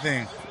 If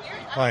anything,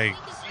 like,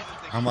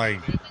 I'm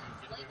like,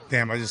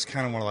 damn, I just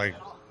kind of want to like,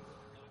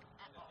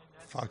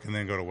 fuck, and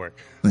then go to work.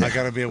 I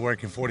got to be at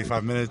work in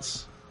 45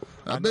 minutes.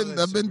 I've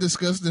been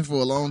disgusting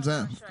for a long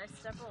time. Should I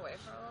step away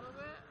for a little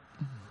bit?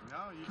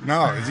 No, you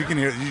No, you can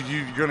hear.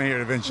 You're gonna hear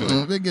it eventually.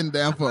 I've been getting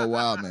down for a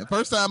while, man.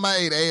 First time I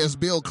ate ass,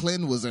 Bill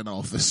Clinton was in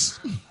office.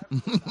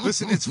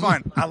 Listen, it's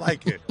fun. I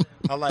like it.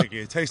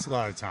 It takes a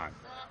lot of time.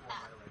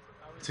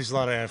 It takes a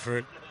lot of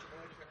effort.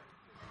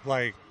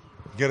 Like,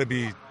 you gotta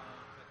be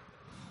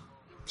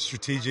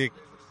strategic.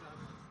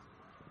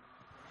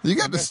 You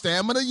got the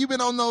stamina. You've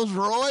been on those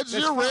roids.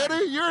 You're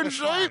ready. You're in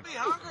shape.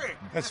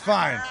 That's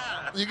fine.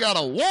 You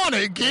gotta want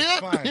it,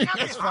 kid.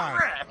 That's fine.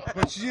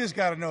 But you just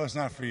gotta know it's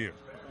not for you.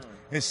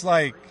 It's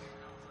like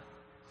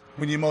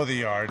when you mow the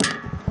yard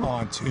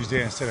on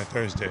Tuesday instead of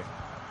Thursday.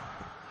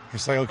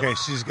 It's like, okay,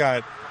 she's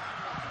got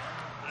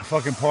a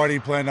fucking party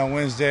planned on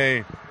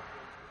Wednesday.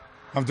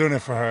 I'm doing it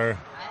for her.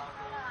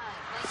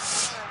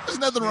 There's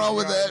nothing wrong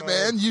with that,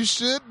 man. You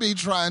should be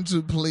trying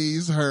to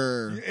please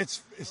her.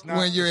 It's not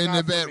when you're it's in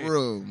the not for me.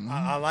 bedroom.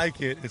 I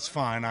like it. It's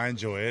fine. I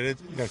enjoy it.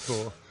 Yeah,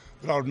 cool.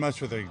 But I would much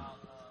rather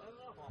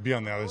be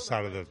on the other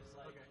side of the.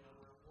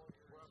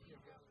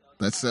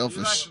 That's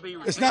selfish.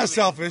 It's not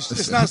selfish.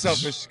 It's not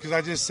selfish because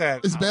I just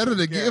said it's better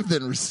to give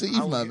than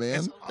receive, my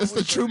man. It's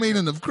the true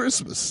meaning of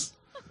Christmas.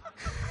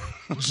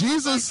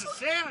 Jesus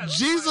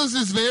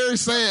is very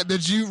sad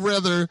that you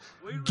rather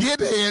get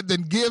head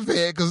than give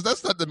head, because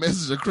that's not the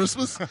message of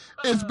Christmas.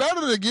 It's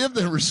better to give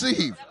than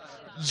receive.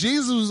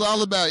 Jesus was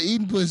all about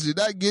eating pussy,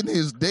 not getting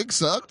his dick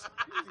sucked.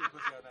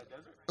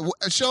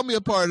 Show me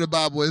a part of the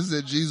Bible where it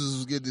said Jesus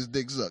was getting his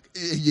dick sucked.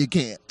 You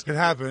can't. It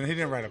happened. He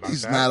didn't write about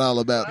He's that. not all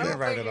about that. He didn't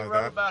write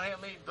about that. him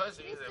eating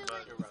pussy either,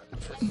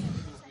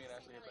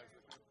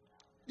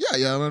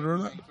 Yeah, I remember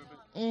that.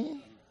 Mm-hmm.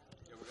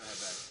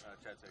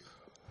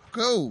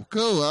 Cool.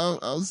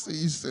 I'll see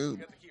you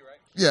soon.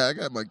 Yeah, I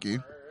got my key.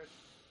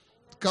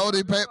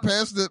 Cody,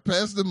 pass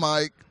the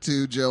mic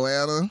to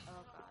Joanna.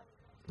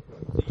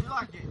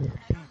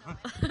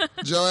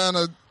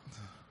 Joanna,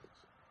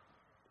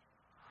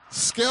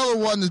 scale of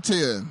 1 to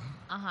 10.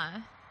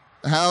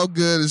 How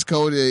good is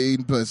Cody at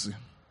eating pussy?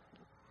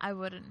 I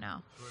wouldn't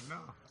know.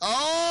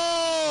 Oh!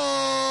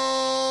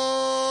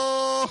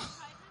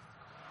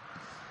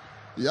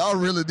 Y'all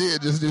really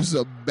did just do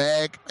some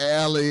back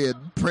alley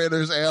and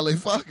printer's alley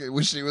fucking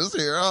when she was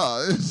here.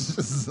 Oh, it's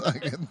just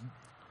like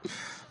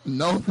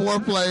no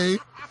foreplay,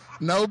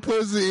 no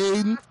pussy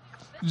eating.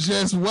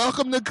 Just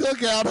welcome to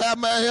cookout. How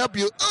may I help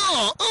you?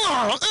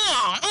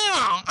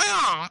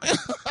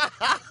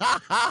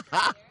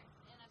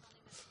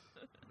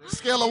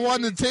 Scale of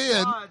 1 to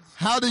 10.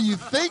 How do you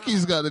think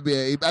he's gonna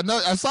be? I know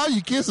I saw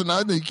you kissing.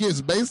 I know you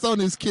kissing. Based on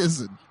his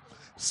kissing,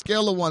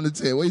 scale of 1 to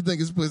 10. What do you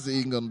think his pussy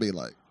eating gonna be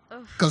like?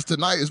 Because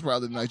tonight is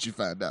probably the night you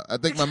find out. I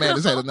think my man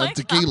has had enough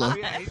tequila.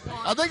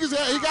 I think he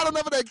got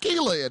enough of that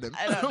tequila in him.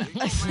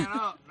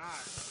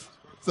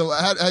 So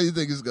how do you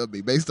think it's gonna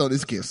be based on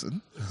his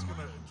kissing? It's going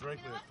to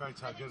directly affect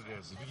how good it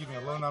is. If you give me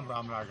a low number,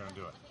 I'm not going to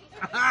do it.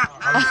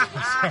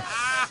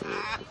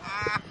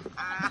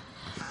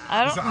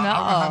 I don't know.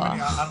 I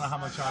don't know how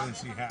much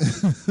audience he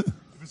has. If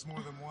it's more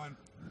than one,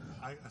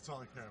 that's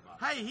all I care about.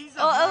 Hey, he's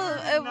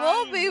it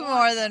will be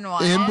more than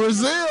one. In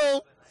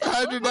Brazil,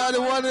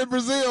 191 in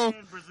Brazil,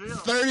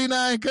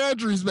 39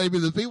 countries, baby.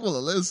 The people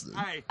are listening.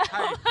 Hey,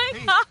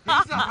 he's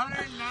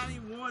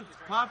 191th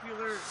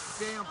popular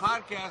damn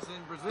podcast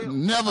in Brazil.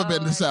 Never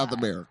been to South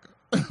America.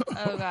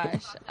 Oh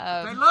gosh.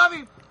 They love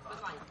him.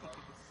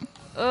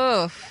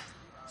 Oof.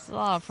 It's a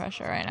lot of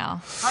pressure right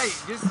now. Hey,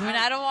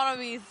 I don't want to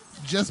be.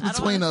 Just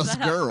between us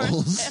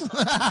girls.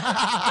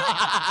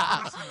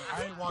 I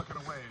ain't walking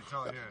away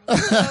until I hear it.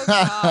 Oh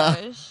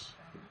gosh.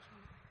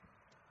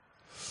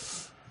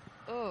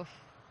 Oof.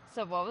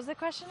 So what was the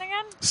question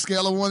again?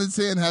 Scale of 1 to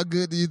 10. How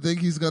good do you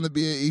think he's going to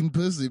be at eating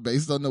pussy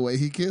based on the way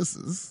he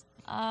kisses?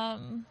 Well,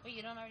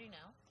 you don't already know.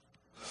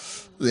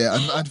 Yeah,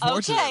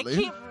 unfortunately.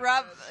 Okay,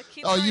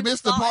 keep you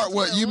missed the part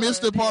where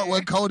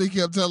where Cody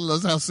kept telling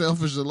us how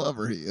selfish a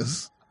lover he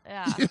is.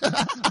 Yeah.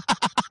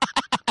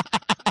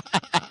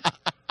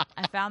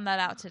 I found that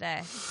out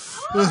today.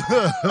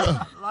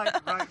 Like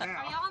right now.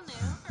 Are y'all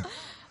new?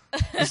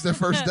 It's their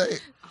first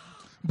date.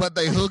 But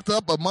they hooked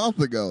up a month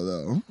ago,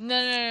 though.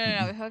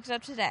 No. We hooked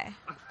up today.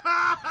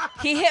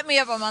 He hit me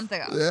up a month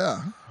ago.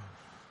 Yeah.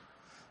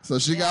 So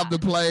she got off the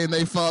plane,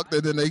 they fucked,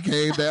 and then they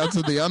came down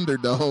to the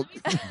Underdog.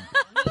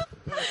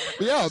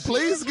 Yeah,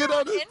 please get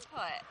on it.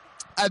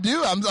 I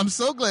do. I'm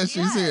so glad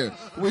she's here.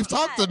 We've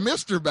talked to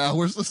Mr.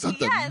 Bowers. Let's talk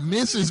to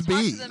Mrs.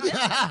 B.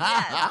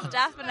 Yes,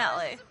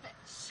 definitely.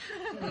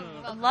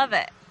 Love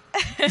it.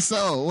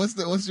 So,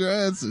 what's your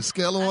answer?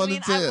 Scale of 1 to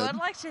 10. I would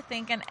like to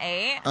think an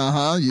 8.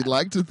 You'd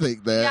like to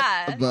think that.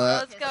 Yeah,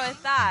 but let's go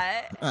with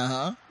that.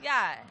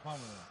 Yeah.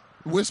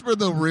 Whisper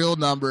the real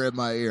number in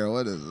my ear.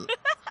 What is it?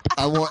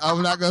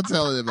 I'm not gonna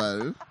tell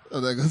anybody.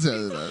 I'm not gonna tell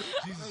anybody.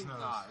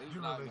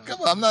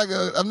 Come on, I'm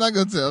not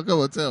gonna tell. Come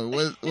on, tell me.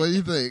 What do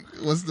you think?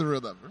 What's the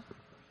real number?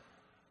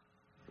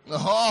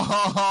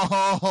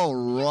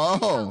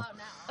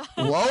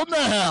 Whoa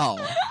now.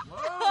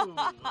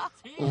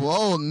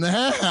 Whoa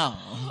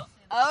now.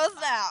 Oh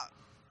snap.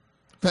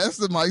 Pass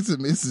the mic to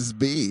Mrs.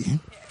 B.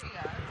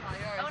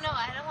 Oh no,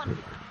 I don't want to.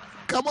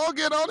 Come on,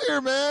 get on here,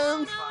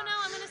 man. No,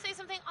 I'm going to say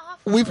something off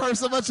We've heard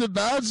so much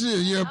about you.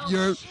 You're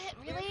a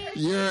I'm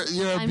here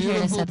to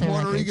beautiful set the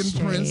Puerto record Rican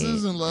straight.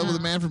 princess in love with a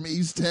man from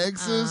East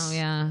Texas. Oh,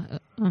 yeah.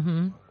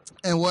 Mm-hmm.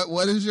 And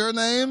what is your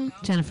name?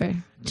 Jennifer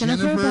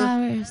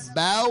Bowers.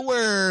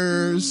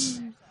 Bowers.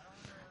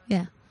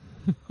 Yeah.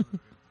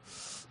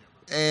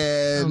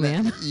 And Oh,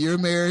 man. you're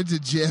married to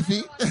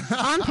Jeffy.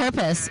 On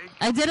purpose.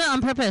 I did it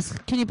on purpose.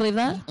 Can you believe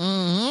that?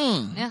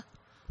 Mm-hmm. Yeah.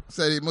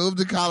 So he moved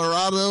to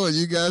Colorado and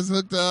you guys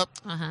hooked up.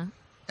 Uh-huh.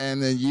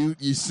 And then you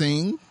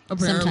sing,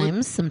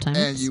 apparently. Sometimes.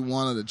 And you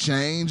wanted a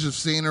change of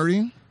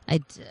scenery. I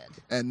did.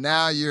 And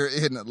now you're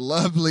in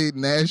lovely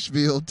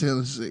Nashville,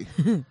 Tennessee.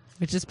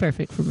 Which is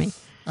perfect for me.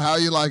 How are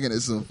you liking it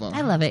so far?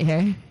 I love it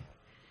here.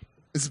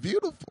 It's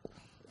beautiful.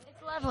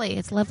 It's lovely.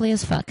 It's lovely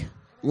as fuck.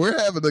 We're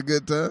having a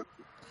good time.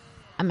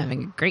 I'm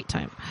having a great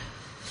time.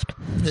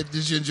 Hey,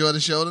 did you enjoy the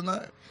show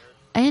tonight?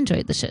 I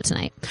enjoyed the show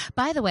tonight.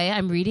 By the way,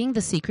 I'm reading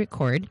The Secret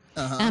Chord.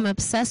 Uh-huh. I'm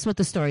obsessed with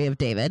the story of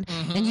David.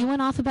 And you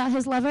went off about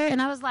his lover,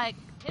 and I was like,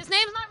 his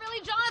name's not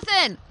really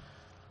Jonathan.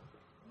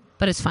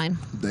 But it's fine.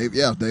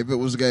 David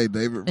was gay.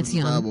 David was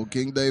the Bible.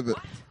 King David.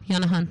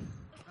 Yanahan.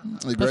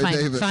 The But great fine,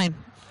 David. fine.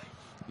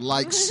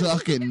 Like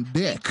sucking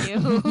dick.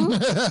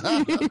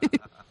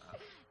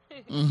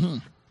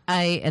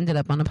 I ended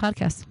up on a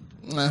podcast.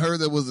 I heard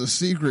there was a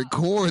secret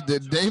chord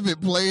that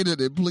David played and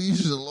it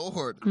pleased the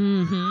Lord.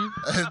 Mm-hmm.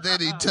 And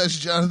then he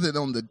touched Jonathan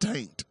on the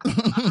taint.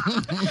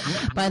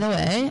 By the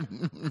way,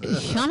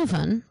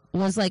 Jonathan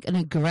was like an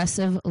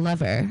aggressive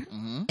lover.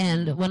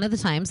 And one of the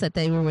times that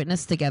they were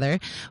witnessed together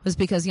was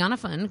because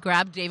Jonathan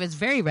grabbed David's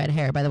very red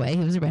hair, by the way.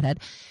 He was a redhead.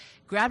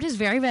 Grabbed his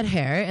very red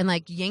hair and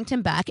like yanked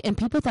him back, and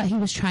people thought he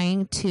was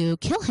trying to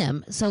kill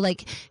him. So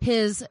like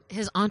his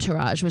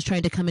entourage was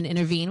trying to come and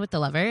intervene with the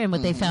lover, and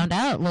what they found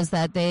out was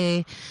that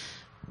they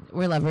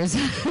were lovers,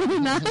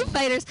 not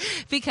fighters,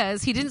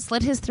 because he didn't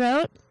slit his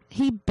throat.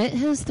 He bit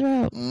his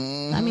throat.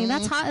 I mean,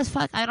 that's hot as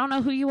fuck. I don't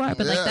know who you are,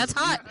 but like that's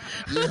hot.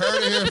 You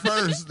heard it here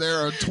first.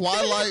 There are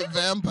Twilight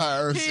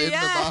vampires in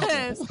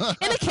the Bible.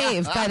 In a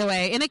cave, by the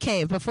way. In a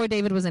cave before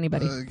David was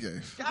anybody. Okay.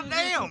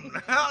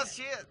 Goddamn! Oh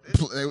shit!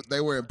 They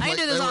were in I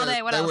knew this all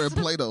day. What they were in else?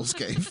 Plato's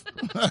cave.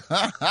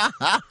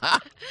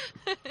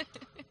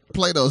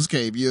 Plato's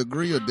cave. You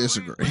agree or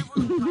disagree?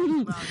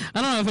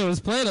 I don't know if it was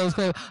Plato's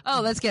cave.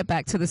 Oh, let's get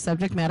back to the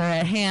subject matter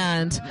at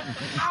hand.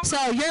 So,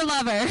 your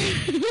lover.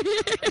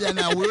 Yeah,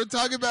 now we were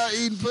talking about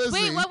eating pussy.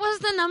 Wait, what was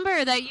the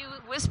number that you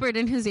whispered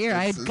in his ear?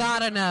 I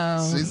gotta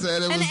know. She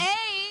said it an was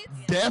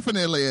 8.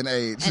 definitely an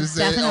 8. She And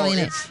said, definitely an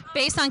 8. it's-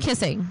 Based on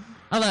kissing.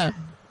 Although.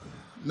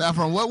 Now,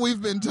 from what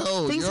we've been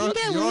told, Things your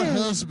can get weird.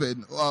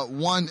 husband,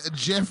 one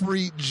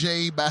Jeffrey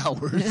J.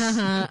 Bowers,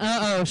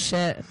 Oh,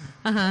 shit.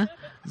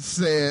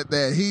 said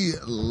that he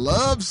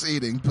loves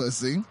eating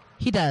pussy.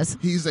 He does.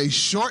 He's a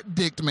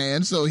short-dicked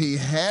man, so he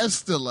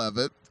has to love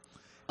it.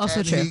 Also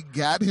and true. he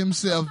got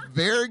himself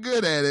very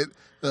good at it.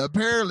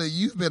 Apparently,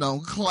 you've been on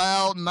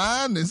cloud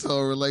 9 this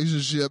whole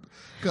relationship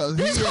because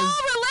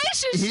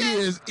he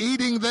is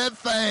eating that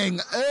thing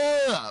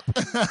up.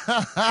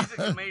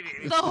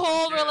 The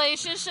whole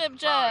relationship,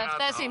 Jeff.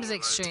 That seems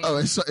extreme. Oh,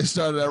 it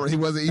started out. He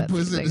wasn't eating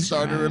pussy at the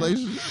start of the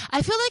relationship.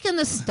 I feel like in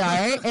the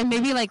start and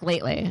maybe like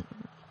lately.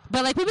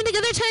 But like we've been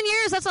together 10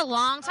 years. That's a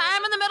long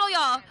time in the middle,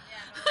 y'all.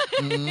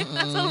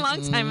 That's a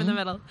long time in the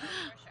middle.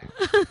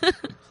 It's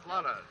a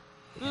lot of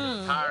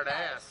tired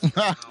ass.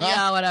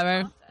 Yeah,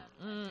 whatever.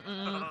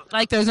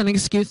 Like there's an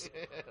excuse.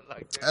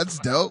 That's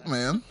dope,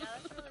 man.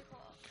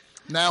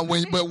 Now,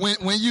 when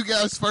you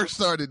guys first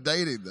started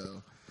dating,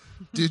 though,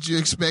 did you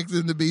expect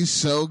him to be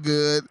so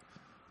good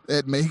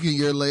at making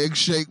your legs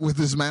shake with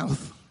his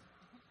mouth?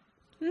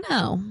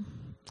 No,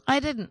 I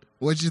didn't.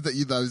 What you thought?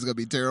 You thought he was gonna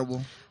be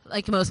terrible?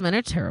 Like most men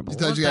are terrible. You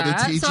thought with you had to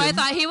that. teach So I him?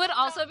 thought he would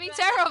also be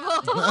terrible.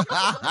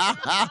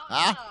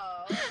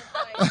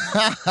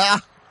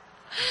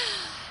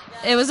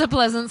 It was a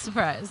pleasant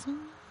surprise.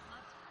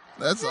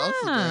 That's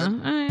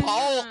awesome, man.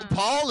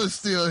 Paul is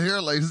still here,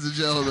 ladies and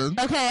gentlemen.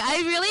 Okay, I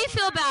really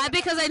feel bad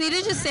because I need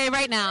to just say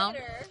right now,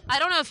 I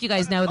don't know if you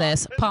guys know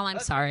this. Paul, I'm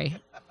sorry.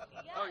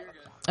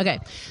 Okay,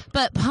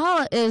 but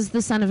Paul is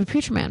the son of a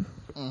preacher man.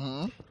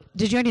 Mm-hmm.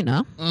 Did you already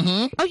know?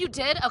 Mm-hmm. Oh, you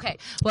did? Okay.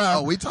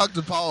 Well, we talked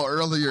to Paul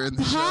earlier in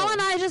the show. Paul and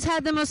I just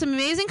had the most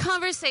amazing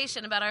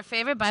conversation about our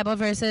favorite Bible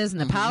verses and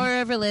the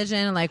power of religion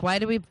and like why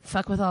do we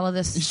fuck with all of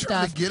this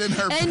trying stuff? to get in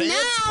her and pants,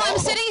 now I'm Paul.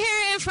 sitting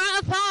here in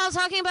front of Paul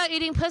talking about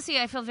eating pussy.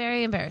 I feel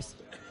very embarrassed.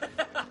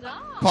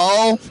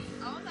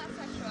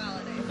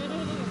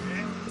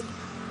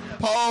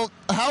 Paul,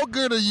 how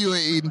good are you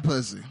at eating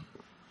pussy?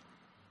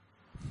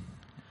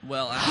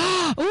 Well,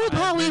 I've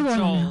Paul, we been won.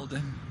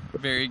 told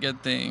very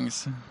good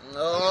things.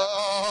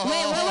 Oh.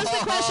 Wait, what was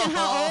the question?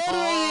 How old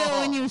were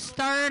you when you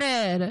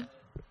started?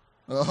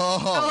 Oh.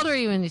 How old were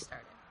you when you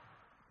started?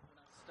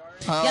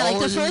 How Yeah, like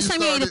old the were you first when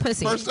time you ate a started?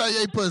 pussy. First time you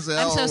ate pussy.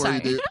 How I'm so old were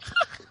you, sorry.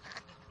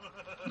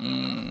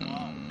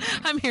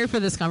 dude? I'm here for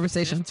this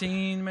conversation.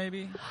 15,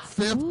 maybe.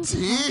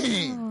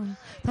 15.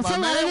 That's My a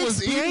lot man of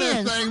was eating that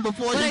experience. thing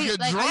before What you are you, could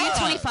like, drive. Are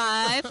you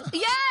 25?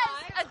 Yes,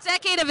 a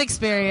decade of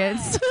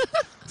experience.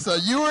 So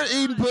you were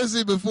eating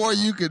pussy before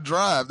you could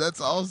drive.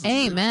 That's awesome.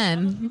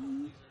 Amen.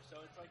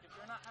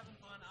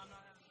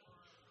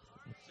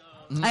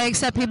 I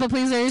accept people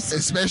pleasers.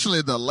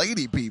 Especially the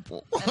lady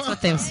people. That's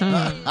what they've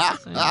said.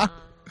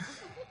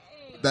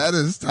 That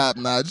is top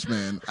notch,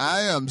 man.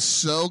 I am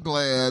so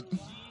glad.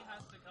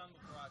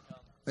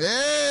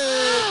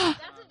 Yeah.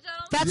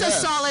 That's a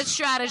solid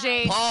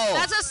strategy. Paul.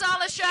 That's a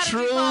solid strategy,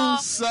 True Paul.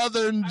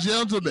 Southern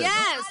gentleman.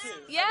 Yes,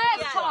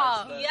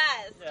 Paul.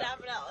 Yes,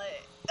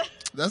 definitely.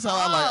 That's how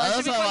I like.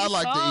 That's how I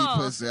like to eat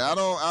pussy. I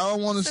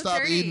don't want to stop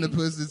dirty. eating the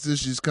pussy until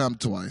she's come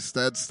twice.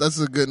 That's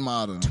a good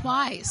motto.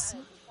 Twice.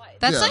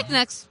 That's Yeah. like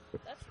next.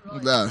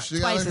 No, she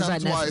Twice gotta is come twice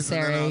and then I'll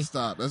unnecessary.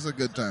 stop. That's a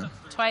good time.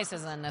 Twice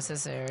is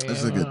unnecessary.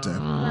 That's a good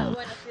time.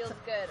 When it feels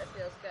good, it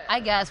feels good. I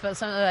guess, but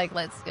something like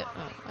let's get.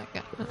 Oh,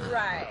 okay.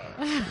 Right.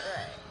 Right.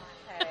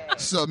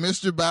 So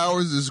Mr.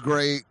 Bowers is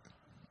great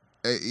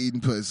at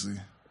eating pussy.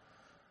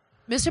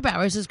 Mr.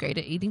 Bowers is great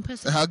at eating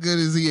pussy. How good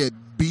is he at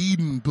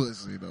beating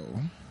pussy though?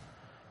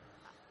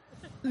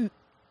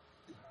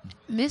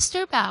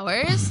 Mr.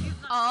 Bowers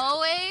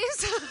always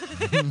sees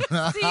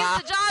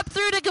the job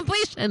through to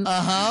completion.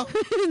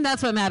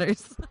 That's what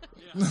matters.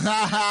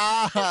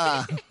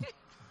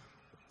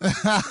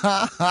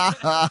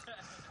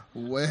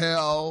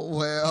 Well.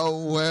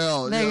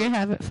 There Yeah. you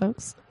have it,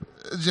 folks.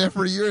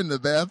 Jeffrey, you're in the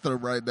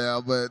bathroom right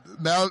now, but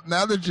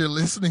now that you're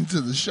listening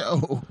to the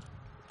show,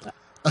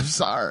 I'm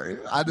sorry.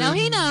 No,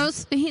 he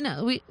knows. He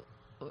knows.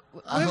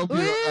 I hope you.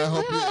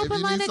 If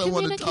you need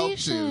someone to talk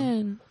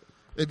to,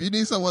 if you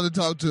need someone to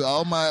talk to,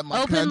 all my Open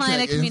contact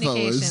line of info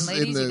communication, is in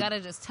ladies. the You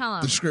gotta just tell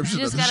them. description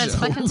You just of the gotta show.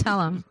 fucking tell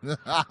them. Do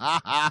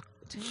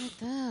like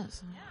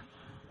this.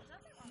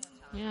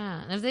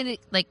 Yeah. And if they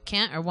like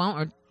can't or won't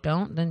or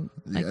don't, then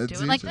like Yeah, do it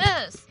teach like 'em.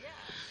 this.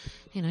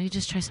 You know, you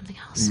just try something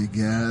else. You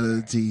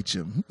gotta teach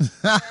them.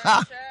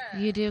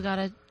 You do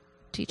gotta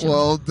teach them.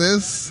 Well,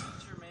 this.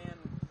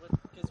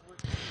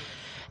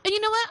 And you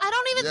know what? I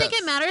don't even think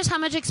it matters how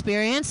much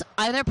experience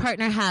either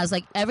partner has.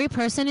 Like, every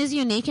person is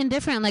unique and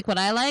different. Like, what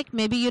I like,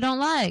 maybe you don't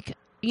like.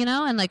 You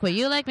know? And, like, what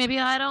you like, maybe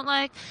I don't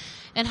like.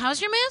 And how's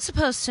your man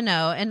supposed to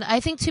know? And I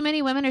think too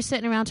many women are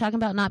sitting around talking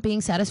about not being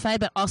satisfied,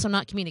 but also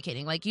not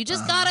communicating. Like, you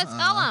just gotta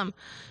tell them.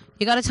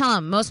 You gotta tell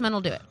them. Most men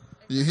will do it.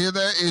 You hear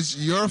that? It's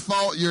your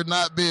fault you're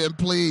not being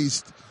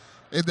pleased.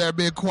 If they're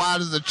being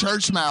quiet as a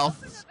church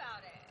mouth.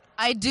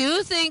 I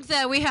do think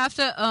that we have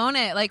to own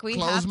it. Like, we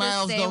Closed have to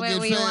mouths say don't what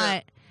get we fed.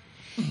 want.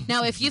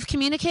 Now, if you've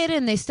communicated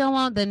and they still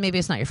won't, then maybe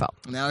it's not your fault.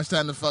 Now it's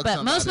time to fuck But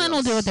somebody most men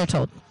else. will do what they're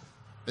told.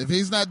 If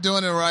he's not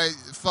doing it right,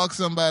 fuck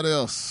somebody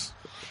else.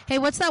 Hey,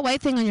 what's that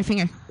white thing on your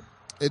finger?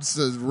 It's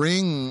a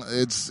ring.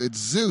 It's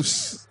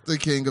Zeus, the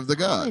king of the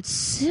gods. It's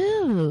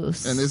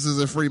Zeus. And this is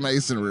a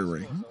Freemasonry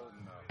ring.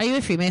 Are you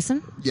a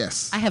Freemason?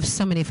 Yes. I have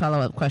so many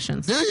follow-up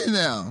questions. Do you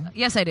now?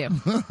 Yes, I do.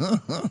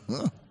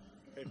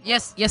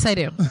 Yes, I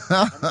do.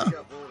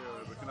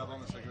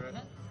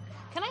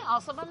 Can I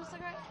also bum a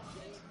cigarette?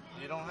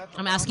 You don't have to.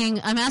 I'm asking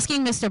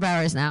Mr.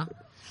 Bowers now.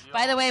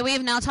 By the way, we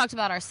have now talked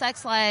about our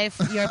sex life,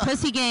 your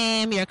pussy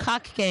game, your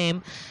cock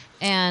game,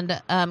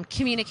 and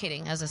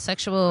communicating as a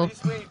sexual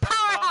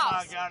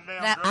powerhouse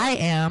that I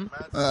am.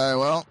 All right,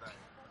 well,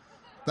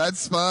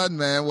 that's fun,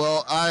 man.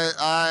 Well,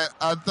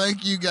 I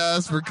thank you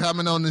guys for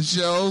coming on the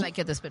show. I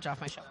get this bitch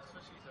off my show.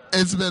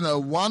 It's been a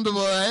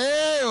wonderful.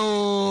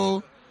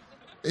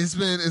 It's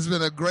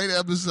been a great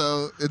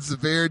episode. It's a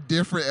very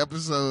different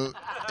episode.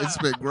 It's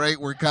been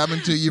great. We're coming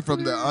to you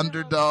from the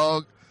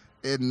Underdog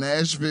in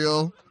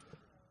Nashville.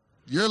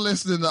 You're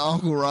listening to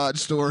Uncle Rod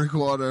Story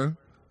Corner.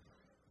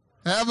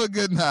 Have a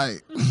good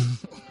night.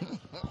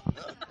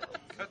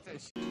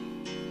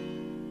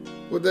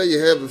 Well, there you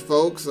have it,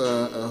 folks.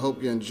 I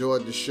hope you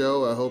enjoyed the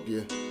show. I hope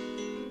you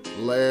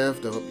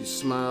laughed. I hope you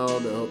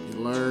smiled. I hope you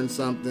learned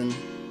something.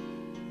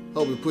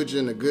 Hope it put you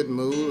in a good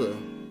mood.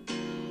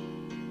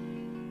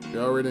 If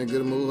you're already in a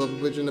good mood, hope it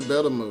put you in a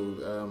better mood.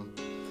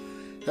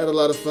 Had a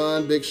lot of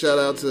fun. Big shout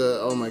out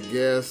to all my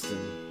guests and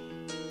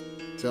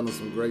telling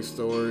some great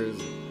stories.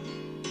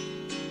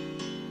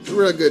 It's a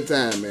real good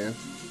time, man.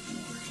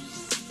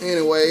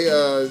 Anyway,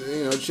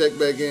 check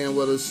back in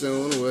with us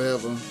soon. We'll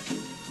have a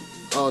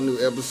all new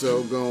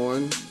episode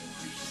going.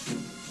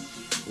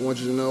 I want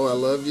you to know I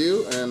love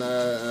you, and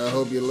I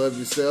hope you love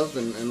yourself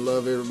and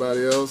love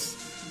everybody else.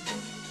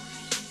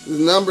 The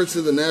number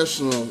to the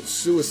National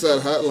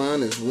Suicide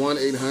Hotline is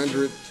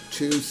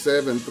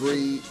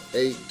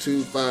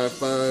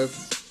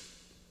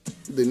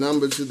 1-800-273-8255. The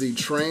number to the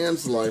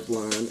Trans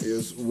Lifeline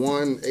is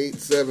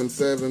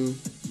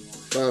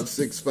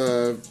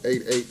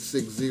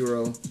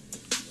 1-877-565-8860.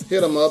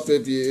 Hit them up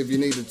if you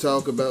need to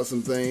talk about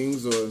some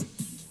things or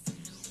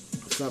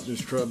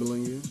something's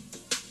troubling you.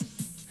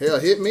 Hell,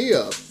 hit me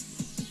up.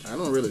 I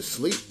don't really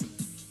sleep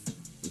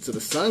until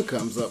the sun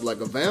comes up like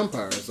a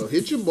vampire. So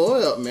hit your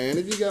boy up, man.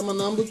 If you got my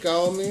number,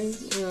 call me.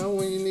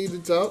 When you need to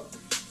talk.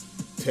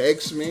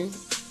 Text me.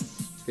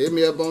 Hit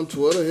me up on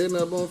Twitter. Hit me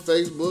up on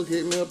Facebook.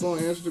 Hit me up on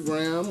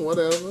Instagram.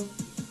 Whatever.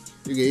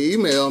 You can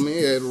email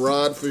me at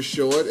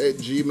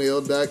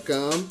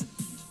rodforshort@gmail.com.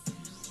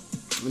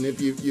 And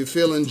if you're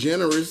feeling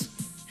generous,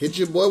 hit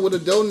your boy with a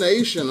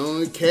donation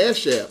on the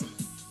Cash App.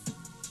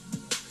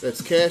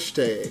 That's cash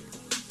tag.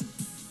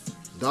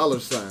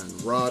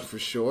 $ Rod for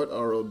short,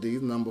 ROD,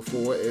 number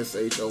 4,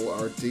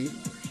 SHORT.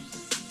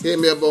 Hit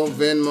me up on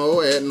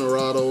Venmo at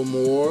Narado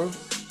Moore.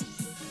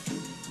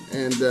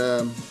 And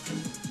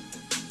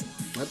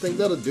I think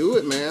that'll do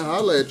it, man.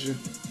 Holla at you.